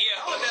know. Hey, yo.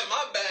 I was at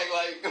my bag,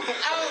 like...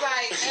 I was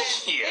like,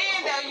 Yeah.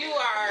 even though you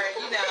are,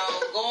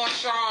 going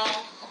strong,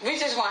 we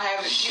just want to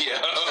have Yo,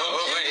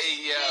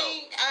 hey, yo.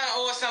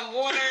 Or some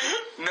water.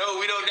 No,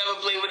 we don't never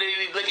play with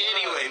any liquor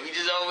anyway. We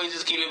just always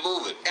just keep it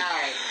moving. All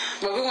right,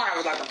 but we want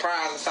to have like a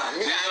prize or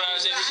something. That's why I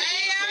said we should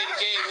play the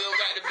game. We don't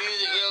got the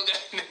music. We don't got...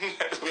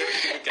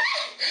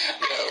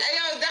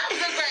 Yo, that was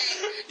a great.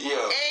 Yo.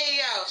 Hey,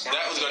 yo.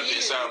 That was going to be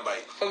a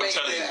soundbite. I'm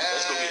telling you,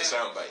 that's going to be a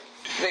soundbite.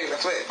 Nigga,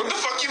 flip. What the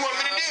fuck you want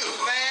me to do?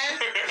 Man.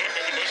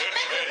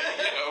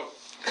 Yo.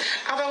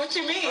 I don't know what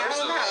you mean. I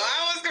don't know. I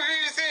was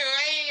confused too.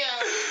 Hey, yo.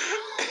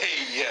 Hey,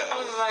 yo. I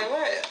was like,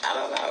 what? I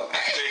don't know.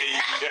 Hey,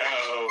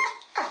 yo.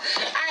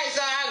 Alright,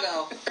 so I'll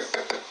go.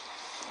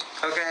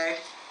 Okay?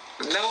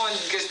 No one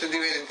gets to do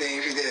anything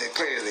if you did it,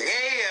 clearly.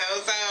 Hey,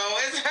 yo, so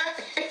it's...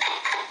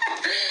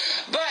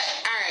 But,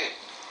 alright.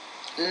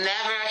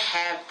 Never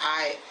have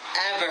I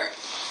ever...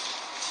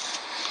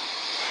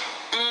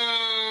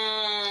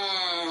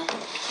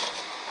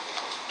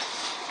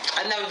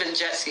 I've never been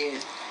jet skiing.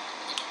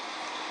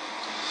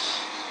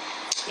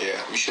 Yeah,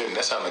 you shouldn't.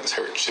 That sounds like it's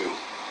hurt, too.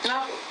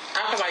 No.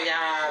 I feel like y'all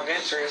are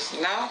adventurous.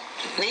 No?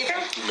 Neither?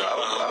 No,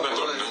 I would.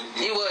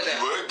 You would. You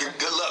would?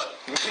 Good luck.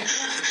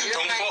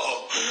 Don't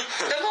fall.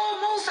 The little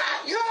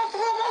motorcycle. You don't want the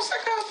little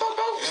motorcycles for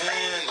boats?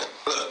 Man,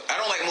 look, I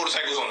don't like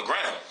motorcycles on the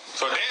ground.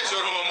 So I damn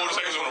sure don't want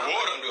motorcycles on the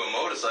water. I don't do a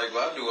motorcycle.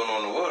 I do one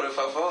on the water if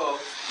I fall.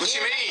 What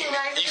you mean?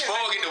 Right You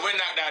fall, get the wind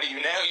knocked out of you.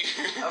 Now you...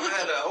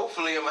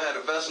 Hopefully I'm gonna have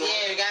the vest on.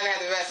 Yeah, you gotta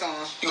have the vest on.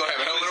 You gonna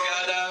have a helmet on?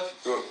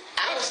 Skydive?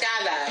 I would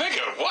skydive.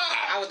 Nigga, why?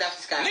 I would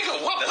definitely skydive. Nigga,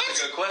 what?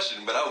 That's a good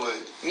question, but I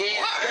would.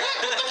 Yeah.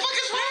 What the fuck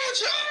is wrong with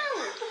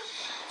y'all?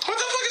 What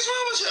the fuck is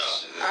wrong with y'all?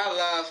 I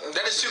love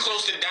That is too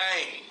close to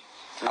dying.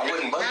 I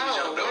wouldn't bungee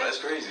jump though. what? That's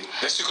crazy.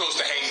 That's too close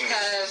to hanging.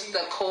 because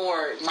the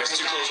cord. That's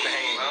too close to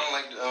hanging. I don't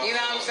like. You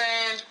know what I'm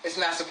saying? It's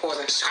not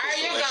supportive. All right,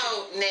 you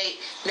go,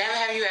 Nate. Never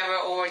have you ever,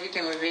 or you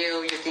can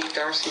reveal your deep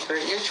dark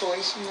secret. Your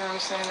choice. You know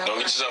what I'm saying? No Don't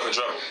get yourself in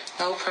trouble.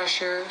 No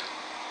pressure.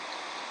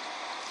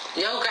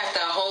 Yo got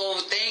the whole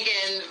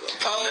thinking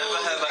pose. Never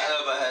have I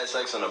ever had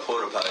sex in a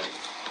porta potty.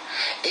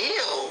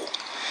 Ew.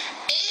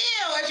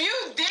 If you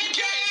did You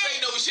can't say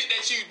no shit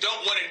that you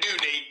don't want to do,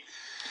 Nate.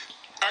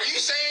 Are you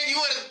saying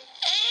you want to...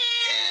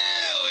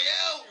 Ew,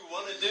 yo. You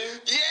wanna do?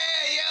 Yeah,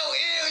 yo,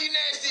 ew, you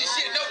nasty as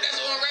shit. No, that's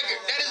on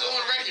record. That is on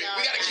record.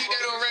 We gotta keep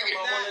that on record.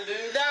 I wanna do?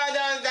 No. We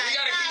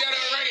gotta keep that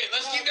on record.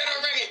 Let's keep that on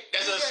record.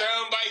 That's a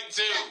sound bite,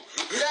 too.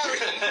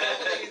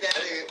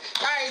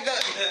 Alright,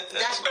 look.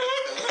 That's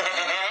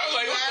I'm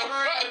like, what the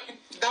fuck?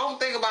 don't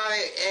think about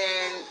it,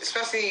 and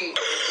especially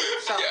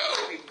some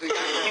people.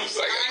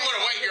 Like, you want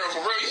a white girl for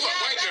real? You fuck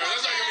white girls.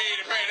 That's not gonna be in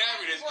the Pan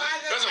Africans.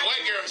 That's some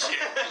white girl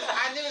shit.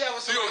 I knew that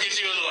was. You gonna get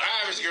you a little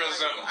Irish girl or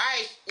something.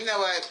 Alright, you know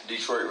what?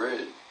 Detroit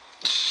Red.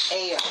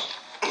 Hey, yo.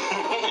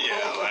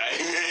 Yeah, like,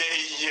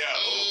 hey, yo.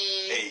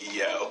 Hey,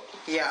 yo.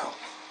 Yo,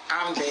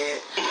 I'm dead.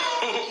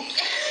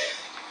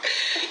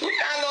 You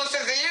got a little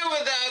sense of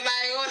humor though,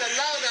 like on the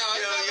low though.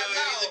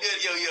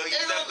 Yo, he's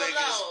definitely a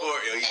good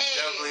sport, yo. He's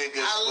definitely a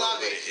good sport. I love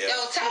it. Yo,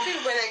 tell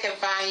people where they can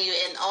find you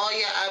and all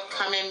your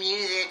upcoming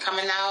music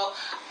coming out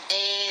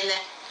in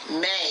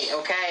May,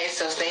 okay?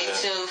 So stay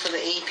tuned for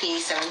the EP,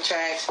 7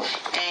 tracks,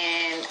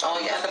 and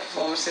all your other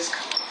performances.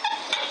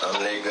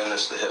 I'm Nate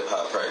Goodness, the hip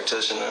hop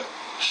practitioner,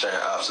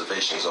 sharing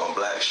observations on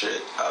black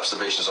shit,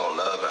 observations on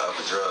love and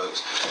other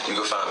drugs. You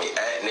can find me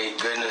at Nate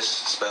Goodness,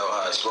 spelled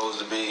how it's supposed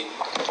to be,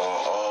 on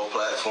all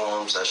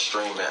platforms, that's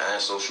streaming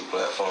and social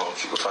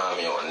platforms. You can find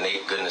me on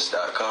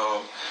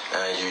nategoodness.com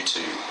and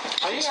YouTube.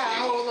 Oh, you got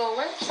a whole little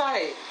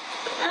website.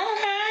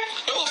 Okay.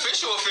 Yo,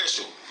 official.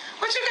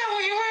 What you got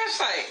on your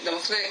website? Them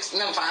flicks,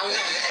 them fine.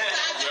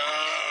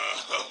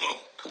 Yeah.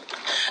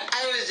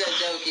 I was just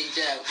joking,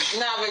 Joe.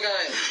 No, but go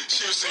ahead.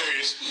 She was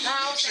serious. No,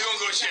 she gonna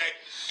go check.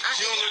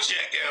 She gonna go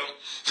check, yo.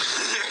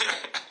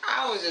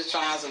 I was just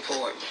trying to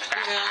support.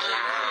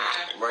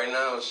 Right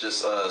now, it's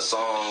just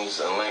songs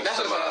and links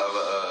to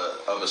my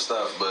other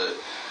stuff, but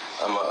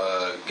I'm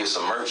gonna get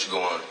some merch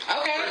going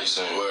pretty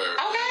soon.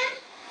 Okay.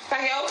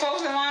 Like your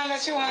clothing line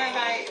that you want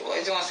to what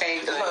do you want to say?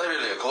 It's not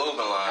really a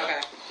clothing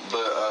line,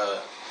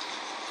 but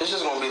it's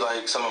just gonna be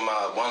like some of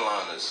my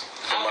one-liners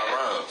from my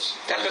rhymes.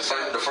 Like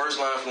the first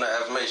line from the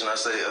affirmation, I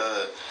say,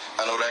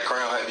 I know that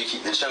crown help you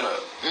keep the chin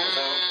up.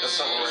 That's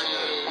something right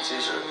there.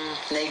 T-shirt.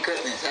 Thank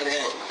goodness. I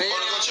did.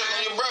 Go check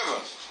on your brother.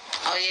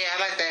 Oh yeah, I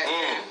like that.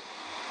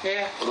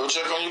 Yeah. Go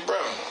check on your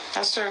brother.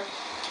 That's true.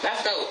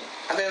 That's dope.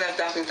 I think that's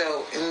definitely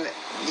dope. And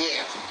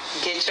yeah,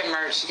 get your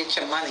merch, get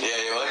your money.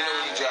 Yeah, let me know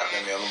when you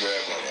dropping me. I'm gonna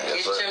grab one.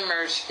 Get your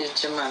merch, get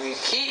your money.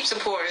 Keep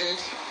supporting.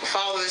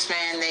 Follow this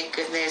man, Nate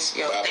Goodness.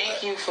 Yo, thank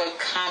you for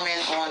coming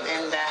on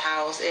In the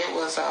House. It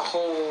was a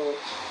whole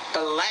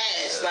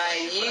blast.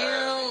 Like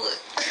you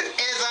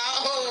is a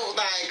whole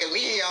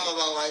comedian on the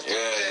low like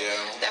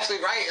definitely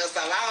right or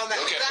something. I don't know.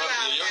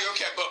 Yo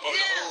kept up on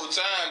the whole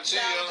time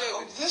too.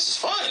 This is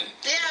fun.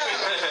 Yeah.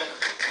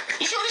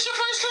 You sure this your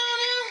first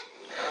time here?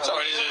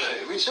 Sorry,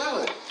 we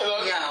chilling.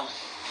 Yo,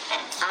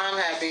 I'm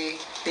happy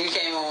that you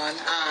came on.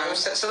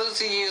 Salute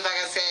to you. Like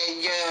I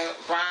said, your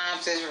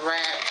rhymes is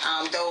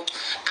rap. Dope.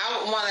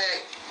 I want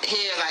to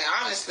hear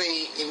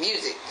honestly your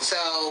music.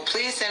 So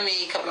please send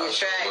me a couple of your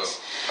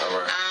tracks.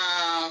 Alright.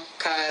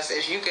 Cause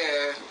if you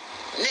could,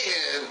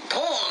 nigga,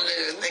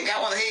 I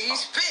want to hear you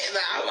spit.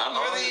 I'm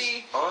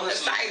really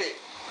excited.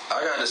 I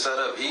got it set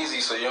up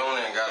easy, so you don't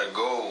even gotta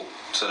go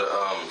to the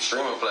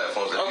streaming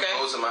platforms. If you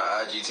go to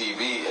my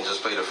IGTV and just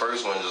play the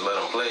first one, just let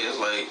them play.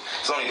 It's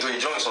only 3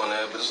 joints on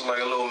there, but it's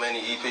like a little mini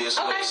EP. It's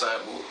a little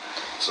sample.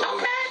 So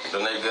the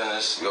Nate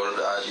Goodness, go to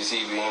the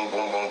IGTV and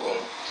boom, boom,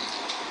 boom.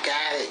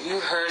 Got it. You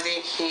heard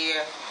it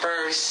here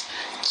first.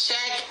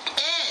 Check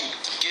in.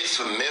 Get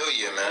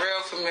familiar, man.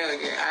 Real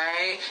familiar. All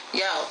right.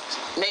 Yo,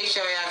 make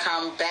sure y'all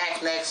come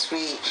back next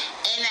week.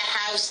 In the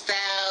House style.